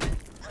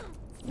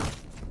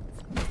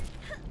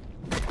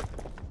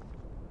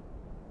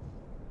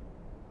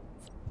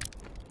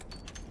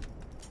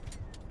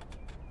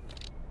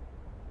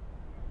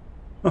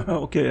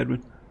 Okay,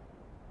 Edwin.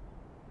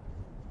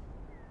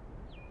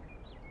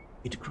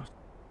 Need to cross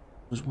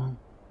as well.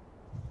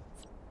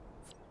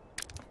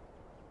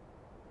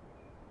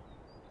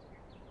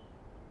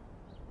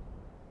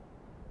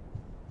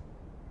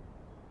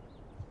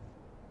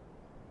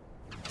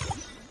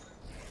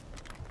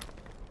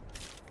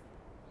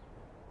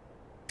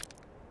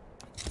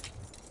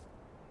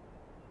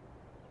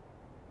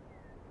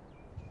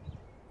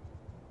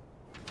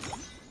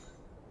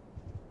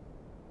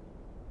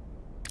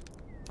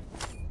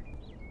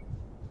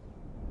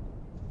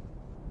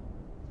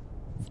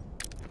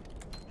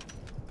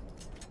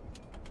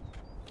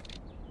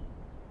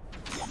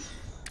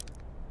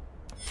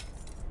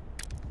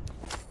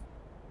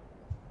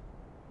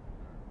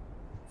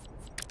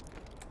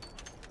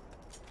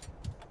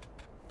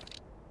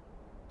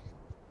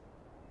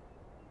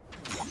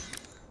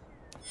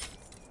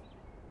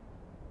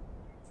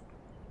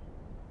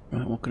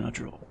 what can I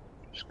draw?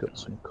 Just got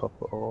some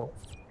copper ore.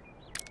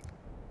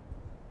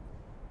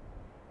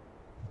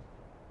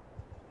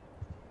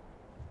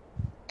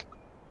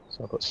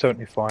 So I've got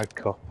 75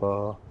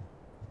 copper,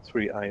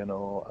 3 iron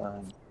ore,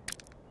 and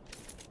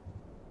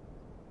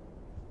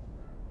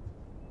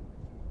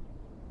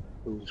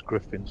those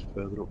griffins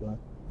further up there.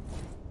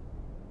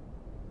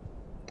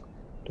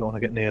 Don't want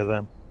to get near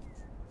them.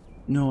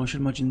 No, I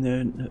should imagine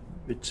they're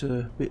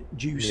a bit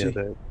juicy.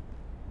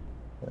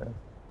 Yeah,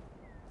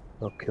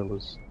 they'll kill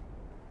us.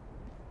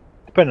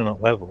 Depending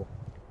on level.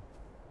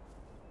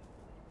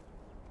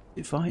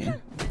 They're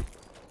fighting.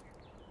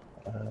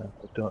 I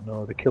don't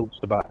know, they kill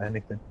just about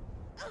anything.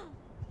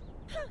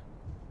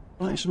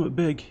 Fighting something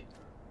big.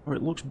 Or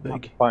it looks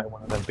big. Fighting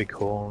one of them big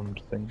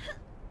horned things.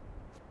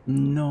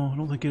 No, I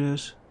don't think it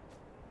is.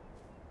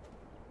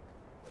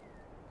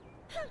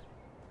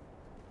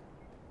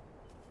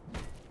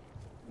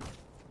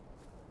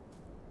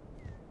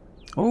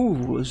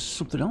 Oh, there's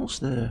something else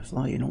there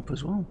flying up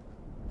as well.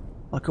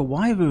 Like a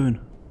wyvern.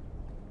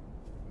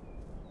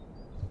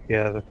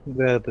 Yeah,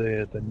 they're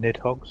the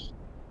nidhogs.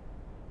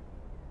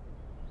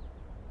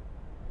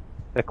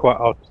 They're quite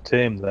hard to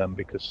tame them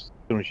because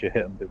as soon as you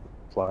hit them, they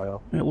fly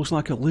off. It looks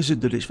like a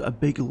lizard a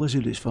big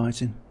lizard it's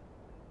fighting.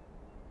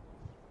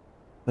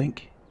 I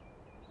think.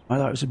 I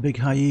thought it was a big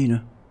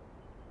hyena.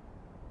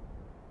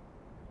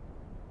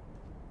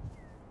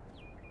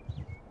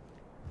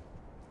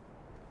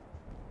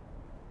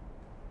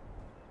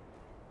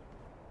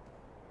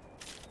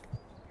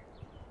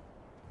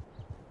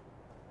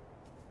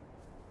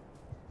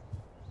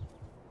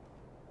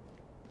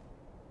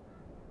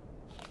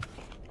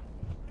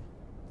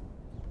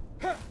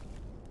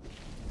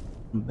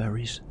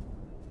 Berries.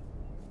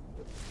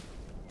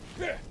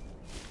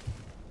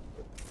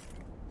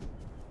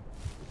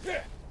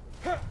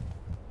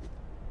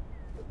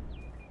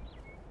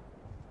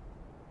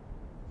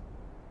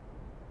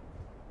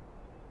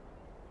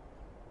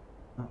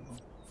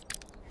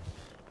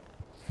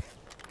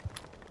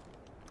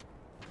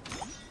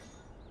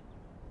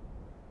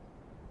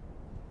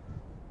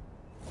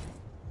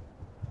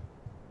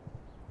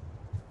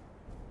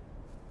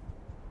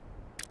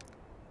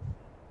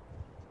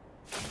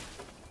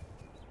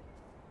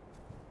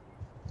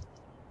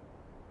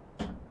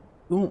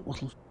 Oh,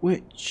 little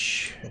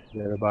switch. Don't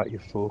forget about your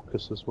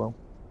focus as well.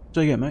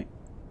 Say again, mate.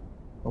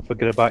 Don't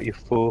forget about your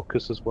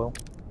focus as well.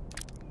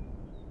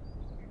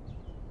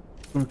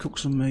 Gonna cook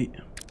some meat.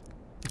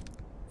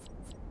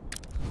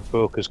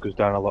 Focus goes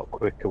down a lot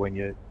quicker when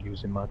you're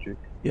using magic.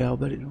 Yeah, I'll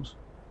bet it does.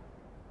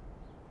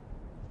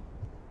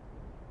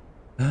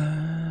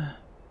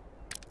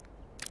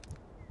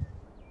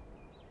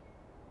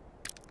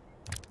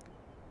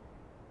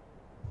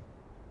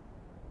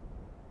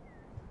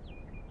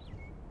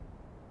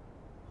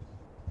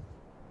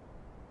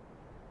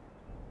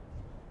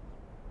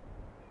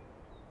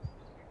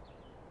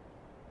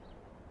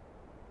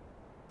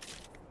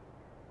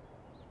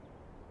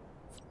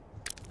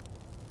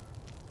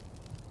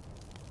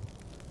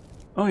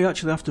 Oh, you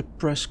actually have to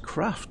press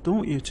craft,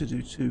 don't you,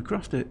 to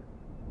craft it?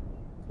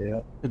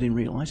 Yeah. I didn't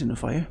realise in the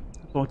fire.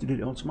 I thought you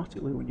did it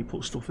automatically when you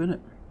put stuff in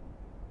it.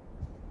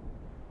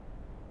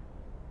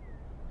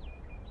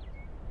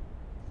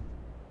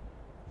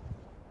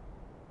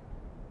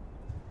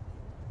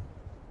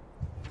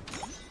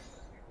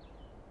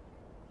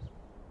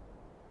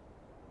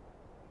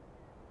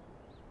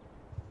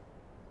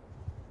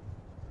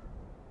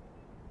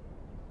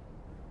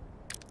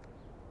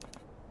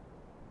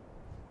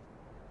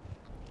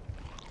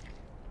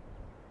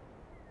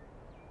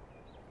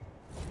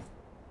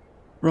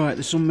 Right,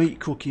 there's some meat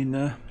cooking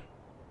there.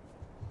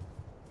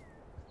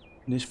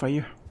 In this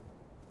fire.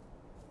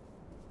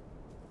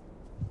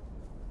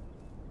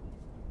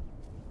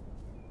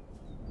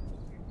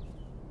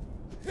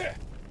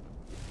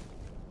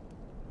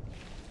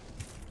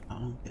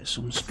 I'll get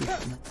some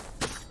stuff.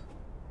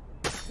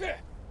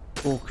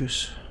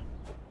 Focus.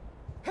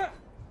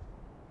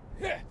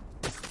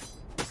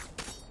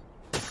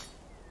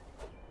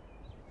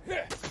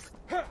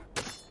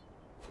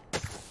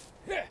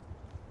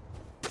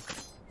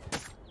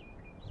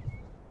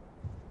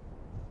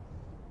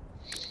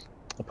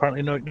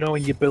 Apparently,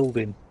 when you're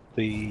building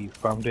the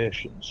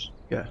foundations,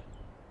 Yeah.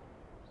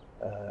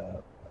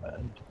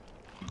 and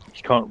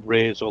you can't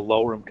raise or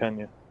lower them, can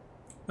you?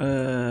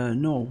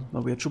 No,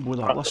 we had trouble with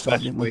that last time,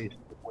 didn't we? Way is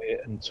to wait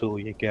until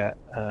you get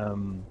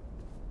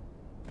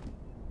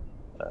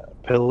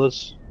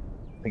pillars.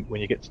 I think when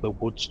you get to the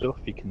wood stuff,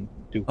 you can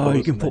do. Oh,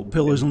 you can put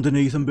pillars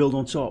underneath and build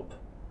on top.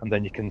 And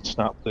then you can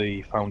snap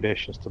the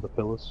foundations to the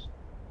pillars.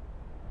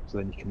 So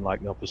then you can,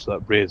 like, obviously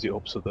raise it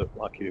up so that,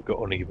 like, you've got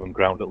uneven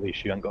ground. At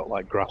least you ain't got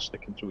like grass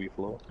sticking through your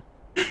floor.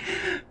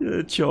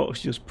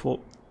 Chalk's just put.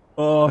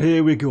 Oh,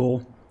 here we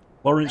go.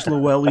 Lawrence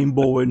Llewellyn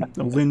Bowen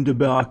and Linda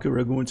Barker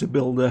are going to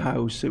build a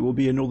house. It will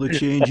be another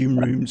changing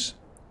rooms.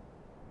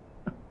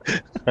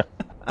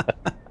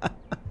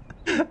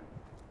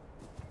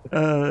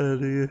 Oh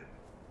dear.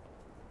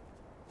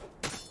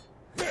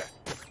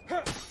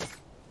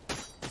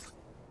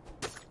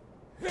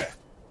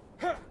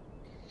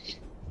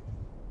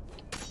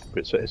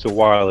 But it's a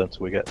while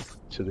until we get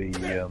to the.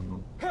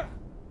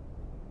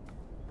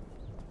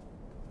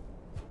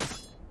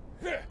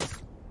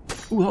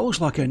 Ooh, that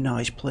looks like a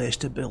nice place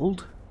to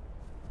build.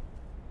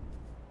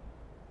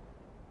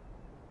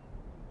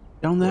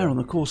 Down there on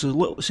the coast,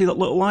 see that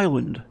little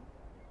island?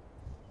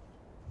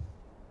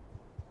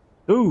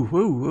 Ooh,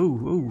 ooh,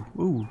 ooh, ooh,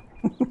 ooh,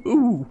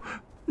 ooh.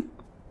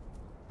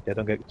 Yeah,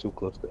 don't get too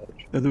close to the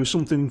edge. Yeah, there was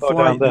something Oh,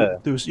 flying. down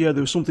there.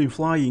 There was something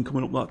flying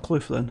coming up that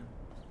cliff then.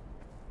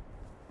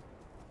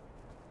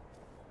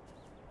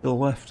 To the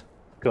left.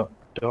 Got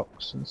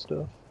docks and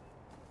stuff.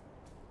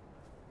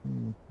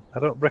 I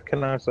don't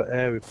recognise that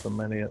area from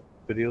many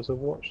videos I've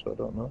watched. I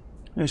don't know.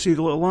 Yeah, see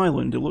the little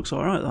island? It looks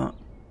alright, that.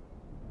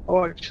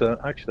 Oh,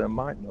 actually, I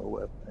might know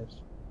where it is.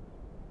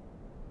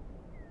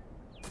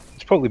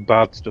 There's probably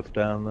bad stuff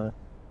down there.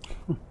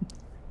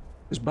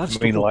 There's bad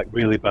stuff. I mean, like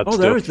really bad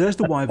stuff. Oh, there's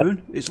the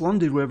wyvern. It's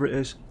landed wherever it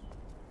is.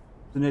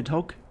 The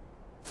Nidhogg.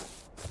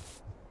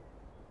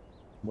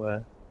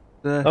 Where?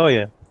 There. Oh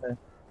yeah.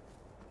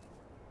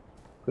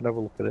 Could have a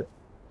look at it.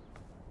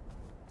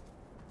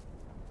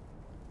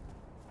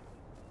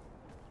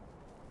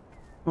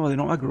 Oh, they're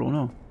not aggro,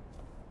 no.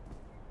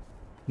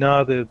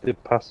 No, they're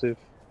passive.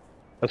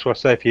 That's why I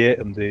say if you hit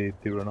them, they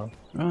run off.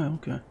 Right,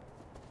 okay.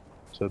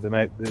 So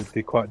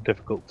they're quite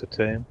difficult to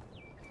tame.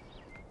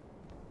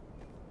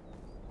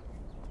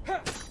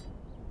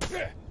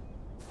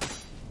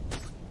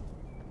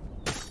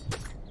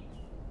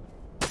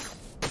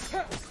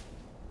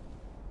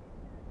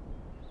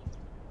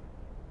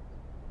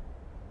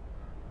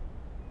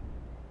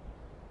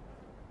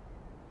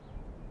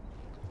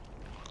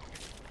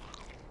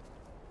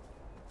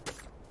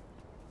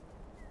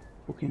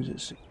 Bookings at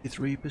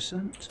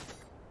 63%.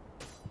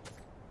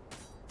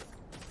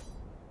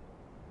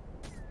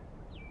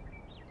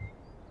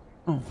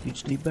 Oh, you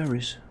just need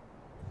berries.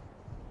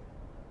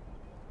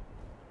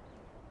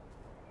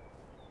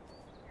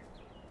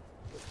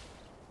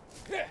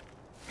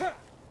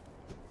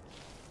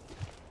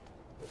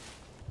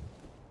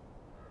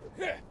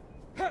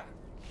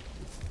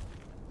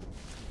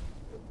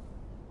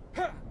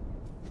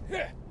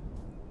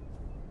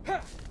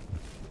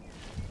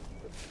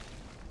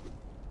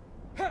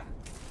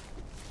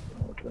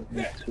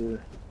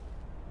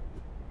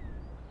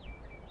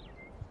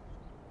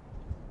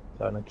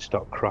 I need to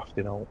start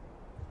crafting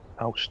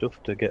out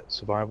stuff to get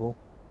survival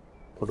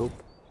put up.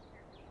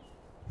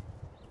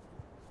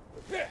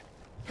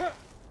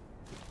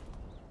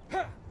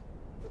 I'll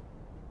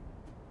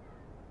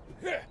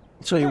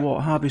tell you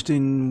what,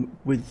 harvesting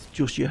with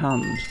just your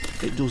hand,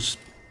 it does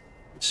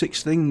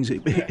 6 things,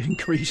 it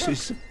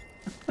increases.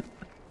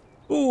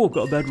 Oh, I've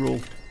got a bedroll.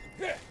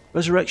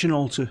 Resurrection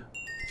altar.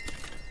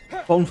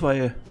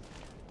 Bonfire.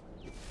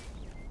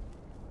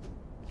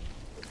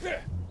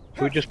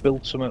 Can we just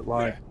build something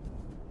like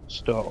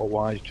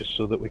starter-wise, just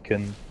so that we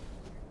can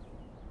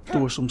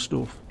Store some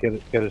stuff. get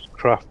us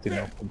crafting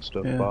up and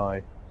stuff Yeah.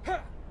 by.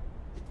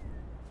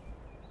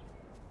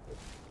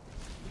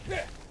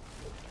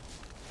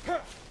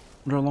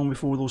 Wonder how long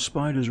before those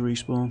spiders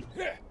respawn.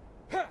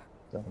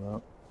 Don't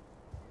know.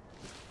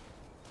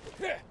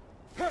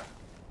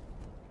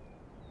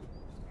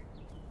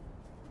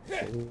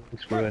 At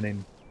least we're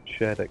earning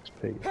shared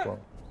XP as well.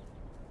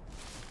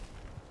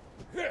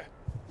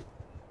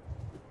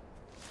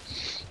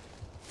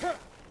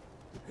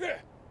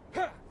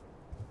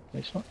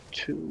 It's not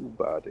too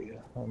bad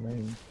here. I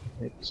mean,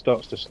 it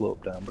starts to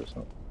slope down, but it's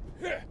not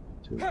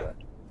too bad.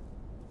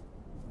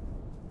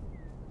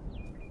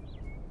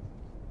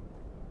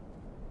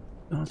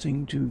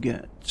 Starting to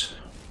get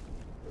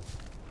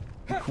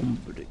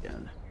encumbered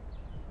again.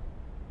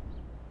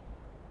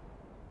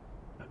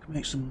 I can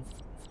make some.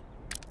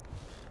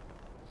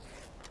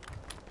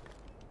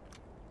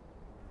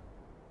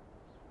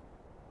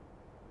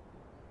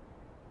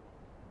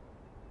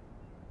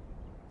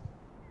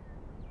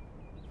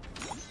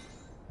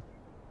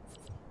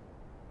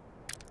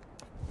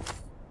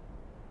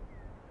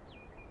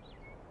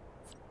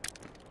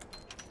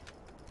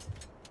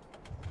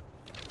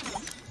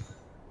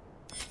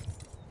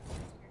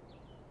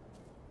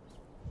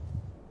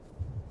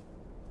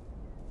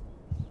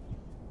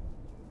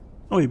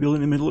 Oh, you're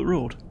building in the middle of the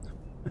road?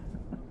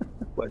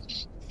 Well,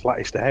 it's the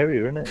flattest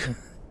area, isn't it?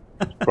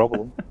 It's a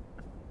problem.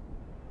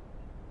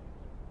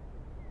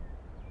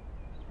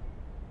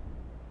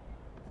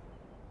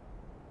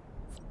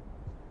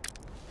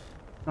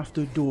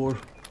 After door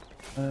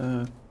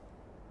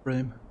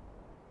frame.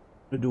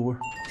 The door.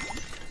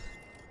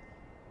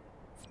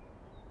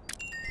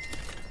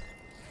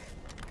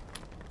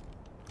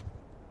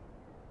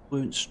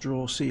 Burnt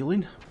straw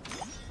ceiling.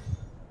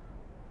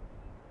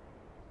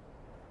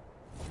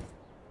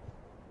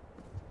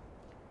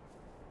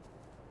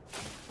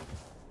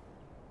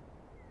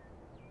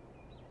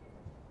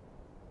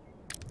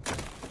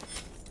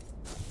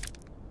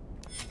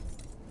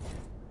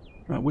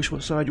 Right, which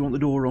side do you want the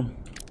door on?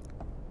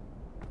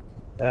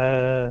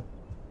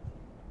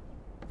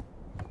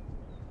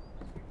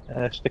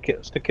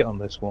 Stick it on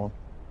this one.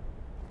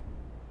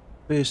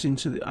 Face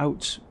into the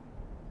out.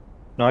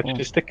 No,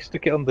 actually,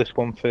 stick it on this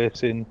one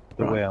facing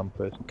the way I'm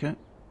facing. Okay.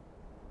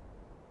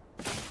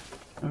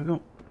 There we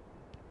go.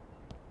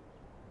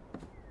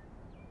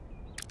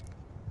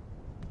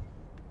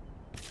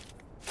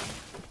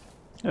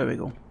 There we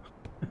go.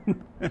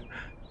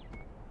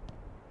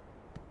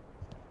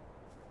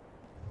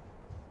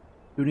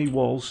 You need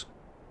walls.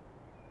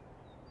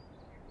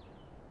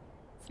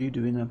 What are you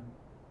doing them?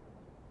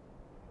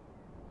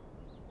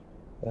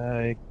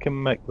 I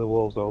can make the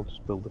walls. I'll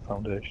just build the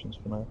foundations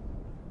for now.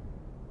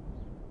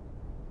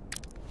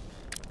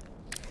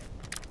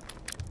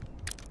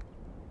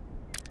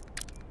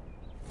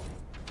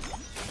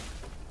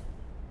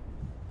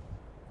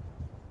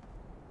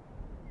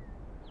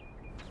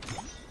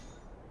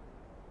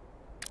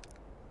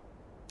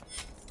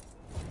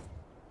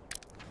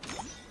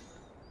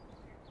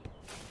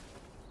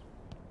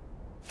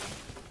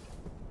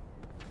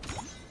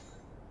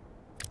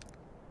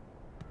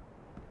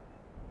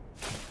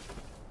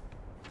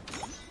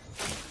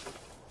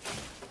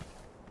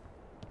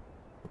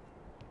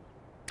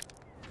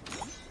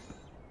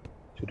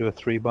 Should we do a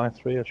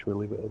 3x3 or should we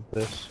leave it at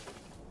this?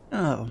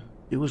 Oh,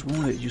 it was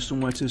wanted just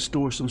somewhere to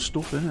store some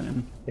stuff in it.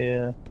 And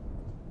Yeah.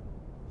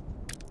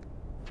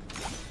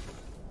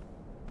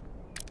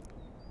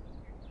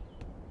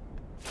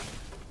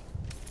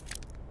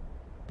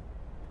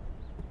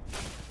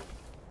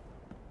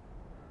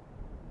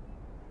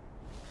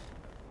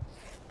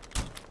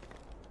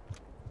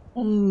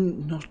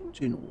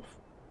 not enough.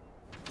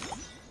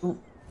 Oh,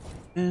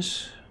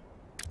 yes.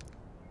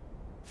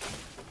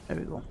 There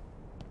we go.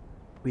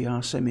 We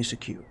are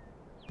semi-secure.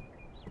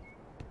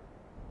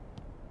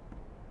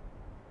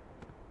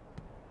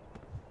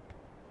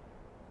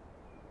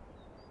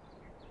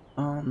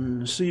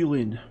 On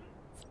ceiling.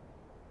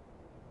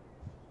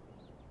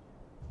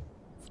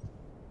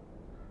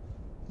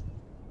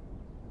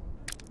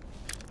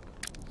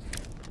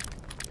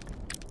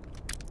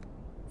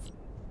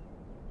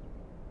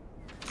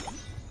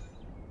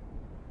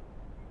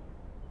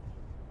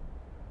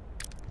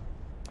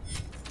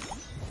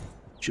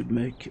 Should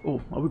make.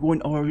 Oh, are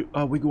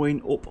we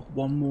going up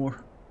one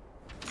more?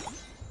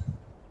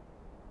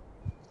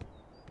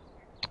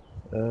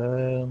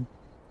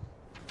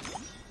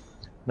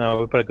 No,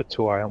 we better go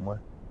 2 high, haven't we?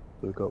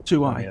 So we got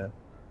 2 high. Yeah.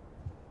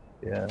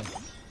 Yeah.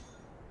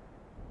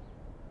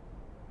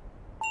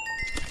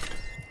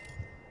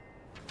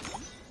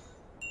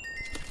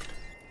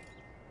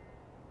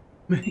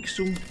 Make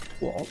some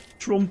what?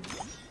 Trump.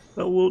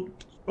 That would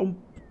Trump.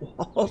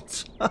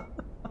 What?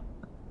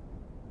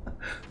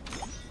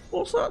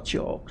 What's that,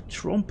 chalk?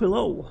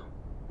 Trumpilol?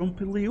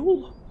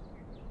 Trumpiliol?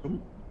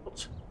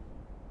 What?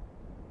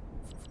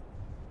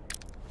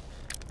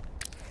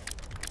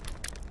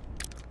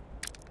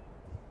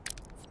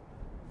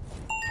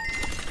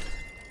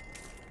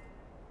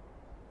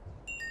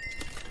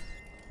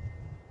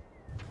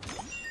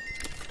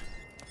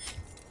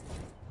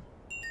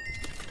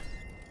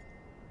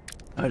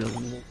 I don't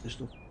know what this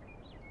stuff.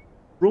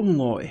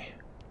 Rumloy.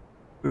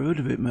 Never heard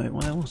of it, mate.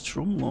 What the hell is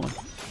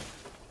Rumloy?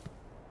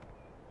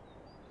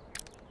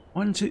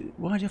 Why do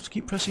you have to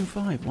keep pressing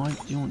 5? Why do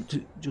you want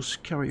to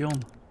just carry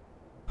on?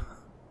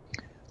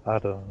 I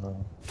don't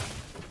know.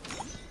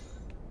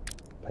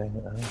 Pain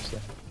in the ass.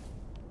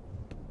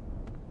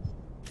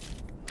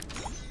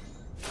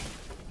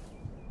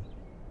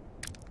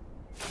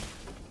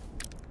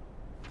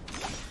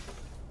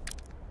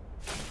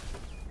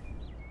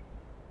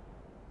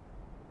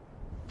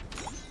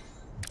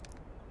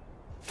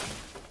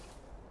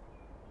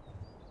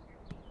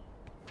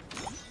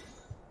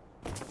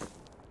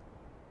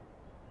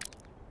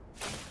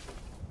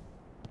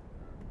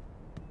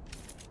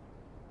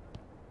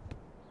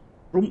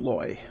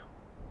 Rumploy.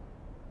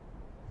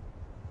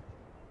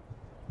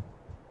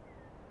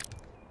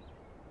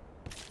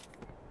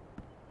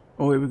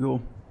 Oh, here we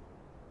go.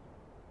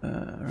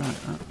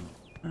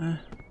 Right.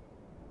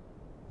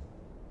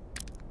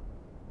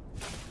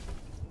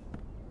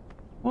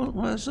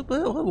 What's the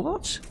bill?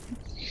 What?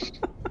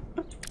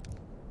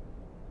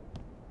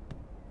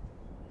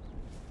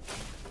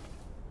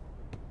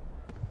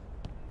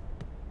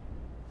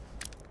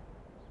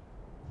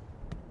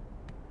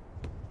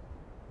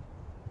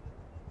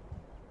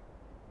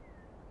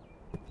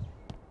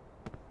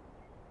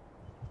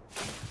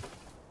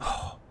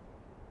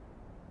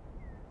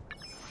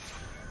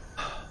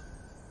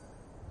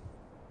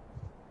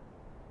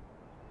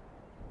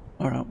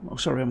 Alright, oh,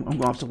 sorry, I'm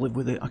gonna have to live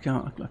with it. I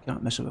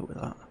can't mess about with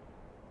that.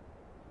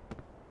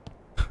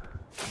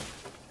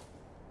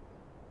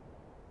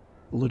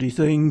 Bloody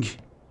thing.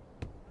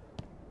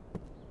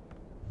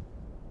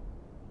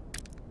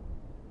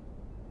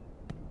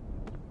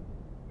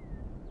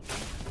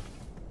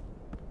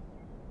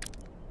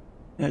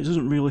 Yeah, it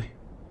doesn't really.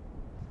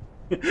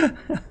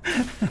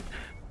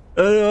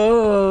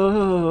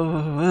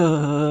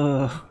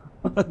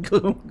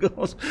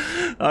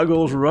 That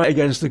goes right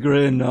against the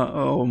grain, that.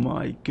 Oh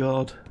my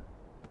god.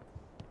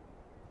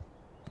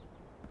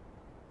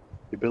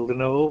 You're building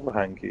an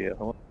overhang here,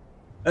 huh?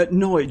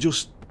 No, it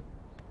just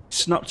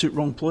snapped it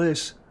wrong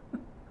place.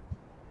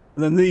 And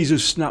And then these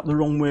have snapped the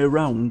wrong way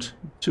around.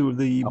 Two of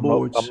the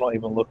boards. I'm not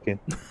even looking.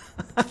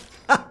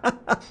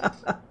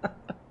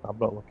 I'm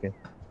not looking.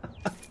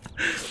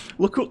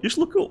 Look up. Just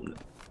look up.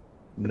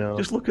 No.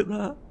 Just look at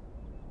that.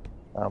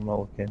 I'm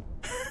not looking.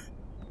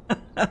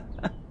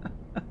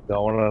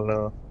 Don't want to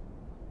know.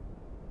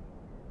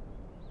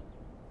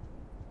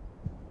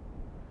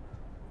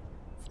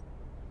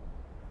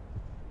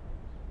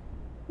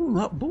 Oh,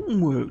 that button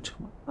worked.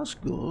 That's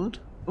good.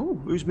 Oh,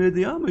 who's made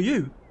the armour?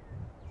 You?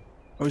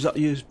 Or is that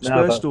your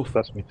spare stuff?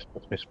 That's my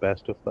spare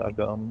stuff that I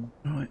got on.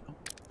 Right, I'll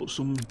put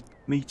some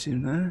meat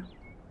in there.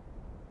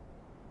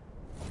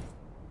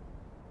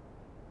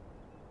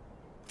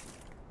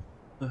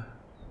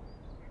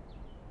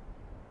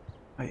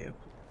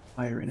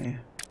 Fire in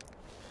here.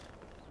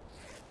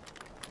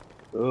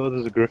 Oh,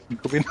 there's a griffin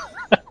coming.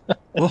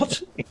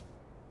 What?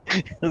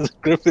 There's a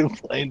griffin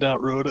flying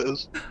down road at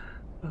us.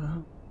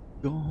 Oh,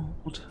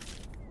 God.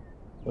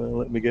 Well,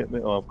 let me get me.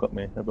 Oh, I've got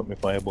my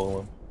fireball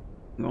on.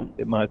 No.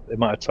 It might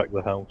attack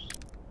the house.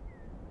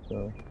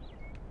 So.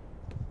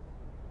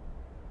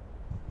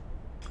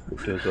 It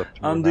does have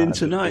to And in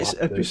tonight's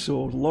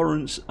episode,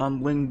 Lawrence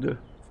and Linda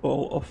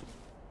fall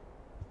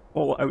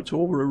out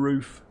over a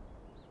roof.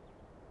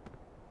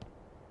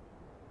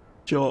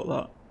 Short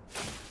that.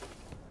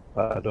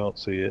 I don't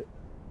see it.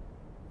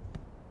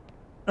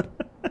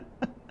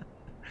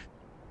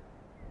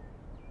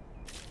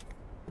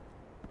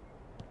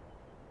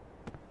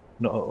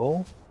 Not at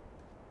all.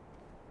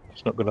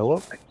 It's not going to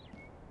look.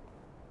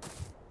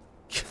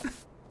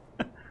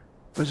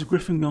 Where's the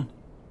griffin gone?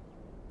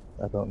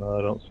 I don't know.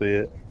 I don't see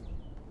it.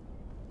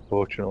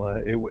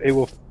 Fortunately, it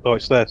will. Oh,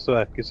 it's there. So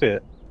can you see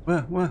it?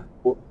 Where? Where?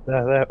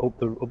 There, up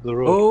the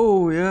road.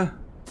 Oh yeah.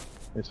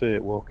 You see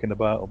it walking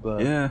about up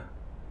there. Yeah.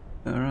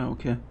 All right.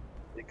 Okay.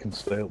 It can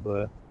stay up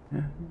there.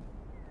 Yeah.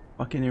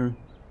 I can hear him.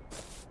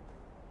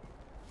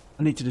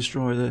 I need to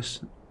destroy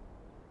this.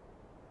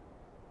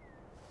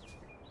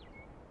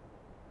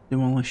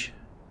 Demolish.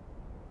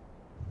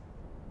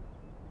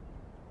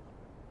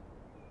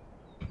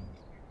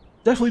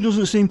 Definitely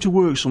doesn't seem to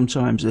work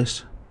sometimes,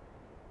 this.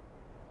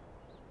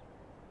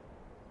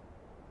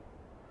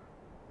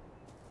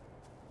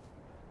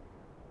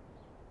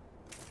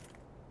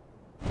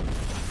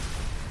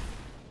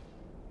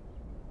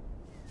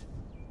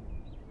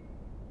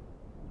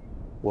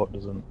 What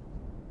doesn't?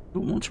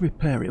 Don't want to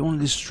repair it, I want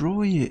to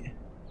destroy it.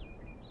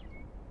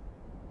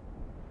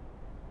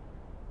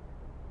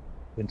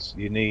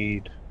 You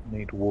need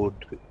wood.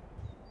 It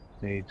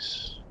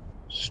needs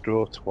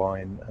straw,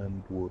 twine,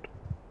 and wood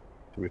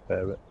to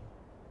repair it.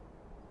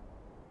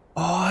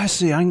 Oh, I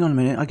see. Hang on a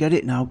minute. I get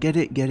it now. Get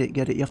it.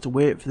 You have to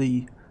wait for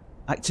the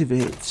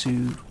activate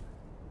to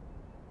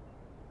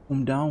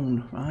come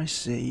down. I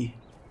see.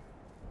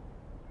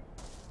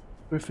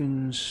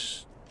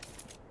 Griffin's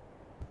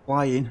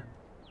flying.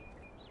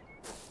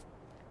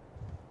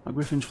 My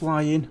griffin's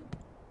flying.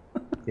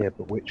 Yeah,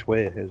 but which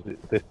way? Is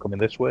it coming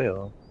this way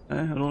or? I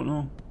don't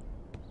know.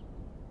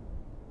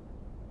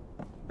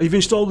 You've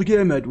installed the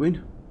game,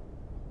 Edwin?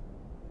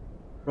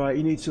 Right,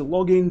 you need to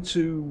log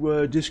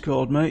into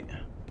Discord, mate.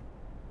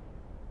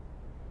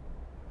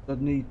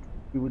 We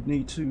would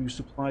need to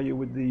supply you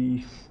with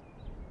the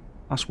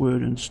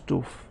password and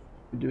stuff.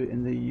 We do it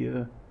in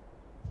the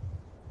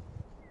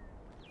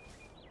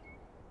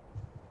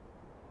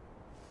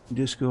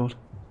Discord.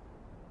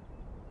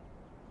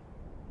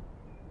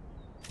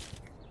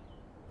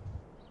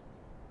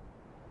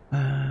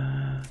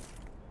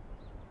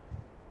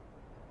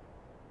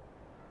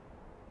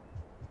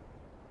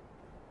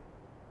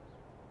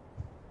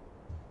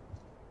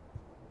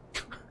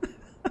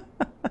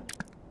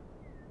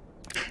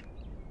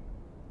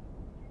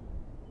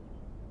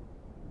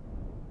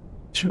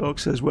 Shark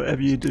says,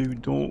 whatever you do,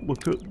 don't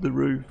look at the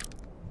roof.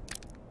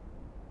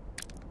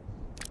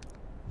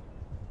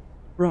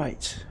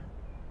 Right.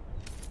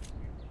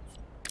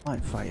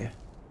 Light fire.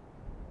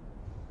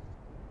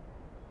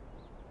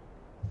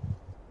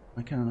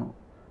 I cannot.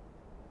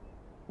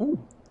 Oh,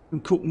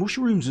 and cook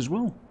mushrooms as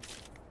well.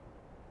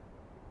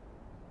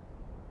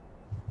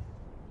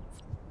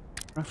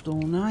 Craft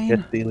all 9. Yes,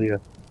 Delia.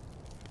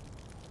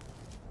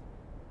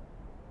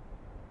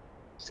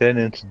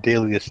 Turning into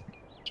Delia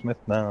Smith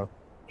now,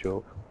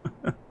 joke.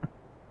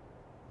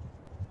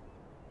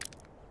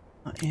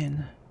 Not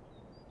in.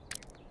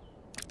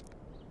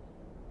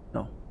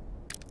 No.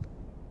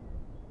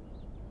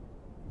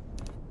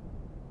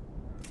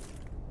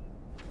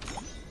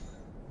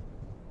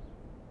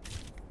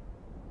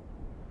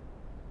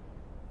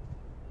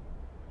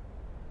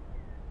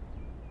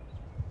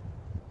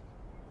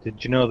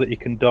 Did you know that you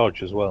can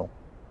dodge as well?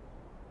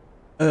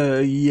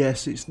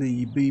 Yes, it's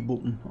the B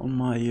button on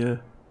my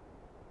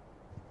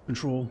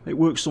control. It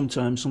works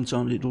sometimes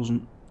it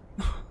doesn't.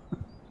 I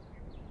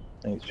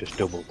think it's just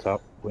double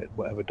tap with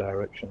whatever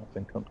direction I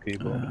think on the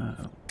keyboard.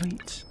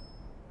 Wait.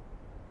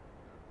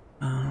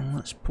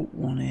 Let's put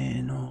one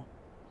in or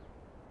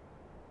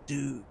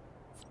do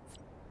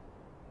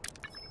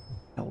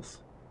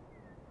health.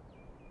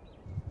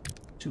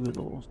 2 of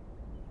those.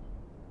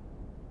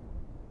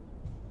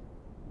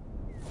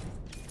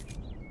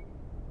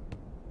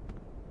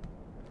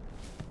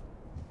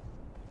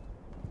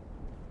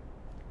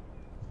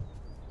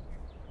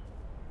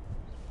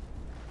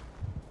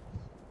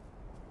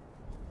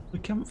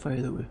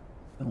 campfire that we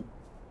built? Oh.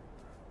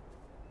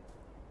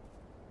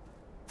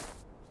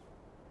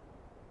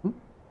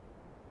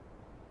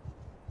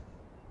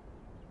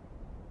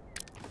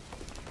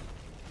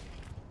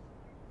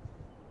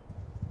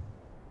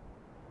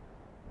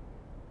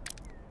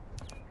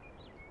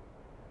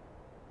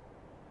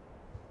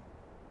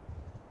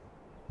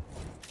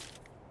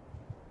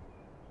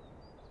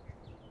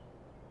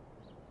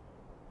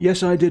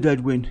 Yes, I did,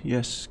 Edwin.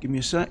 Yes, give me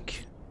a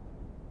sec.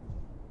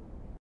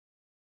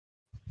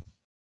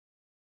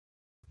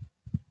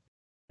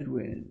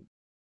 Edwin.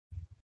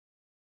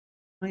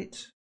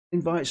 Right.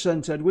 Invite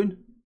sent, Edwin.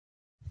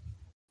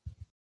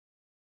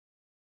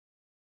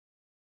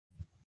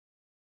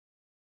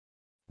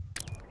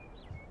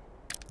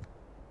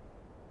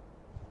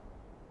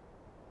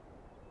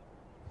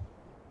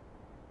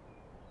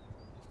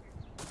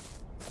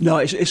 No,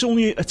 it's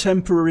only a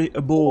temporary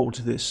abode,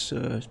 this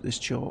this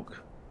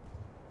chalk.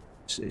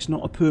 It's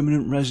not a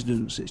permanent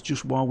residence, it's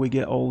just while we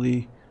get all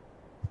the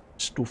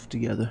stuff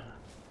together.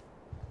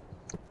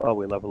 Oh,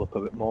 we level up a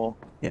bit more.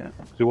 Yeah.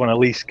 So we want to at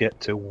least get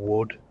to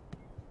wood.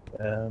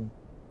 Right.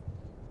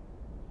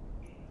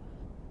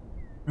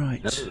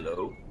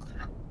 Hello.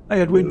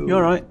 Hey Edwin, you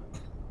alright?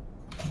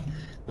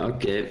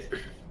 Okay.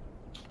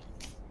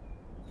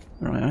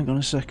 Right, hang on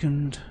a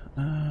second.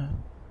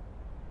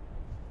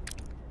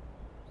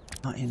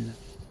 That in there.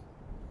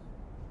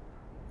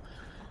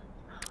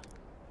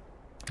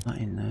 That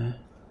in there.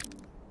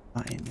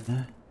 That in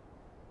there.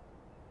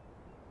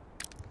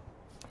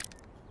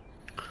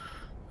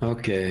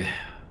 Okay.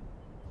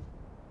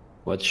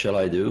 What shall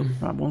I do?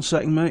 Right, 1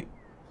 second, mate.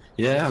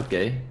 Yeah,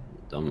 okay.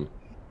 I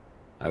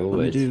will Let me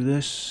wait. do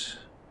this.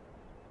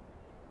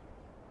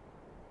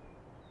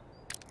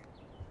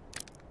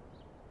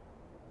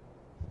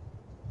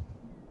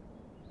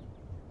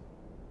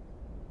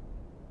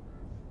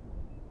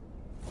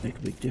 Make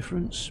a big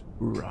difference.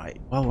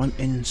 Right, well, I'm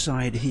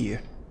inside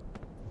here.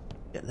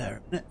 Get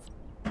there a minute.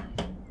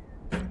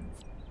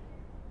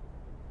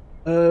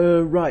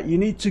 Right, you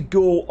need to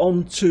go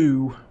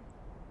onto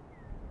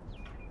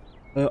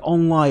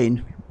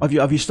online. Have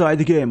you started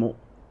the game up?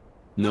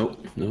 No.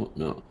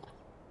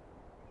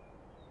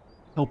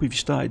 Help if you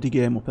started the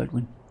game up,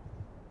 Edwin.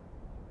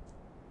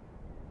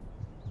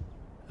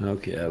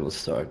 Okay, I will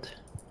start.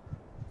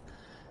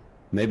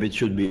 Maybe it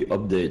should be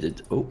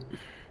updated. Oh.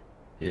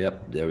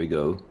 Yep, there we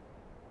go.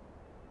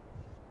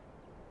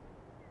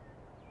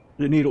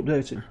 Does it need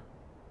updating?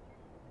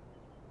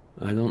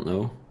 I don't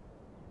know.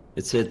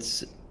 It's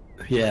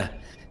yeah,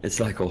 it's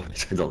like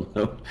always, I don't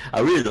know. I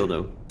really don't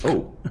know.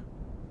 Oh.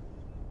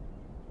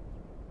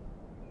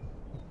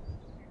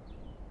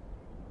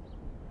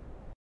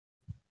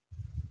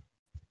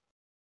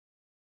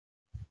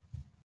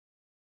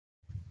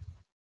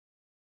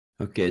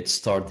 Okay, it's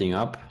starting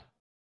up.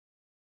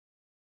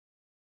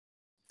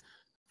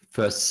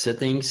 First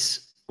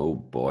settings. Oh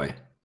boy.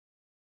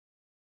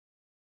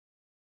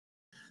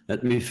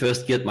 Let me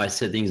first get my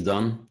settings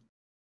done.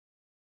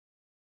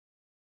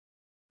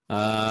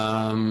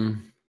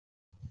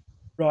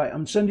 Right,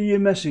 I'm sending you a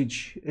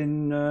message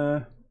in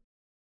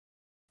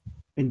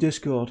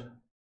Discord.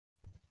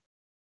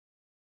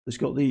 It's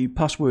got the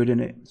password in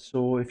it,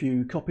 so if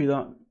you copy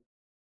that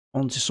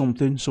onto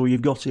something, so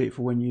you've got it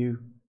for when you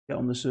get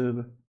on the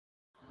server.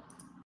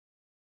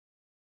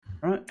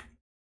 Right.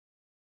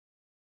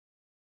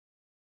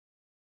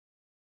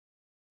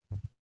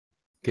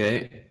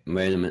 Okay,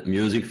 wait a minute.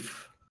 Music.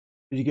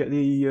 Did you get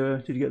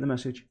the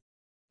message?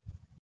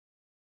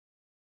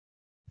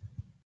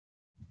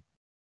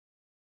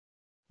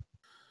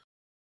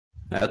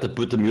 I had to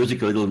put the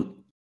music a little.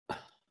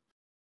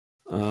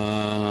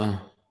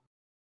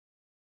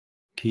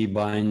 Key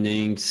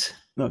bindings.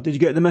 No, did you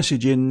get the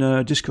message in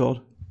Discord?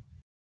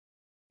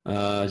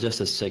 Just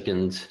a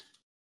second.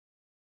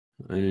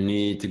 I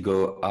need to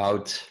go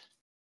out.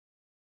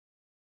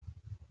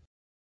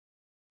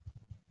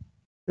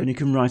 Then you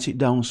can write it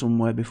down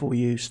somewhere before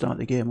you start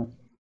the game up.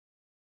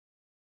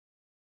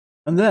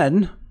 And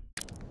then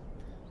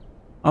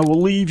I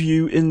will leave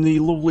you in the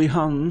lovely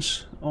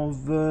hands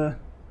of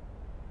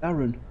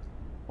Darren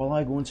while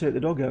I go and take the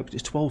dog out,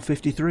 because it's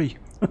 12:53.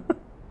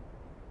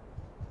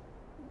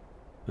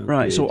 Okay,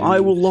 Right, so I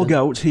will log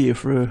out here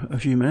for a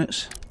few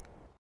minutes.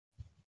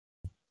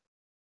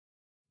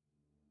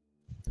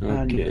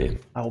 Okay. And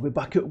I'll be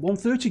back at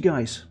 1:30,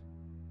 guys.